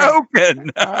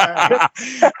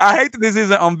 I hate that this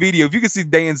isn't on video. If you can see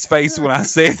Dan's face when I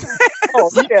said that. Oh,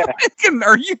 yeah.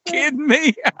 Are you kidding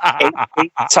me?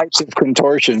 eight types of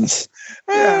contortions.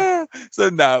 Yeah. So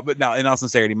no, in all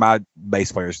sincerity, my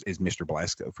bass player is Mr.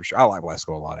 Blasco for sure. I like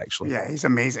Blasco a lot, actually. Yeah, he's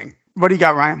amazing. What do you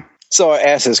got, Ryan? So I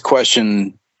asked this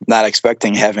question not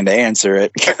expecting having to answer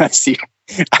it because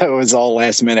I was all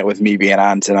last minute with me being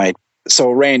on tonight. So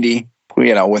Randy,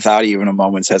 without even a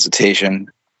moment's hesitation,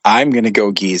 I'm going to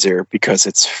go Geezer because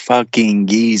it's fucking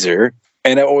Geezer.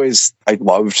 And I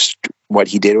loved what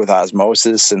he did with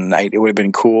Osmosis, and it would have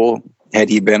been cool had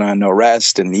he been on No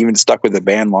Rest and even stuck with the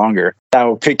band longer.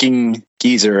 Now, picking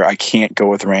Geezer, I can't go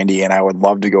with Randy, and I would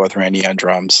love to go with Randy on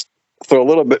drums. Throw a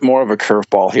little bit more of a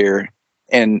curveball here,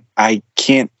 and I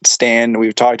can't stand,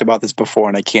 we've talked about this before,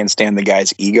 and I can't stand the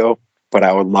guy's ego, but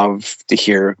I would love to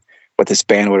hear what this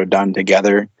band would have done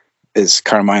together, is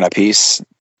Carmine Appice.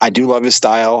 I do love his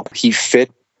style. He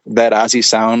fit that Ozzy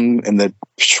sound in the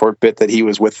short bit that he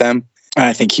was with them. And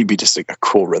I think he'd be just a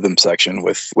cool rhythm section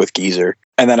with Geezer.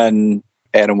 And then on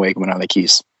Adam Wakeman on the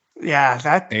keys. Yeah,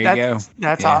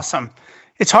 that's awesome.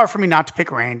 It's hard for me not to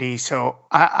pick Randy, so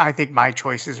I think my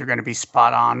choices are going to be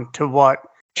spot on to what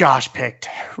Josh picked.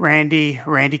 Randy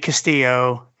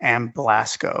Castillo, and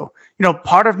Blasco.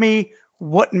 Part of me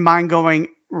wouldn't mind going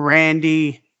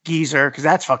Randy Geezer, because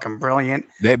that's fucking brilliant.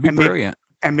 That'd be brilliant.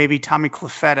 And maybe Tommy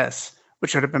Clufetis,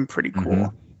 which would have been pretty cool.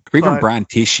 Mm-hmm. Or even Brian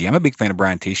Tichy. I'm a big fan of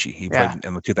Brian Tichy. He played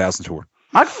in the 2000 tour.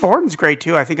 Michael Gordon's great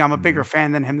too. I think I'm a bigger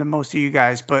fan than him than most of you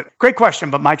guys. But great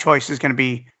question. But my choice is going to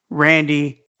be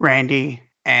Randy,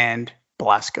 and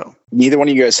Blasco. Neither one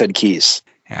of you guys said Keys.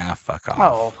 Yeah, fuck off.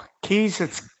 Oh, Keys,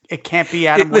 it can't be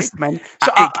Adam Wakeman.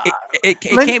 So, it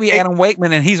can't be Adam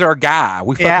Wakeman, and he's our guy.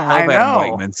 We fucking love Adam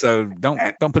Wakeman, so don't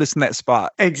put us in that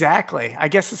spot. Exactly. I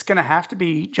guess it's going to have to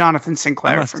be Jonathan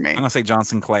Sinclair for me. I'm going to say John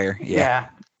Sinclair. Yeah.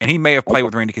 And he may have played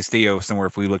with Randy Castillo somewhere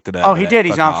if we looked it up. Oh, he did.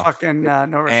 He's on fucking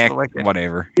No Rest for the Wicked.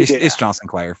 Whatever. It's John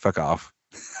Sinclair. Fuck off.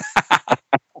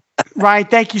 Ryan,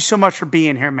 thank you so much for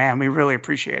being here, man. We really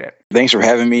appreciate it. Thanks for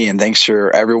having me, and thanks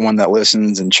for everyone that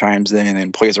listens and chimes in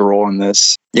and plays a role in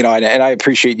this. And I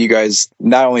appreciate you guys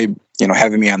not only,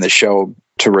 having me on the show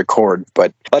to record,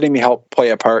 but letting me help play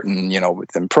a part in,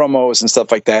 within promos and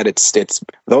stuff like that. It's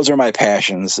those are my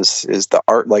passions, is the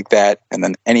art like that, and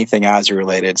then anything Ozzy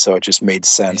related. So it just made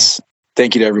sense. Yeah.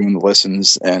 Thank you to everyone that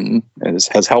listens and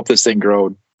has helped this thing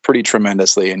grow pretty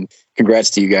tremendously, and congrats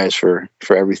to you guys for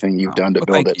everything you've done to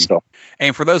build it. So,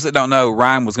 and for those that don't know,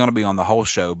 Ryan was going to be on the whole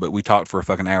show, but we talked for a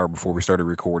fucking hour before we started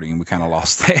recording, and we kind of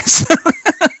lost this.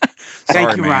 Thank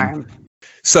Sorry, you, man. Ryan.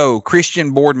 So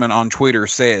Christian Boardman on Twitter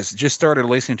says, just started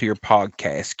listening to your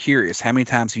podcast. Curious, how many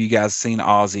times have you guys seen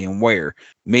Ozzy and where?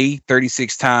 Me,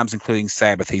 36 times, including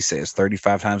Sabbath, he says.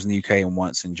 35 times in the UK and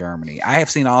once in Germany. I have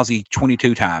seen Ozzy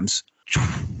 22 times.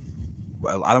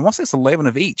 Well, I want to say it's 11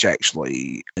 of each,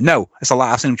 actually. No, it's a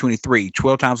lie. I've seen him 23.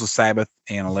 12 times with Sabbath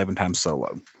and 11 times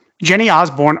solo. Jenny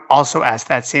Osborne also asked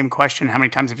that same question. How many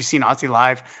times have you seen Ozzy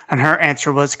live? And her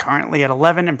answer was currently at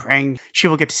 11 and praying she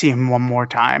will get to see him one more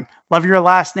time. Love your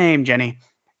last name, Jenny.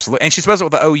 And she spells it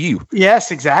with the OU.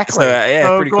 Yes, exactly. So, yeah,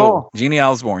 so pretty cool. Jenny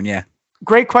Osborne, yeah.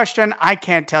 Great question. I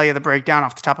can't tell you the breakdown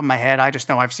off the top of my head. I just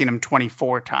know I've seen him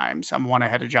 24 times. I'm one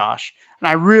ahead of Josh. And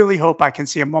I really hope I can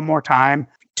see him one more time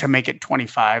to make it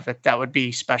 25. That would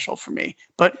be special for me.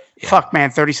 But fuck, man,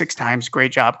 36 times.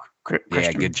 Great job, Christian.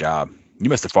 Yeah, good job. You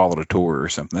must have followed a tour or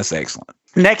something. That's excellent.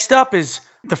 Next up is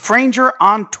the Franger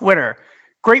on Twitter.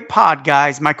 Great pod,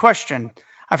 guys. My question.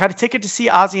 I've had a ticket to see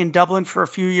Ozzy in Dublin for a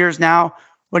few years now.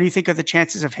 What do you think of the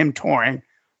chances of him touring?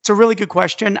 It's a really good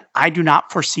question. I do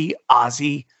not foresee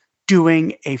Ozzy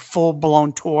doing a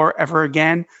full-blown tour ever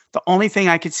again. The only thing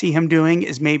I could see him doing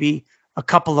is maybe a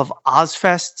couple of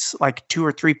Ozfests, like 2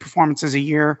 or 3 performances a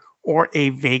year, or a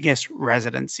Vegas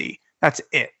residency. That's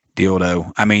it.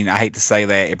 Dildo. I mean, I hate to say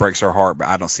that. It breaks our heart, but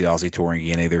I don't see Ozzy touring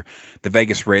again either. The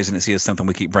Vegas residency is something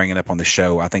we keep bringing up on the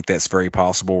show. I think that's very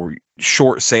possible.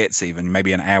 Short sets, even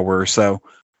maybe an hour or so.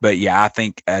 But yeah, I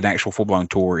think an actual full-blown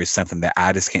tour is something that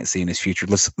I just can't see in his future.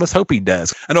 Let's hope he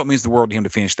does. I know it means the world to him to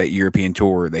finish that European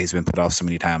tour that he's been put off so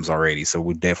many times already. So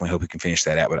we definitely hope he can finish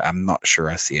that out, but I'm not sure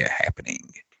I see it happening.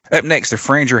 Up next, the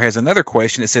Franger has another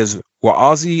question. It says, will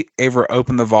Ozzy ever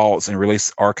open the vaults and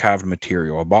release archived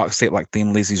material? A box set like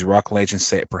Thin Lizzy's Rock Legend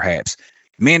set, perhaps?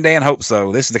 Me and Dan hope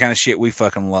so. This is the kind of shit we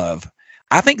fucking love.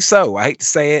 I think so. I hate to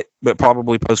say it, but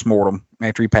probably post-mortem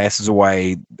after he passes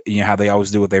away. You know how they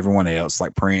always do with everyone else,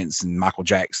 like Prince and Michael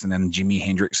Jackson and Jimi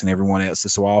Hendrix and everyone else.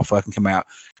 This will all fucking come out.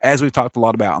 As we've talked a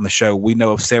lot about on the show, we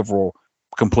know of several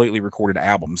completely recorded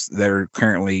albums that are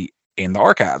currently in the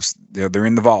archives. They're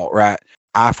in the vault, right?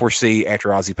 I foresee after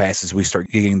Ozzy passes, we start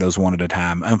getting those one at a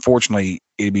time. Unfortunately,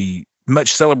 it'd be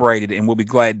much celebrated and we'll be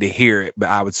glad to hear it, but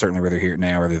I would certainly rather hear it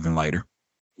now rather than later.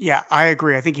 Yeah, I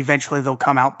agree. I think eventually they'll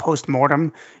come out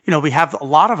post-mortem. You know, we have a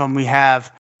lot of them. We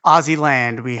have Ozzy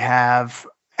Land. We have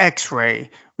X-Ray.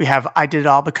 We have I Did It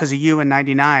All Because of You in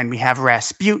 99. We have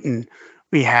Rasputin.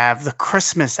 We have the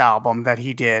Christmas album that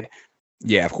he did.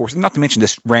 Yeah, of course. Not to mention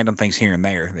just random things here and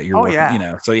there that you're working, yeah. You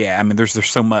know. So yeah, I mean there's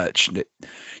so much that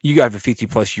you got a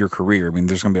 50+ year career. I mean,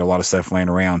 there's gonna be a lot of stuff laying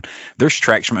around. There's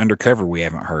tracks from Undercover we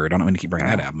haven't heard. I don't mean to keep bringing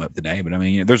that album up today, but I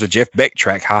mean, you know, there's a Jeff Beck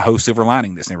track, Hi Ho Silver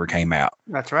Lining, that's never came out.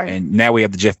 That's right. And now we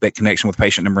have the Jeff Beck connection with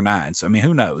Patient Number 9. So I mean,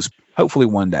 who knows? Hopefully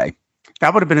one day.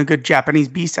 That would have been a good Japanese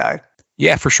B-side.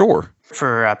 Yeah, for sure.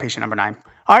 For Patient Number 9.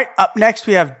 All right, up next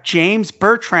we have James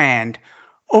Bertrand.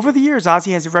 Over the years,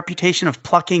 Ozzy has a reputation of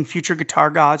plucking future guitar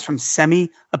gods from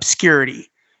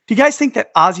semi-obscurity. Do you guys think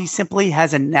that Ozzy simply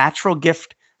has a natural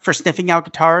gift for sniffing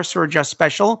out guitarists who are just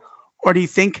special? Or do you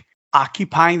think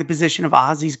occupying the position of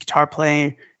Ozzy's guitar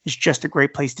player is just a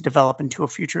great place to develop into a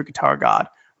future guitar god,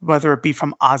 whether it be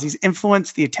from Ozzy's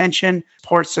influence, the attention,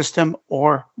 support system,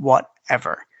 or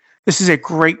whatever? This is a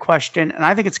great question, and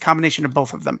I think it's a combination of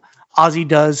both of them. Ozzy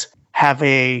does have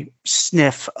a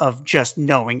sniff of just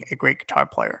knowing a great guitar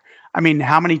player. I mean,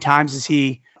 how many times has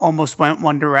he almost went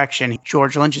one direction?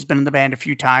 George Lynch has been in the band a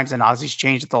few times and Ozzy's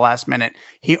changed at the last minute.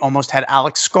 He almost had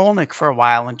Alex Skolnick for a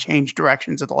while and changed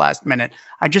directions at the last minute.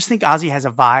 I just think Ozzy has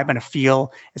a vibe and a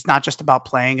feel. It's not just about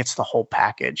playing, it's the whole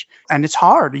package. And it's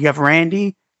hard. You have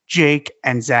Randy, Jake,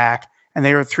 and Zach, and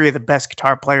they are 3 of the best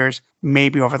guitar players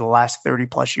maybe over the last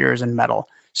 30+ years in metal.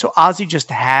 So Ozzy just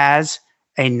has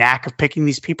a knack of picking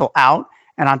these people out.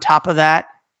 And on top of that,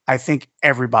 I think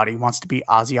everybody wants to be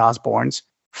Ozzy Osbourne's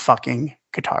fucking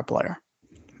guitar player.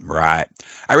 Right.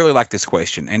 I really like this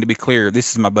question. And to be clear,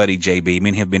 this is my buddy JB. Me and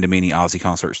him have been to many Ozzy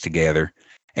concerts together.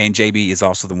 And JB is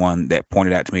also the one that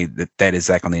pointed out to me that is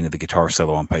Zach on the end of the guitar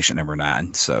solo on Patient Number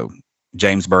 9. So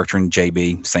James Bertrand,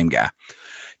 JB, same guy.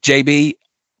 JB,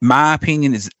 my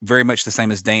opinion is very much the same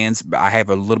as Dan's, but I have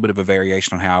a little bit of a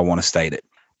variation on how I want to state it.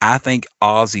 I think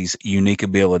Ozzy's unique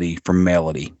ability for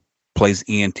melody plays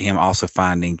into him also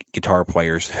finding guitar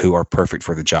players who are perfect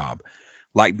for the job.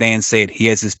 Like Dan said, he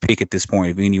has his pick at this point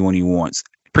of anyone he wants.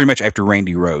 Pretty much after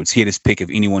Randy Rhoads, he had his pick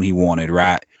of anyone he wanted,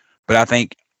 right? But I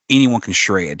think anyone can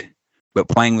shred, but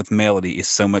playing with melody is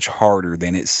so much harder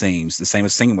than it seems. The same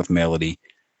as singing with melody.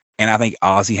 And I think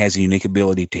Ozzy has a unique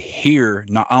ability to hear.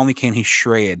 Not only can he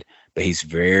shred, but he's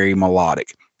very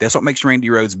melodic. That's what makes Randy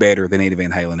Rhoads better than Eddie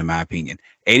Van Halen, in my opinion.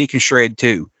 Eddie can shred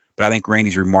too, but I think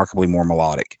Randy's remarkably more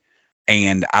melodic.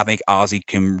 And I think Ozzy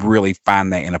can really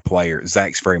find that in a player.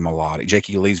 Zach's very melodic.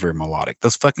 Jackie Lee's very melodic.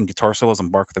 Those fucking guitar solos on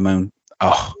Bark of the Moon.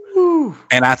 Oh. Woo.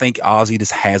 And I think Ozzy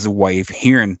just has a way of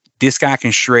hearing this guy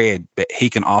can shred, but he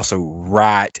can also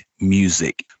write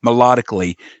music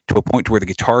melodically to a point to where the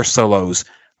guitar solos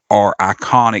are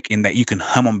iconic in that you can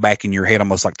hum them back in your head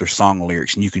almost like they're song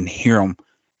lyrics, and you can hear them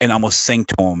and almost sing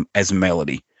to them as a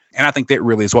melody. And I think that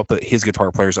really is what put his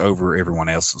guitar players over everyone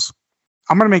else's.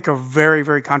 I'm going to make a very,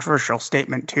 very controversial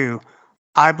statement too.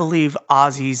 I believe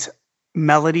Ozzy's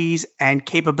melodies and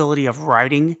capability of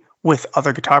writing with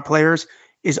other guitar players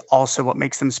is also what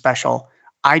makes them special.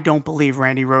 I don't believe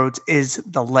Randy Rhoads is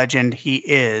the legend he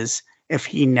is if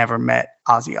he never met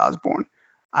Ozzy Osbourne.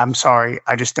 I'm sorry,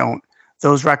 I just don't.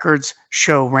 Those records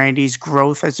show Randy's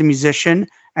growth as a musician,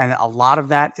 and a lot of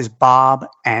that is Bob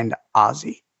and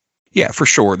Ozzy. Yeah, for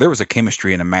sure. There was a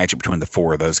chemistry and a magic between the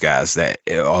four of those guys that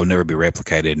will never be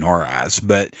replicated in our eyes.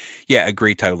 But yeah,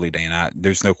 agree totally, Dan.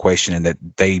 There's no question in that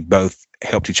they both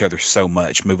helped each other so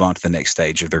much move on to the next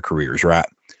stage of their careers, right?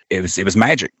 It was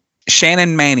magic.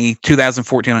 Shannon Manny,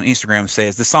 2014 on Instagram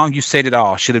says, the song You Said It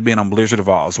All should have been on Blizzard of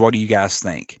Oz. What do you guys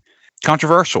think?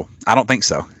 Controversial. I don't think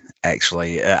so,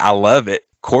 actually. I love it.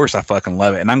 Of course, I fucking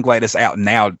love it. And I'm glad it's out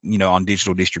now, on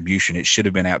digital distribution. It should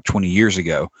have been out 20 years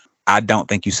ago. I don't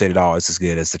think You Said It All is as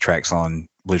good as the tracks on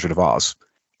Blizzard of Oz.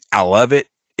 I love it.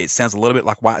 It sounds a little bit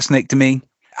like Whitesnake to me.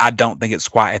 I don't think it's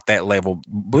quite at that level.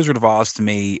 Blizzard of Oz to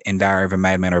me and Diary of a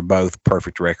Madman are both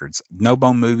perfect records. No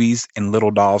Bone Movies and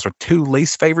Little Dolls are two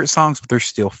least favorite songs, but they're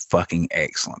still fucking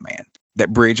excellent, man.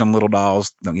 That bridge on Little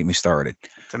Dolls, don't get me started.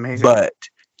 It's amazing. But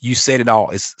You Said It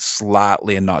All is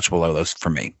slightly a notch below those for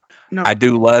me. No. I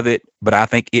do love it, but I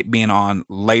think it being on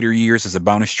later years as a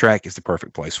bonus track is the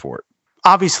perfect place for it.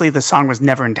 Obviously, the song was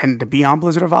never intended to be on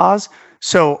Blizzard of Oz.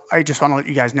 So I just want to let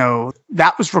you guys know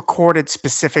that was recorded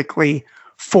specifically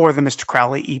for the Mr.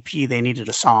 Crowley EP. They needed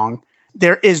a song.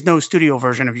 There is no studio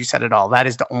version of You Said It All. That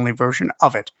is the only version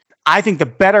of it. I think the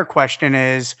better question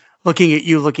is, Looking at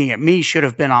You, Looking at Me should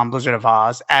have been on Blizzard of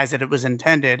Oz as it was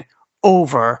intended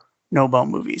over No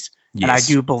Bone Movies. Yes. And I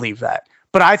do believe that.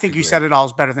 But I think You Said It All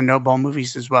is better than No Bone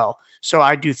Movies as well. So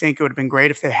I do think it would have been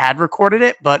great if they had recorded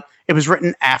it, but it was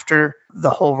written after the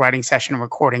whole writing session and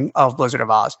recording of Blizzard of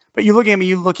Oz. But You Looking at Me,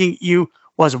 You Looking at You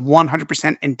was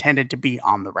 100% intended to be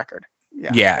on the record.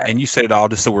 Yeah, and You Said It All,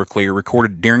 just so we're clear,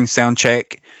 recorded during sound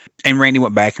check, and Randy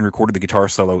went back and recorded the guitar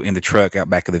solo in the truck out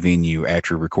back of the venue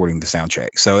after recording the sound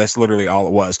check. So that's literally all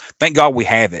it was. Thank God we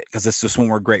have it, because it's just one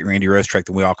more great Randy Rhoads track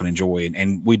that we all can enjoy,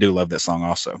 and we do love that song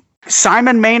also.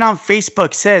 Simon Main on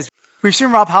Facebook says, we've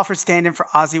seen Rob Halford stand in for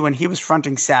Ozzy when he was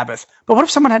fronting Sabbath, but what if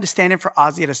someone had to stand in for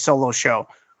Ozzy at a solo show?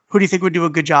 Who do you think would do a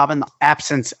good job in the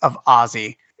absence of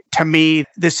Ozzy? To me,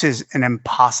 this is an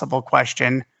impossible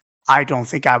question. I don't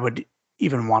think I would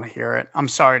even want to hear it. I'm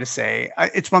sorry to say.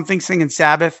 It's one thing singing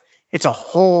Sabbath. It's a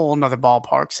whole nother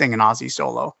ballpark singing Ozzy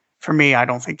solo. For me, I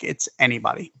don't think it's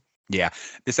anybody. Yeah,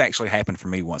 this actually happened for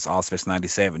me once, Ozfest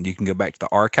 97. You can go back to the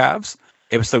archives,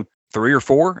 episode 3 or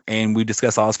 4, and we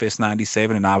discussed Ozfest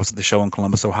 97, and I was at the show in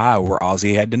Columbus, Ohio, where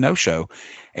Ozzy had the no-show.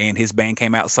 And his band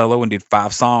came out solo and did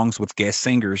 5 songs with guest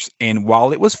singers. And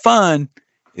while it was fun,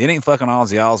 it ain't fucking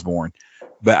Ozzy Osbourne.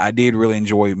 But I did really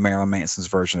enjoy Marilyn Manson's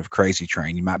version of Crazy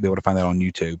Train. You might be able to find that on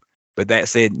YouTube. But that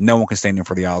said, no one can stand in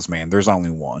for the Ozman. There's only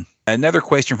one. Another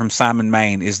question from Simon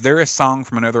Main. Is there a song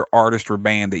from another artist or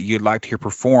band that you'd like to hear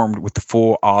performed with the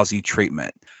full Ozzy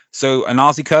treatment? So an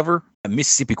Ozzy cover, a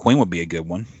Mississippi Queen would be a good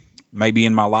one. Maybe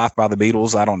In My Life by the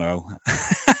Beatles. I don't know.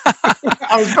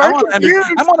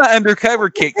 I'm on an undercover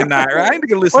kick tonight, right? I need to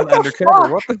go listen to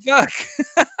Undercover. What the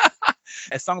fuck?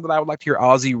 A song that I would like to hear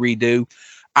Ozzy redo.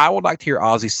 I would like to hear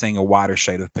Ozzy sing A Wider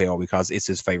Shade of Pale because it's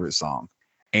his favorite song.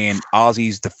 And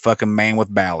Ozzy's the fucking man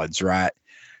with ballads, right?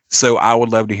 So I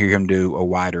would love to hear him do A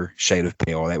Wider Shade of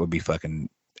Pale. That would be fucking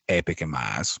epic in my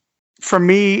eyes. For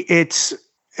me, it's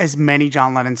as many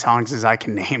John Lennon songs as I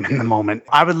can name in the moment.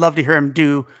 I would love to hear him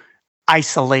do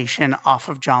Isolation off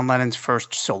of John Lennon's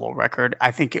first solo record.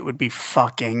 I think it would be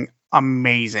fucking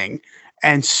amazing.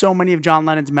 And so many of John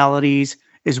Lennon's melodies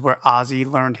is where Ozzy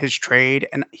learned his trade,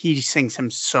 and he sings him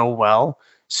so well.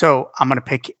 So I'm going to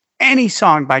pick any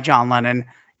song by John Lennon.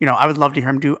 I would love to hear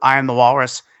him do I Am the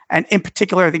Walrus. And in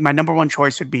particular, I think my number one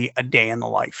choice would be A Day in the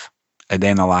Life. A Day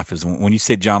in the Life is when you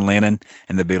said John Lennon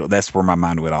and the Beatles, that's where my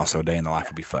mind went also. A Day in the Life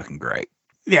would be fucking great.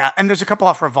 Yeah, and there's a couple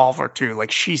off Revolver too,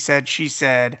 like She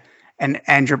Said, and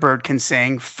Andrew Bird Can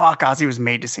Sing. Fuck, Ozzy was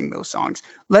made to sing those songs.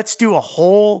 Let's do a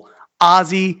whole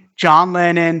Ozzy, John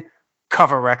Lennon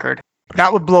cover record.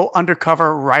 That would blow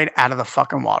Undercover right out of the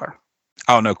fucking water.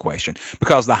 Oh, no question.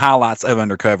 Because the highlights of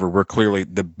Undercover were clearly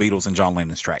the Beatles and John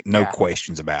Lennon's track. No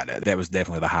questions about it. That was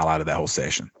definitely the highlight of that whole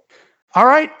session. All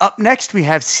right. Up next, we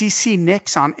have CC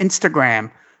Nix on Instagram.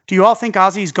 Do you all think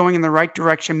Ozzy is going in the right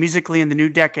direction musically in the new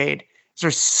decade? Is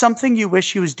there something you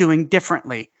wish he was doing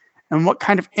differently? And what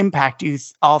kind of impact do you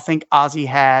all think Ozzy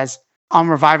has on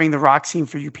reviving the rock scene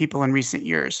for you people in recent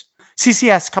years? CC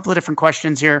asks a couple of different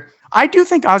questions here. I do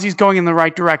think Ozzy's going in the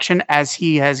right direction as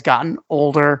he has gotten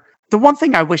older. The one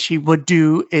thing I wish he would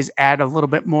do is add a little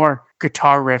bit more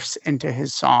guitar riffs into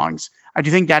his songs. I do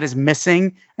think that is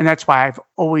missing, and that's why I've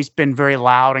always been very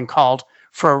loud and called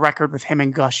for a record with him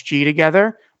and Gus G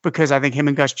together, because I think him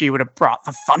and Gus G would have brought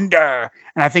the thunder,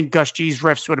 and I think Gus G's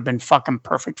riffs would have been fucking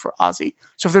perfect for Ozzy.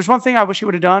 So if there's one thing I wish he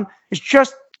would have done, is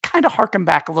just kind of harken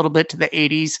back a little bit to the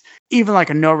 80s, even like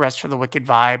a No Rest for the Wicked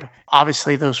vibe.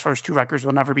 Obviously, those first two records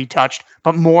will never be touched,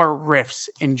 but more riffs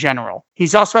in general.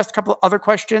 He's also asked a couple of other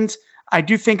questions. I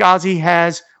do think Ozzy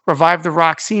has revived the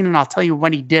rock scene, and I'll tell you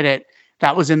when he did it.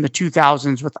 That was in the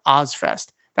 2000s with Ozfest.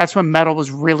 That's when metal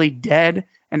was really dead,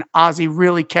 and Ozzy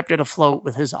really kept it afloat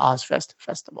with his Ozfest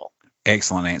festival.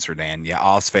 Excellent answer, Dan. Yeah,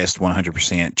 Ozfest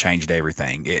 100% changed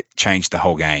everything. It changed the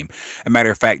whole game. As a matter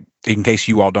of fact, in case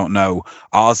you all don't know,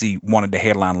 Ozzy wanted to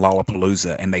headline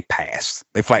Lollapalooza, and they passed.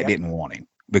 They flat didn't want him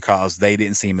because they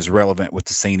didn't see him as relevant with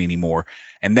the scene anymore.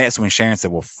 And that's when Sharon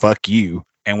said, well, fuck you,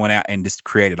 and went out and just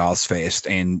created Ozfest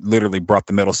and literally brought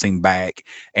the metal scene back.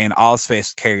 And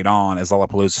Ozfest carried on as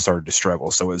Lollapalooza started to struggle.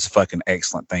 So it was a fucking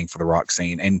excellent thing for the rock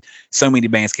scene. And so many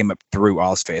bands came up through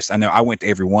Ozfest. I know I went to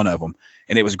every one of them,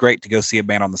 and it was great to go see a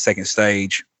band on the second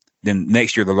stage. Then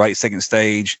next year, the late second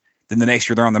stage. Then the next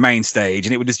year, they're on the main stage.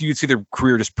 And it would just, you'd see their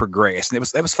career just progress. And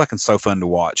that was fucking so fun to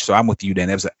watch. So I'm with you, Dan.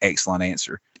 That was an excellent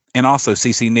answer. And also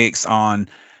CC Nix on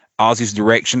Ozzy's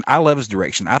direction. I love his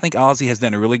direction. I think Ozzy has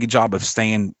done a really good job of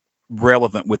staying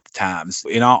relevant with the times.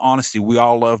 In all honesty, we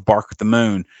all love Bark at the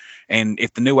Moon. And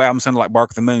if the new album sounded like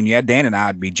Bark at the Moon, yeah, Dan and I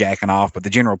would be jacking off, but the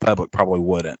general public probably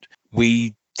wouldn't.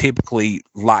 We typically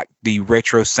like the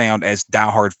retro sound as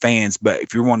diehard fans, but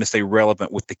if you want to stay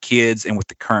relevant with the kids and with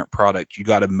the current product, you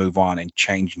got to move on and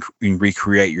change and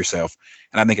recreate yourself.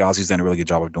 And I think Ozzy's done a really good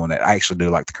job of doing that. I actually do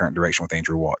like the current direction with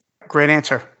Andrew Watt. Great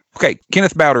answer. Okay,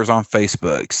 Kenneth Bowders on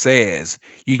Facebook says,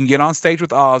 you can get on stage with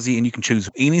Ozzy and you can choose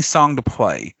any song to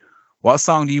play. What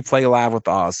song do you play live with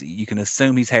Ozzy? You can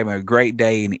assume he's having a great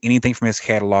day and anything from his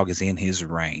catalog is in his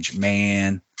range.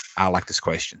 Man, I like this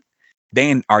question.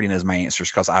 Dan already knows my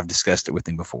answers because I've discussed it with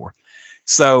him before.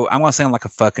 So I'm going to sound like a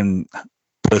fucking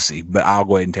pussy, but I'll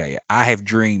go ahead and tell you. I have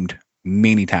dreamed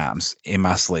many times in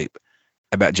my sleep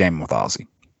about jamming with Ozzy.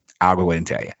 I'll go ahead and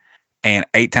tell you. And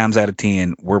 8 times out of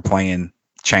 10, we're playing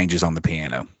Changes on the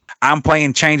piano. I'm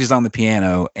playing Changes on the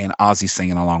piano and Ozzy's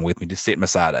singing along with me, just sitting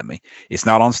beside of me. It's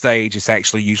not on stage. It's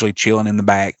actually usually chilling in the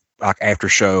back, like after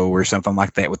show or something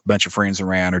like that with a bunch of friends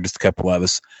around or just a couple of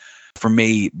us. For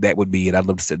me, that would be it. I'd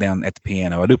love to sit down at the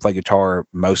piano. I do play guitar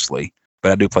mostly,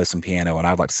 but I do play some piano and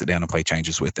I'd like to sit down and play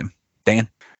Changes with him. Dan?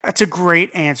 That's a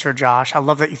great answer, Josh. I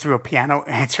love that you threw a piano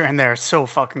answer in there. So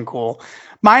fucking cool.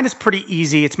 Mine is pretty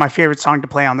easy. It's my favorite song to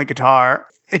play on the guitar.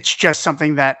 It's just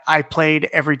something that I played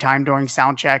every time during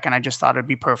sound check, and I just thought it'd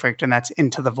be perfect, and that's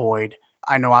Into the Void.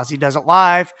 I know Ozzy does it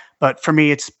live, but for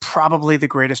me, it's probably the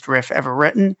greatest riff ever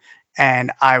written,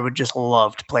 and I would just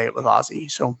love to play it with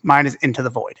Ozzy. So mine is Into the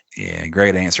Void. Yeah,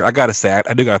 great answer. I got to say,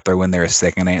 I do got to throw in there a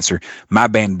second answer. My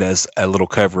band does a little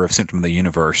cover of Symptom of the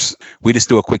Universe. We just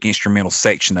do a quick instrumental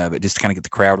section of it just to kind of get the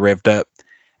crowd revved up.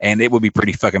 And it would be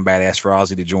pretty fucking badass for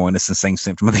Ozzy to join us and sing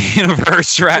Symptom of the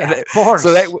Universe, right? Yeah, of course.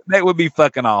 So that would be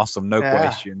fucking awesome, no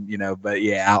question, But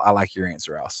yeah, I like your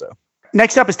answer also.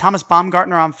 Next up is Thomas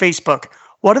Baumgartner on Facebook.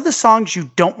 What are the songs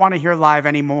you don't want to hear live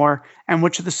anymore? And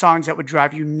which are the songs that would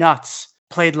drive you nuts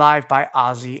played live by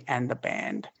Ozzy and the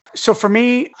band? So for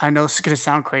me, I know this is going to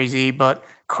sound crazy, but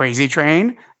Crazy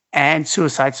Train and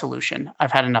Suicide Solution.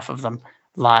 I've had enough of them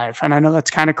live. And I know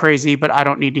that's kind of crazy, but I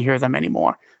don't need to hear them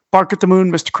anymore. Bark at the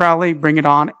Moon, Mr. Crowley, bring it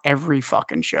on every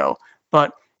fucking show.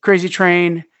 But Crazy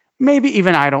Train, maybe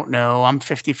even I don't know. I'm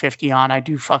 50-50 on. I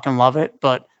do fucking love it,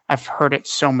 but I've heard it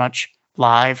so much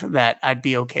live that I'd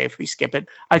be okay if we skip it.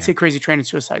 I'd say Crazy Train and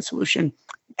Suicide Solution.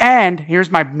 And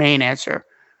here's my main answer.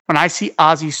 When I see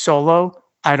Ozzy solo,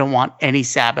 I don't want any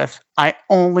Sabbath. I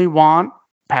only want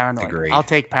Paranoid. Agreed. I'll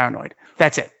take Paranoid.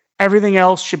 That's it. Everything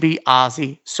else should be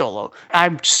Ozzy solo.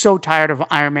 I'm so tired of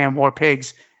Iron Man, War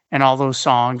Pigs, and all those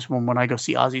songs when I go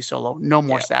see Ozzy solo. No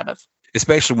more Sabbath.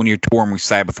 Especially when you're touring with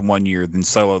Sabbath one year, then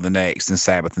solo the next, and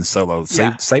Sabbath and solo.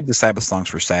 Save the Sabbath songs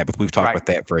for Sabbath. We've talked about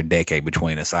that for a decade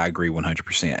between us. I agree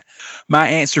 100%. My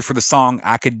answer for the song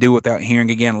I could do without hearing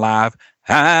again live,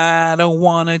 I don't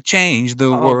want to change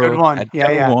the world. Good one. I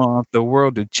don't want the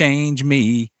world to change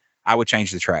me. I would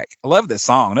change the track. I love this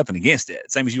song. Nothing against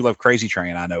it. Same as you love Crazy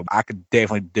Train. I know. I could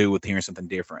definitely do with hearing something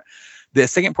different. The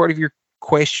second part of your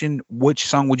question, which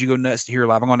song would you go nuts to hear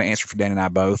live? I'm going to answer for Dan and I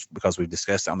both because we've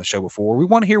discussed it on the show before. We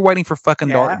want to hear Waiting for Fucking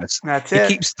Darkness. That's it.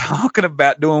 He keeps talking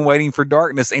about doing Waiting for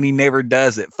Darkness and he never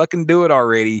does it. Fucking do it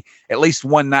already. At least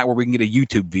one night where we can get a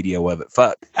YouTube video of it.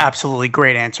 Fuck. Absolutely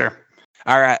great answer.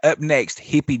 All right, up next,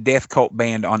 Hippie Death Cult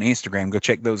Band on Instagram. Go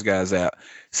check those guys out.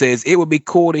 Says, it would be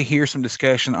cool to hear some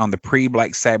discussion on the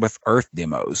pre-Black Sabbath Earth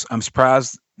demos. I'm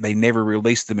surprised they never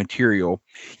released the material.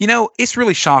 You know, it's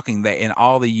really shocking that in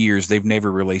all the years, they've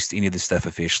never released any of this stuff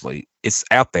officially. It's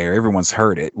out there. Everyone's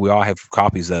heard it. We all have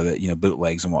copies of it, you know,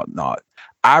 bootlegs and whatnot.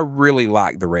 I really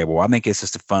like The Rebel. I think it's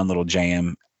just a fun little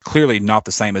jam. Clearly not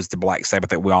the same as the Black Sabbath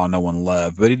that we all know and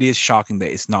love, but it is shocking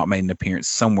that it's not made an appearance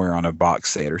somewhere on a box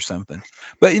set or something.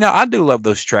 But, you know, I do love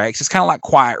those tracks. It's kind of like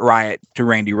Quiet Riot to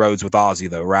Randy Rhoads with Ozzy,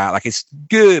 though, right? Like, it's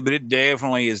good, but it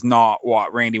definitely is not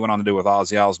what Randy went on to do with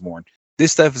Ozzy Osbourne.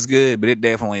 This stuff is good, but it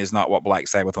definitely is not what Black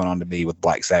Sabbath went on to be with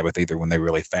Black Sabbath either when they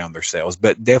really found themselves.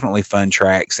 But definitely fun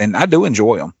tracks, and I do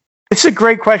enjoy them. It's a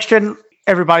great question.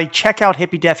 Everybody, check out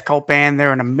Hippie Death Cult Band.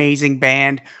 They're an amazing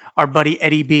band. Our buddy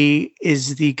Eddie B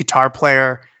is the guitar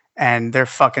player, and they're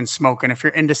fucking smoking. If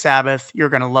you're into Sabbath, you're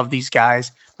going to love these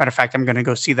guys. Matter of fact, I'm going to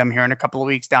go see them here in a couple of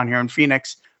weeks down here in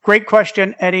Phoenix. Great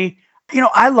question, Eddie. You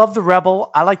know, I love The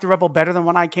Rebel. I like The Rebel better than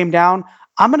When I Came Down.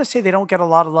 I'm going to say they don't get a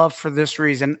lot of love for this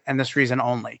reason and this reason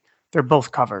only. They're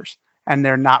both covers, and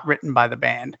they're not written by the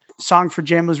band. Song for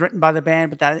Jim was written by the band,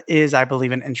 but that is, I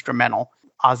believe, an instrumental.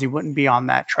 Ozzy wouldn't be on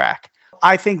that track.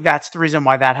 I think that's the reason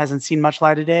why that hasn't seen much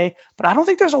light of day, but I don't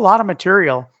think there's a lot of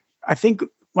material. I think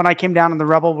When I Came Down and The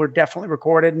Rebel were definitely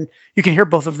recorded, and you can hear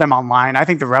both of them online. I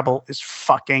think The Rebel is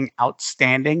fucking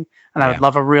outstanding, and I would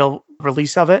love a real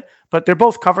release of it, but they're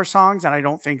both cover songs, and I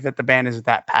don't think that the band is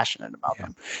that passionate about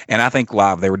them. And I think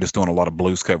live, they were just doing a lot of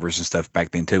blues covers and stuff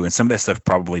back then too, and some of that stuff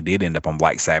probably did end up on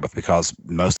Black Sabbath because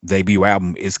most debut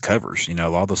album is covers. You know,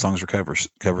 a lot of those songs are covers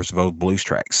of old blues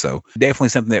tracks. So definitely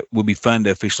something that would be fun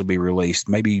to officially be released,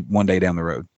 maybe one day down the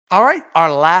road. All right.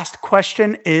 Our last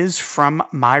question is from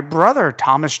my brother,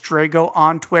 Thomas Drago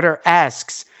on Twitter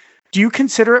asks, do you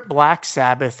consider it Black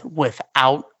Sabbath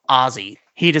without Ozzy?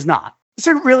 He does not. It's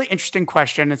a really interesting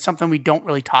question. It's something we don't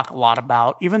really talk a lot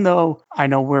about, even though I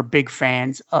know we're big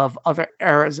fans of other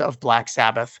eras of Black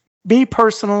Sabbath. Me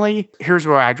personally, here's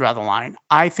where I draw the line.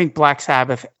 I think Black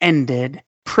Sabbath ended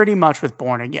pretty much with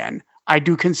Born Again. I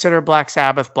do consider Black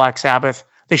Sabbath.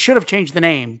 They should have changed the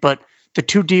name, but the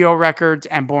two Dio records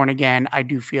and Born Again, I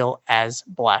do feel as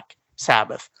Black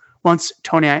Sabbath. Once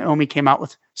Tony Iommi came out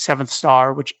with Seventh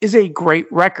Star, which is a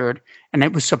great record, and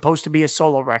it was supposed to be a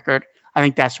solo record, I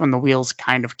think that's when the wheels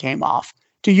kind of came off.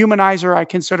 To Humanizer, I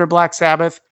consider Black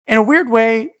Sabbath. In a weird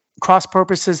way, Cross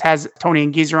Purposes has Tony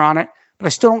and Geezer on it, but I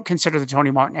still don't consider the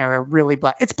Tony Martin era really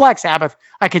Black. It's Black Sabbath.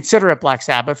 I consider it Black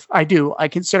Sabbath. I do. I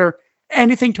consider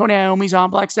anything Tony Iommi's on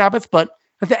Black Sabbath, but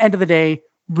at the end of the day,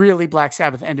 really Black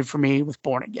Sabbath ended for me with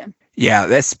Born Again. Yeah,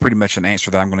 that's pretty much an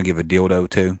answer that I'm going to give a dildo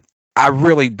to. I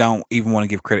really don't even want to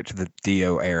give credit to the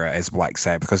Dio era as Black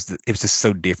Sabbath because it was just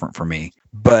so different for me.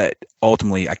 But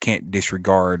ultimately, I can't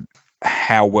disregard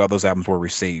how well those albums were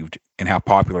received and how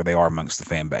popular they are amongst the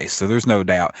fan base. So there's no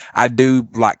doubt. I do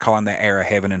like calling that era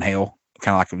Heaven and Hell,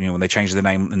 kind of like, you know, when they changed the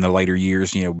name in the later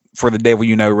years, you know, For the Devil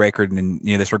You Know record, and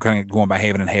you know, that's kind of going by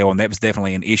Heaven and Hell, and that was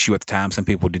definitely an issue at the time. Some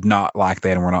people did not like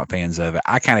that and were not fans of it.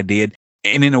 I kind of did.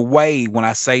 And in a way, when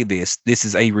I say this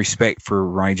is a respect for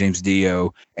Ronnie James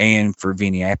Dio and for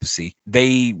Vinny Appice.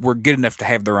 They were good enough to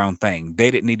have their own thing. They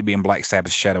didn't need to be in Black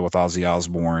Sabbath's shadow with Ozzy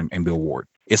Osbourne and Bill Ward.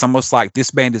 It's almost like this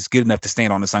band is good enough to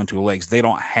stand on its own two legs. They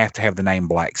don't have to have the name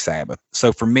Black Sabbath.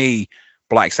 So for me,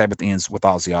 Black Sabbath ends with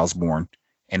Ozzy Osbourne,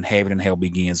 and Heaven and Hell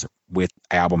begins with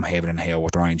album Heaven and Hell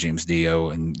with Ronnie James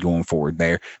Dio and going forward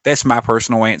there. That's my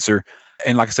personal answer.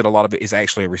 And like I said, a lot of it is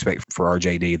actually a respect for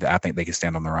RJD that I think they can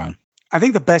stand on their own. I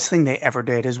think the best thing they ever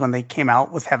did is when they came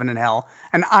out with Heaven and Hell.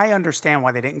 And I understand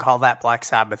why they didn't call that Black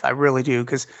Sabbath. I really do,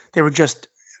 because they were just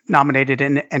nominated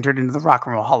and entered into the Rock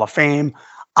and Roll Hall of Fame.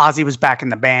 Ozzy was back in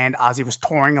the band. Ozzy was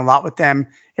touring a lot with them.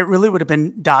 It really would have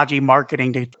been dodgy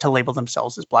marketing to label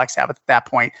themselves as Black Sabbath at that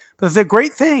point. But the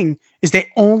great thing is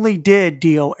they only did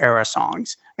Dio era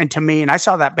songs. And to me, and I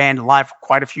saw that band live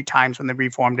quite a few times when they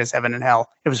reformed as Heaven and Hell.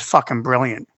 It was fucking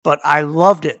brilliant. But I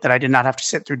loved it that I did not have to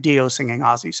sit through Dio singing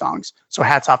Ozzy songs. So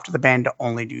hats off to the band to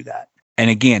only do that. And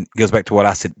again, it goes back to what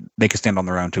I said. They could stand on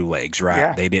their own two legs, right?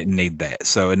 Yeah. They didn't need that.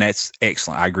 So, and that's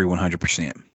excellent. I agree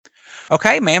 100%.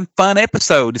 Okay, man, fun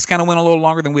episode. It's kind of went a little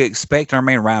longer than we expected. Our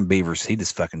man Ryan Beavers, he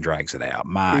just fucking drags it out.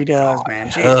 He does,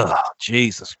 man.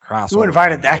 Jesus Christ. Who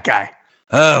invited that guy?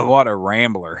 Oh, what a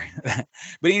rambler.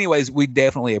 But anyways, we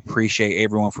definitely appreciate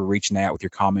everyone for reaching out with your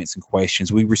comments and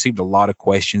questions. We received a lot of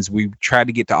questions. We tried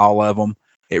to get to all of them.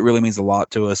 It really means a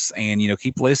lot to us. And,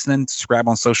 keep listening, subscribe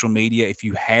on social media. If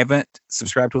you haven't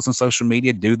subscribed to us on social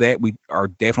media, do that. We are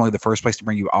definitely the first place to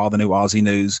bring you all the new Aussie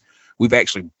news. We've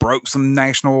actually broke some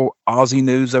national Aussie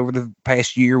news over the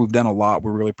past year. We've done a lot.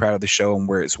 We're really proud of the show and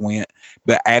where it's went.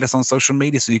 But add us on social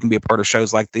media so you can be a part of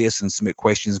shows like this and submit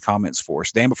questions and comments for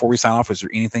us. Dan, before we sign off, is there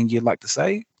anything you'd like to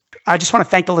say? I just want to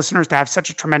thank the listeners to have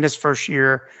such a tremendous first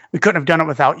year. We couldn't have done it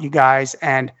without you guys.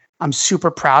 And I'm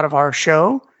super proud of our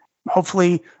show.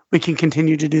 Hopefully we can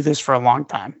continue to do this for a long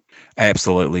time.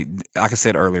 Absolutely. Like I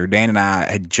said earlier, Dan and I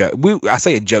had joked. I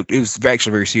say a joke. It was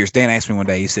actually very serious. Dan asked me one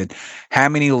day, he said, how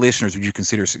many listeners would you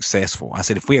consider successful? I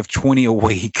said, if we have 20 a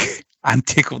week, I'm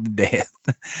tickled to death.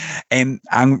 And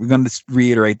I'm going to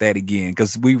reiterate that again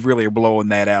because we really are blowing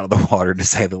that out of the water, to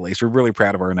say the least. We're really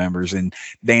proud of our numbers. And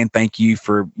Dan, thank you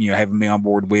for having me on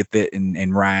board with it,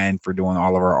 and Ryan for doing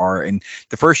all of our art. And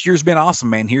the first year's been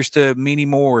awesome, man. Here's to many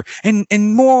more and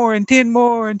more and 10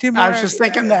 more and 10 more. I was just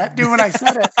thinking that, dude, when I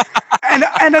said it.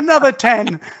 And another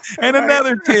 10. And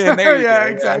another 10. There you yeah,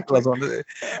 go. Exactly.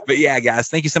 But yeah, guys,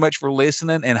 thank you so much for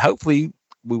listening. And hopefully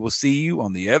we will see you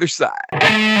on the other side.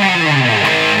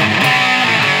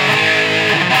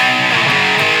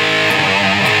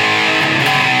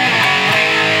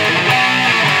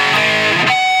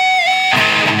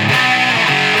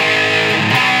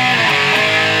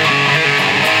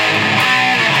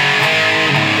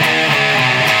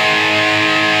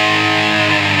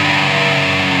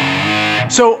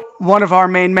 So one of our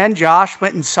main men, Josh,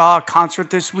 went and saw a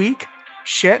concert this week.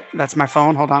 Shit, that's my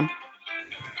phone. Hold on.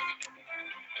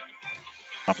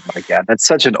 Oh my God, that's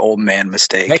such an old man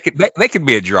mistake. That could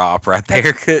be a drop right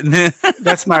there, couldn't it?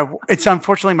 It's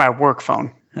unfortunately my work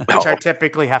phone, which I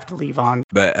typically have to leave on.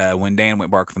 But when Dan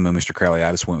went bark from the moon, Mr. Crowley,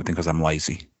 I just went with him because I'm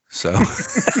lazy. So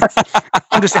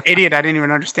I'm just an idiot. I didn't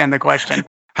even understand the question.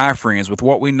 Hi, friends. With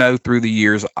what we know through the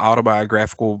years,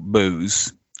 autobiographical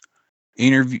booze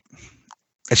interview.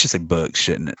 I should say books,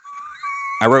 shouldn't it?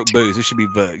 I wrote booze. It should be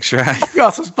books, right? You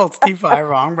also spelled Steve-I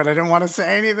wrong, but I didn't want to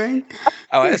say anything.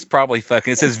 Oh, that's probably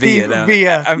fucking. It says via.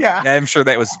 Via. I'm sure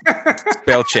that was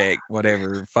spell check.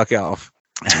 Whatever. Fuck off.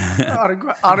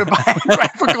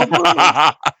 Autobiographical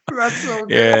booze. That's so good.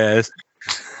 Yes.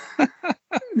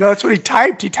 No, that's what he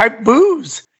typed. He typed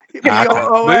booze.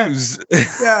 Booze.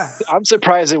 Yeah. I'm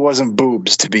surprised it wasn't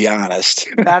boobs, to be honest.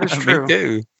 That is true. Me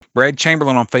too. Brad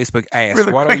Chamberlain on Facebook asked,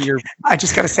 really "What quick, are your?" I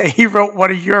just got to say, he wrote,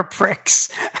 "What are your pricks?"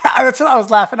 That's what I was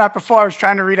laughing at before. I was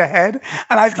trying to read ahead,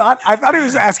 and I thought he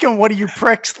was asking, "What do you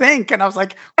pricks think?" And I was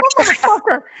like, "What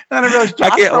motherfucker?" And then I realized,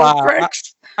 Josh can't wrote lie.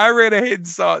 pricks. I read ahead and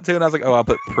saw it too, and I was like, "Oh, I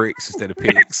put pricks instead of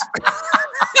pigs."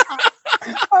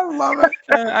 I love it.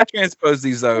 I transposed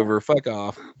these over. Fuck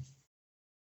off.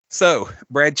 So,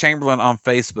 Brad Chamberlain on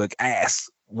Facebook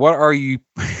asks, "What are you?"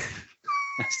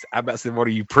 I about to say, "What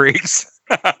are you pricks?"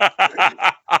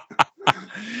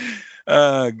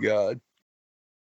 Oh God.